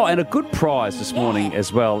Yearbook. Oh, and a good prize this morning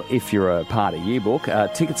as well if you're a part of Yearbook.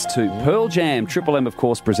 Tickets to Pearl Jam. Triple M, of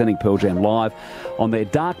course, presenting Pearl Jam live on their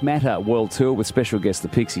Dark Matter World Tour with special guest the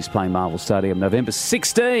Pixies playing Marvel Stadium November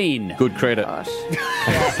 16. Good credit.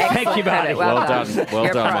 Thank you, buddy. Well done.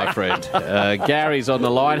 Well done, my friend. Gary's on the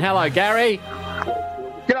line. Hello, Gary.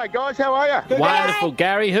 G'day, guys. How are you? Wonderful,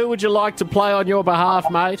 Gary. Who would you like to play on your behalf,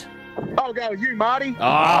 mate? I'll go with you, Marty.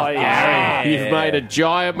 Oh, yeah. You've made a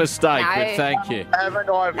giant mistake, No. but thank you. Haven't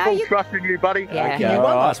I? Have full trust in you, buddy. Yeah. You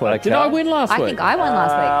won last week. Did I win last I week? think I won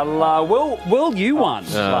last week. Will, you won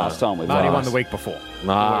last time with Marty us. won the week before.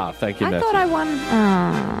 Thank you, I Matthew. thought I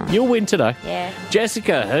won. You'll win today. Yeah.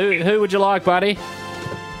 Jessica, who would you like, buddy?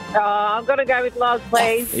 I've got to go with Loz,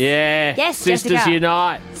 please. Yeah. Yes, Sisters Jessica.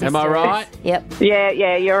 Unite. Am I right? Yep.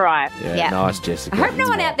 Yeah, you're right. Yeah, Yeah. nice, Jessica. I hope no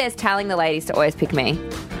one out there's telling the ladies to always pick me.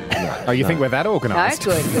 Oh, you think we're that No, organised?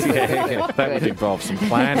 good. That would involve some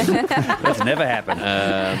planning. That's never happened.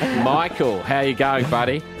 Michael, how you going,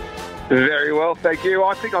 buddy? Very well, thank you.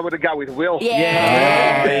 I think I'm going to go with Will.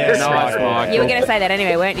 Yeah. Nice, Michael. You were going to say that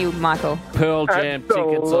anyway, weren't you, Michael? Pearl Jam tickets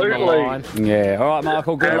on the line. Yeah. All right,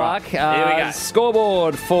 Michael, good luck. Here we go.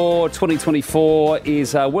 Scoreboard for 2024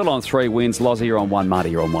 is Will on 3 wins. Lozzie, you're on 1. Marty,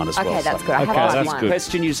 you're on 1 as well. Okay, that's good. I have Okay, lost that's one. good.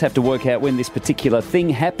 Question, you just have to work out when this particular thing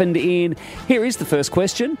happened in. Here is the first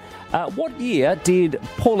question. What year did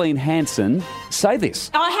Pauline Hanson say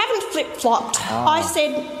this? I haven't flip-flopped. I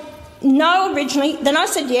said no originally, then I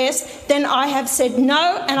said yes, then I have said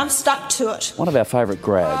no, and I've stuck to it. One of our favourite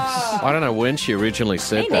grabs. I don't know when she originally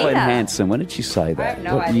said that. Pauline Hanson, when did she say that? have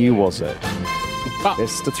no what idea. year was it?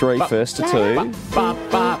 Best to 3, first to 2.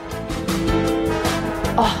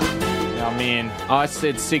 I'm in. I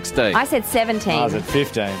said 16. I said 17.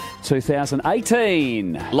 15.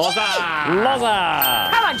 2018. Loza!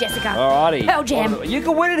 Come on, Jessica. Alrighty. Pearl Jam. You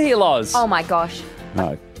can win it here, Loz. Oh, my gosh.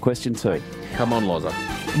 No. Question 2. Come on, Loza.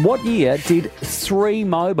 What year did 3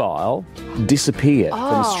 Mobile disappear from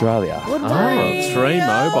Australia? Good Oh, day. 3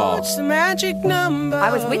 Mobile. the magic number. I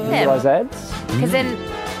was with Those them. ads? Because then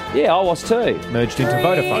Yeah, I was too. Merged into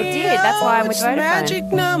Vodafone. it did. That's why I'm with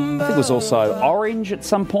Vodafone. number. I think it was also Orange at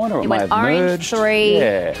some point, or it, It may went have Orange, merged. 3.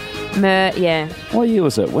 Yeah. Yeah. What year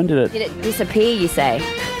was it? When did it? Did it disappear, you say?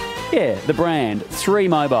 Yeah, the brand 3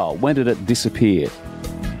 Mobile. When did it disappear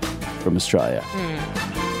from Australia?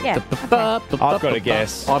 Yeah. I've got a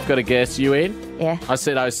guess. I've got a guess. You in? Yeah. I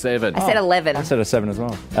said 07. I said 11. I said a 7 as well.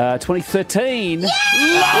 2013. Jessica!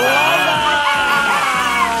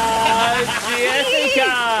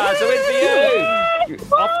 So it's for you.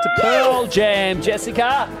 Off to Pearl Jam,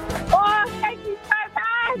 Jessica. Oh, thank you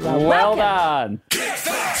so much. Well done. I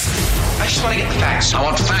just want to get the facts. I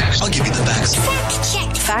want facts. I'll give you the facts. Fact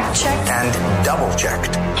checked. Fact checked. And double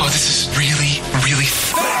checked. Oh, this is really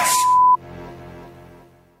facts.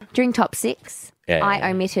 During top 6, Yeah. I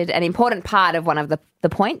omitted an important part of one of the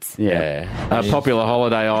points. Yeah. Popular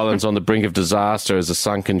holiday islands on the brink of disaster as a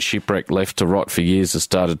sunken shipwreck left to rot for years has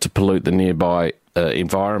started to pollute the nearby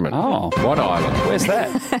environment. Oh. What island? Where's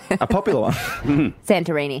that? A popular one.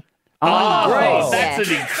 Santorini. Oh, Greece. that's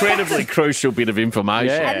an incredibly crucial bit of information.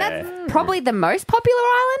 Yeah. And that's probably the most popular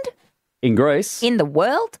island In Greece? in the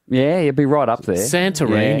world. Yeah, you'd be right up there.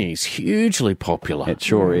 Santorini's hugely popular. It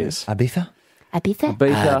sure is. Ibiza? Ibiza.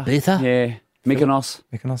 Ibiza. Yeah. Mykonos.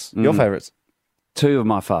 Mykonos. Your favourites? 2 of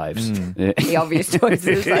my faves. Yeah. The obvious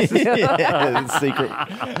choices. Yeah, it's secret.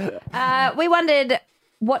 We wondered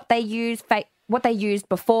what they used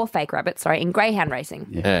before fake rabbits, in greyhound racing.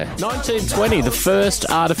 Yeah. 1920, the first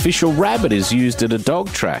artificial rabbit is used at a dog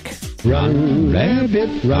track. Run,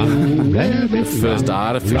 rabbit, run, rabbit. The first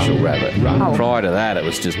artificial rabbit. Oh. Prior to that, it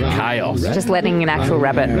was just chaos. Just letting an actual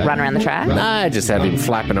rabbit run around the track. No, just have him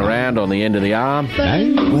flapping around on the end of the arm. Were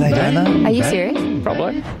they doing that? Are you serious?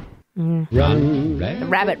 Probably. Run, The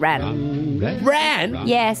rabbit ran. Ran?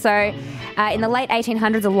 Yeah, so in the late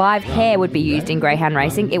 1800s, a live hare would be used in greyhound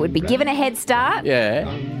racing. It would be given a head start. Yeah.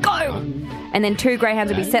 Go! And then 2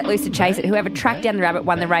 greyhounds would be set loose to chase it. Whoever tracked down the rabbit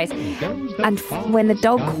won the race. And when the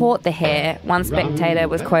dog caught the hare, one spectator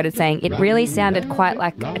was quoted saying, "It really sounded quite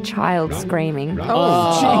like a child screaming."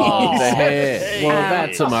 Oh, the hare. Well,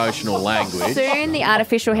 that's emotional language. Soon the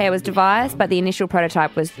artificial hare was devised, but the initial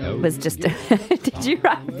prototype was just... Did you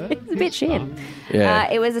write? It's a bit shit. Yeah.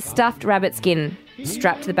 It was a stuffed rabbit skin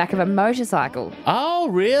strapped to the back of a motorcycle. Oh,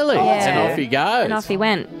 really? Yeah. And off he goes. And off he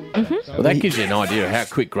went. Well, that gives you an idea of how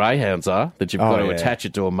quick greyhounds are, that you've got to attach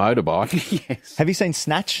it to a motorbike. Yes. Have you seen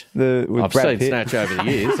Snatch? With I've Brad seen Pitt? Snatch over the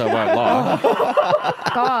years, I won't lie.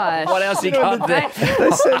 Gosh. What else you got there?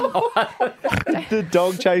 They said the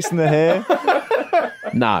dog chasing the hare.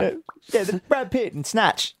 No. Yeah, the Brad Pitt and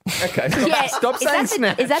Snatch. Okay. Yeah, Stop is saying that the-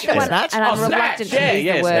 snatch. is that the one? Snatch? And I'm Oh, reluctant Snatch. to use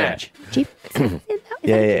Yeah, the word.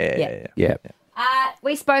 Snatch. Yeah.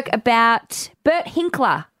 We spoke about Bert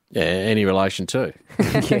Hinkler. Yeah, any relation to?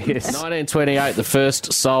 Yes. 1928, the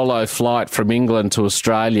first solo flight from England to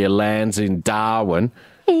Australia lands in Darwin.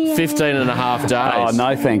 15 and a half days. Oh,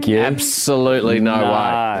 no, thank you. Absolutely no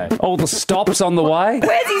way. All the stops on the way.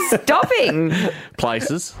 Where's he stopping?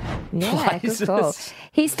 Places. Yeah, good call.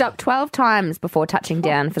 He stopped 12 times before touching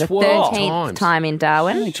down for the 12 13th times. time in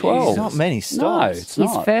Darwin. Only 12. Not many No, stops. it's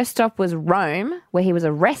His not. first stop was Rome, where he was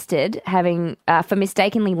arrested for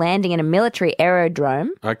mistakenly landing in a military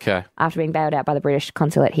aerodrome. Okay. After being bailed out by the British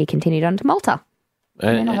consulate, he continued on to Malta.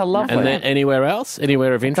 And, how lovely. and then anywhere else?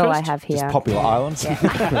 Anywhere of That's all interest? I have here. Popular islands.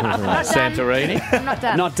 Santorini? I'm not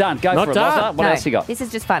done. Not done. Go Not for it, done. Lotta. What else you got? This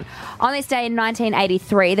is just fun. On this day in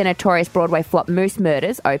 1983, the notorious Broadway flop Moose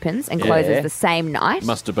Murders opens and closes Yeah. the same night.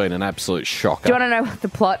 Must have been an absolute shocker. Do you want to know what the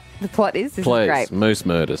plot is? This Please, is great. Moose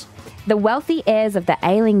Murders. The wealthy heirs of the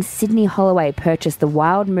ailing Sydney Holloway purchased the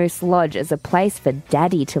Wild Moose Lodge as a place for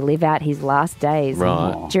Daddy to live out his last days.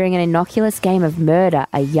 Right. During an innocuous game of murder,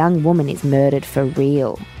 a young woman is murdered for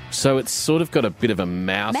real. So it's sort of got a bit of a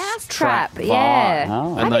mouse Trap, vibe. yeah.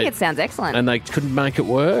 Oh. I think it sounds excellent. And they couldn't make it They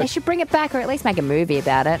work. should bring it back or at least make a movie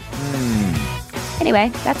about it. Anyway,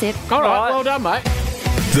 that's it. All right, well done, mate.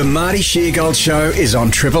 The Marty Sheargold Show is on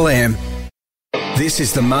Triple M. This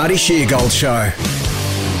is the Marty Sheargold Show.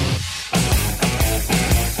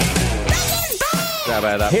 How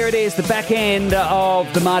about that? Here it is, the back end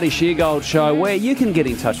of the Marty Sheargold Show, where you can get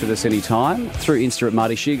in touch with us anytime through Insta at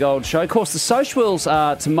Marty Sheargold Show. Of course, the socials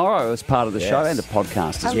are tomorrow as part of the show and the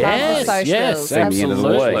podcast as I well. love the socials. yes, And the end of the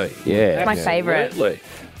absolutely. week. Yeah. My favourite. Absolutely.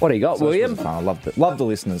 What do you got, William? I love the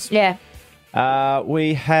listeners. Yeah.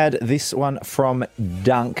 We had this one from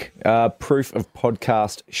Dunk, proof of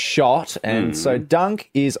podcast shot. And so Dunk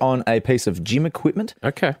is on a piece of gym equipment.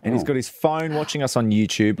 Okay. And he's got his phone watching us on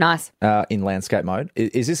YouTube. Nice. In landscape mode.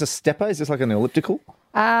 Is this a stepper? Is this like an elliptical?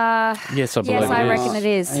 Yes, I believe Yes, I it is. reckon it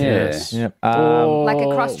is. Yes. Yep. Like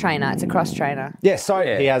a cross trainer. It's a cross trainer. Yeah, so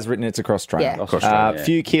he has written it's a cross trainer. Yeah. Cross trainer, A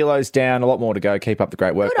few kilos down, a lot more to go. Keep up the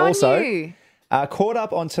great work. Good on Also, you. caught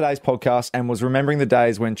up on today's podcast and was remembering the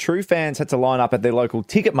days when true fans had to line up at their local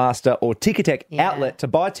Ticketmaster or Ticketek outlet to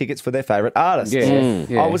buy tickets for their favourite artists.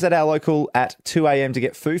 Yeah. I was at our local at 2 a.m. to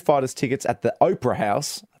get Foo Fighters tickets at the Opera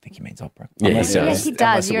House. I think he means opera. Yeah, he Unless does. it was- Yes, he does.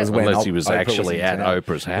 unless it was when Unless he was Oprah actually in at town.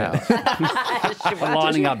 Oprah's house.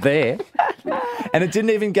 Lining up there. And it didn't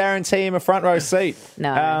even guarantee him a front row seat.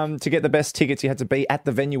 No. To get the best tickets, you had to be at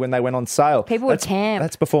the venue when they went on sale. People would camp.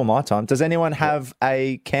 That's before my time. Does anyone have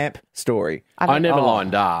a camp story? I never Oh.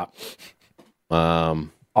 lined up.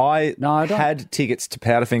 I don't. had tickets to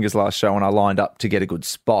Powderfinger's last show and I lined up to get a good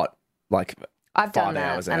spot. Like I've done 5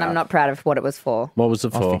 that, hours and out. I'm not proud of what it was for. What was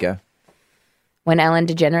it Off for? you go. When Ellen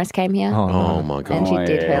DeGeneres came here, Oh, my God. and she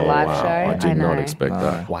did her live wow. show. I did not know. expect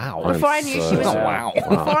that. Wow. Before I knew she was,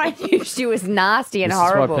 before I knew she was nasty and This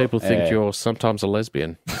horrible. is why people think you're sometimes a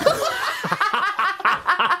lesbian.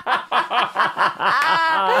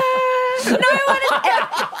 No one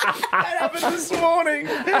That happened this morning.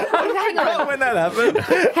 Hang on. When that happened.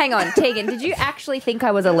 Hang on, Tegan. Did you actually think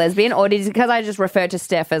I was a lesbian, or did because I just referred to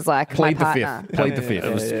Steph as like Plead my the partner? fifth. Plead the fifth.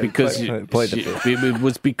 It was because it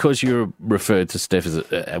was because you were referred to Steph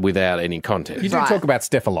as without any context. You do Right. talk about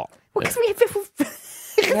Steph a lot. Well, because we have people.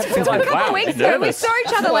 A couple Wow, of weeks you're ago, we nervous. saw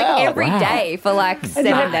each other like every day for like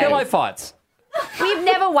 7 days. Pillow fights. We've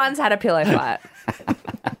never once had a pillow fight.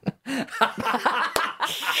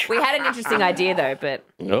 We had an interesting idea though, but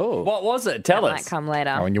Oh, What was it? Tell that might us. come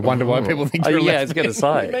later. Oh, and you wonder why people think Oh, you're a yeah, I was lesbian. going to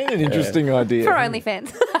say. An interesting idea. For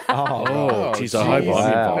OnlyFans. oh, geez, I hope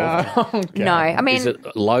I'm involved. No, I Is mean,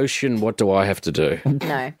 it lotion? What do I have to do?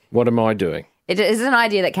 no. What am I doing? It is an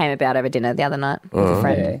idea that came about over dinner the other night with a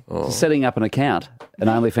friend. Setting up an account, an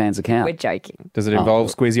OnlyFans account. We're joking. Does it involve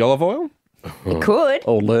squeezy olive oil? It could.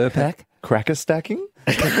 Or Lurpak. Cracker stacking?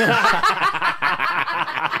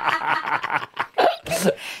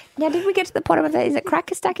 Now, did we get to the bottom of that? Is it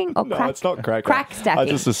cracker stacking or No, crack? it's not cracker. Crack stacking. I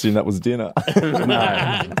just assumed that was dinner.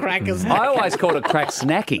 Crackers. I always called it crack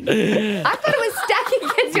snacking. I thought it was stacking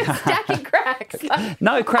because you're stacking cracks.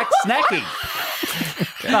 No, crack snacking.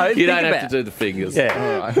 No, You think don't have about to do the fingers.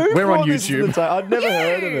 Yeah. We're on brought this to the YouTube. ta- I'd never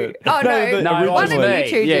heard of it. Oh, no. No, it One was of me. you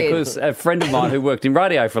two Yeah, did. because a friend of mine who worked in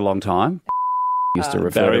radio for a long time used to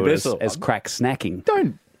refer Barry to it Bissell. as crack snacking.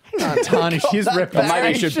 Don't tarnish his Or maybe you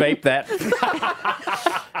reputation. should beep that.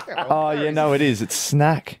 Oh, yeah, no, it is. It's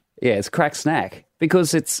snack. Yeah, it's crack snack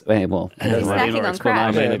because it's well. Snacking on crack.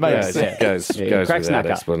 I mean, it makes goes crack without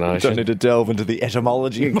snacker. explanation. Don't need to delve into the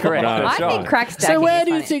etymology. Correct. No, I think crack stacking. So where is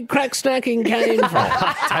do you funny. think crack snacking came from?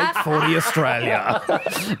 Take 40 Australia.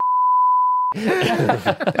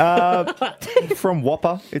 From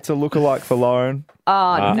Whopper, it's a lookalike for Lauren.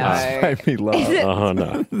 Oh no! Made me laugh. Is it? Oh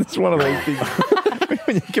no! It's one of those big.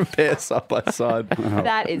 When you compare side by side,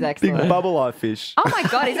 That is big excellent. bubble eye fish. Oh my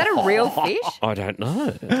god, is that a real fish? I don't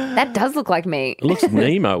know. That does look like meat. It looks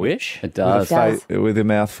Nemo-ish. It does. It does. With a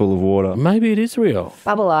mouthful of water. Maybe it is real.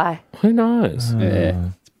 Bubble eye. Who knows? Yeah.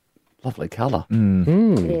 Lovely colour. It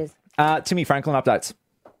is. Timmy Franklin updates.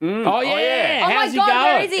 Oh yeah! Oh my How's he god, going?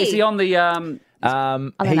 where is he? Is he on the He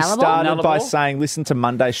Nullarbor? started by Nullarbor? saying, listen to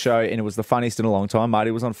Monday's show, and it was the funniest in a long time. Marty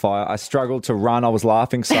was on fire. I struggled to run. I was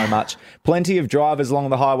laughing so much. Plenty of drivers along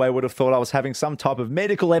the highway would have thought I was having some type of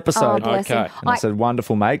medical Oh, episode. bless him. And I said,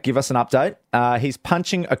 wonderful, mate. Give us an update. He's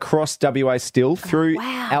punching across WA still through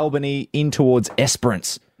Albany in towards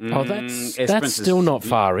Esperance. Oh, that's Esperance is- still not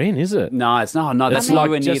far in, is it? No, it's not. No, that's That's like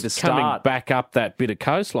nowhere near just the coming start. back up that bit of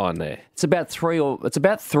coastline there. It's about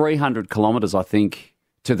 300 kilometres, I think,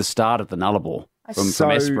 to the start of the Nullarbor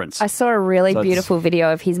from Esperance. I saw a really So it's- beautiful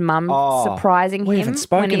video of his mum surprising we him haven't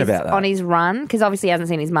spoken when he's about that. on his run because obviously he hasn't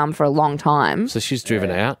seen his mum for a long time. So she's driven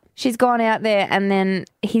out. She's gone out there and then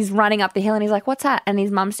he's running up the hill and he's like, "What's that?" And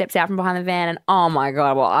his mum steps out from behind the van and oh my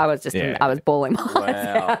god! Well, I was just I was bawling my eyes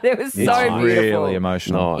out. It was so beautiful. Really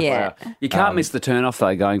emotional. Yeah. You can't miss the turn off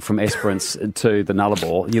though, going from Esperance to the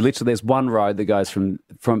Nullarbor. You literally there's one road that goes from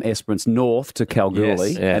Esperance north to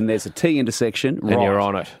Kalgoorlie, Yes, yeah. and there's a T intersection, And you're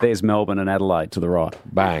on it. There's Melbourne and Adelaide to the right.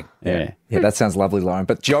 Bang. Yeah. Yeah, that sounds lovely, Lauren.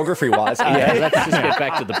 But geography-wise, Let's just get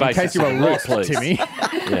back to the basics. In case you were lost, please. Timmy.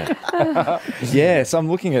 yeah, so I'm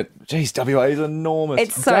looking at, geez, WA is enormous.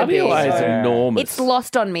 It's so big. WA is enormous. It's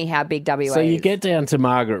lost on me how big WA So you is. get down to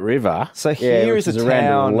Margaret River. So here is a around to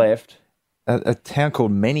town, the left. a town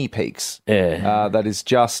called Many Peaks. Yeah. That is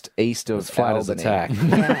just east of Flat as a Albany.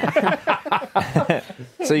 tack.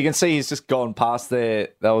 So you can see he's just gone past there.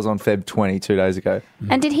 That was on Feb 20, 2 days ago.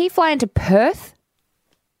 And did he fly into Perth?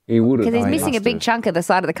 He would have. Because he's he missing a must big have. chunk of the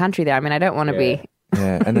side of the country there. I mean, I don't want to be.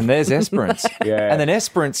 Yeah, and then there's Esperance. Yeah. And then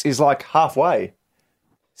Esperance is like halfway.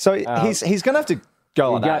 So he's going to have to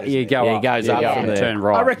go on that. You go Yeah, he up. goes You up go from and there. turn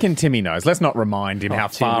right. I reckon Timmy knows. Let's not remind him how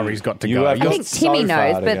far he's got to You go. have I got think so Timmy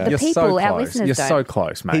knows, far to but go. the You're people, so our close. listeners You're don't. so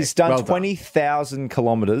close, mate. He's done Well 20,000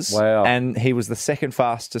 kilometres. Wow. And he was the second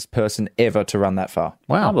fastest person ever to run that far.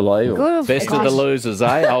 Wow. Unbelievable. Good. Best of the losers,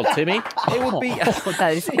 old Timmy? It would be.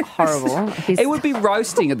 That is horrible. It would be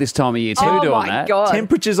roasting at this time of year too. Oh doing my that. god!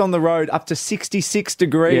 Temperatures on the road up to 66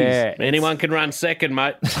 degrees. Yeah. Anyone can run second,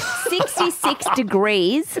 mate. 66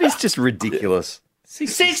 degrees. It's just ridiculous.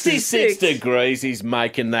 66 degrees, he's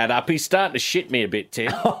making that up. He's starting to shit me a bit, Tim.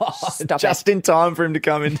 Stop Just in time for him to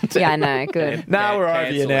come in. it. Yeah, I know. Good. No, we're over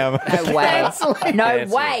you now. No way. No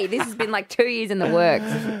way. This has been like 2 years in the works.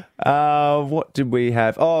 What did we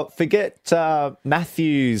have? Oh, forget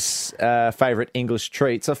Matthew's favourite English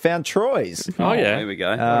treats. I found Troy's. Oh, yeah. There we go.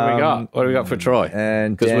 What do we got? What do we got for Troy?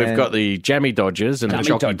 And Because we've Dan- got the Jammy Dodgers and the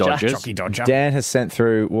Jockey Dodgers. Jockey Dodger. Dan has sent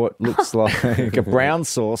through what looks like a brown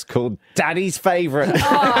sauce called Daddy's Favourite.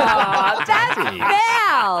 Oh, that's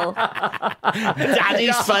Val.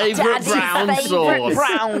 Daddy's favourite brown Favourite sauce.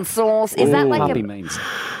 brown sauce. Is that like Puppy a? means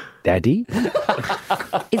daddy.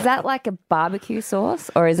 Is that like a barbecue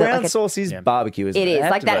sauce or is it Brown like a? sauce is barbecue, isn't It it? is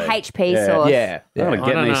have like to that be. HP sauce. Yeah. I want to I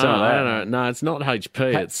get don't me know. some of I that. don't know. No, it's not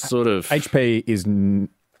HP. It's sort of... HP is.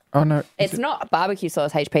 Oh, no. It's not barbecue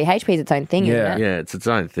sauce. HP. HP is its own thing, Yeah. isn't it? Yeah, it's its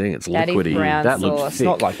own thing. It's Daddy's liquidy. brown That sauce. looks It's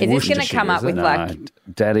not like Is this going to come up with No, like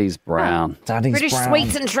Daddy's brown. Daddy's British brown.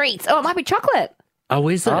 sweets and treats? Oh, it might be chocolate. Oh,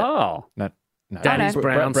 is it? Oh, No. Daddy's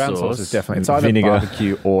brown sauce sauce. is definitely. It's either Vinegar.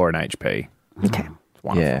 barbecue or an HP. Okay. It's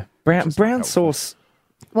wonderful. Yeah. Brown sauce.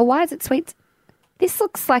 Well, why is it sweet? This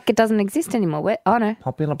looks like it doesn't exist anymore. Oh no.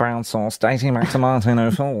 Popular brown sauce dating back to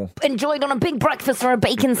 1904. Enjoyed on a big breakfast or a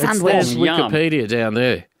bacon sandwich. There's Yum. Wikipedia down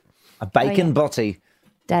there. A bacon Oh, yeah. botty.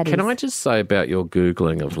 Daddy's. Can I just say about your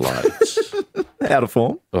Googling of late? Out of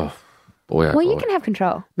form. Oh, boy, oh Well, you boy. can have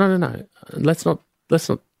control. No. Let's not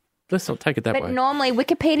take it that But way. normally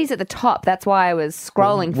Wikipedia's at the top. That's why I was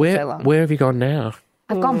scrolling for so long. Where have you gone now?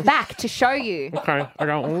 I've gone back to show you. Okay, I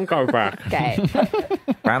don't want to go back. Okay.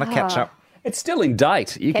 Round of ketchup. it's still in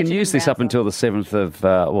date. You can Ketchup use and this up brown until the 7th of,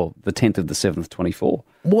 the 10th of the 7th, 24.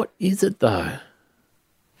 What is it though?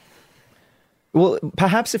 Well,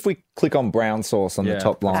 perhaps if we click on brown sauce on the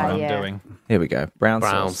top line. yeah. Doing Here we go. Brown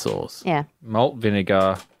Brown sauce. sauce. Yeah. malt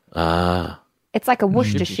vinegar, Ah, It's like a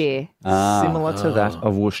Worcestershire. Similar to that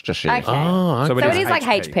of Worcestershire. Okay. Oh, so it is like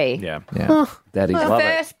HP. Yeah. Yeah. Daddy's The love it.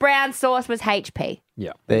 first brown sauce was HP.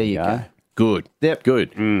 Yeah. There you go. Good. Yep.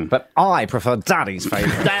 Good. But I prefer Daddy's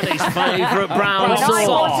favourite. Daddy's favourite brown When sauce. I'm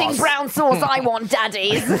wanting brown sauce, I want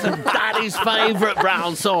Daddy's. Daddy's favourite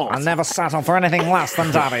brown sauce. I never settle for anything less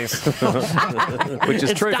than Daddy's. Which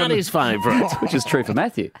is It's true Daddy's for favourite. Which is true for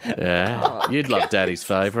Matthew. Yeah. You'd love Daddy's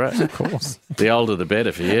favourite. Of course. The older the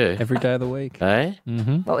better for you. Every day of the week. Eh?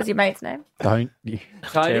 What was your mate's name? Don't.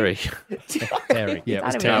 Terry. Terry. Yeah, it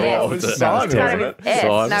was Can't Terry. even What guess. was it? Simon, Can't wasn't even it? guess.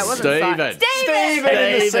 Simon. No, it wasn't Steven. Steven!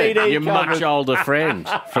 in the CD Your much cupboard. older friend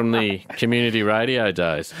from the community radio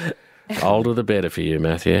days. Older the better for you,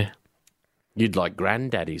 Matthew. You'd like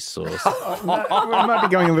Granddaddy's sauce. We might be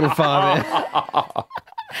going a little far there.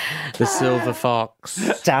 The silver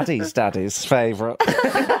fox. Daddy's favourite.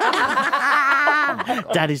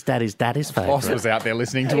 Daddy's Boss favourite. was out there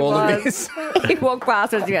listening to He all was. of this. He walked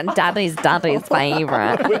past us and Daddy's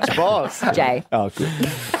favourite. Which boss? Jay. Oh, good.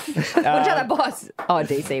 Which other boss? Oh,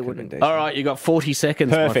 DC wouldn't. All right, you got 40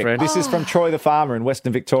 seconds, my Perfect. friend. This is from Troy the farmer in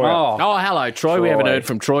Western Victoria. Oh, hello, Troy. We haven't Troy. heard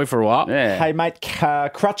from Troy for a while. Yeah. Hey, mate,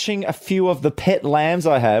 crutching a few of the pet lambs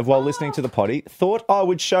I have while listening to the potty, thought I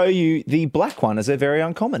would show you the black one as they're very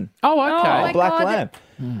uncommon. Oh, okay. my Black God. lamb.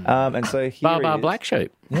 And so here Bar he is. black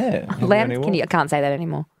sheep. Yeah. Lamb? I can't say that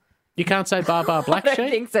anymore. You can't say bar black I don't sheep?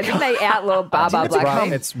 think so. Didn't they outlaw Baba Black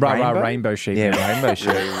Sheep? It's rainbow sheep. Yeah, rainbow sheep.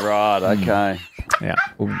 Right, okay. Yeah.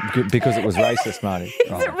 Well, because it was racist, Marty. Is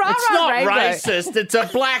it rah, It's rah, not rainbow? racist. It's a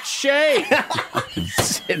black sheep.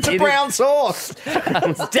 It's a brown sauce.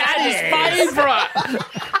 Daddy's favourite.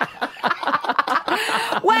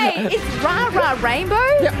 Wait, it's rah rah rainbow?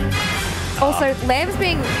 Also, lambs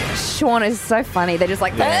being shorn is so funny. They're just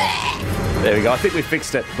like, There we go. I think we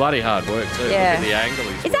fixed it. Bloody hard work, too. Yeah. Look at the angle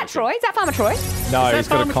he's is that Troy? Is that Farmer Troy? No, that he's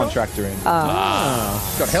got a Farmer Troy? contractor in.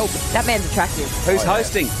 Got help. That man's attractive. Who's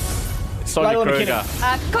hosting? Sonia Layla Kruger.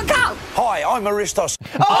 Carl! Hi, I'm Aristos.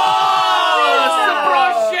 Oh,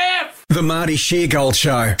 surprise chef! The Marty Sheargold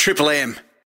Show. Triple M.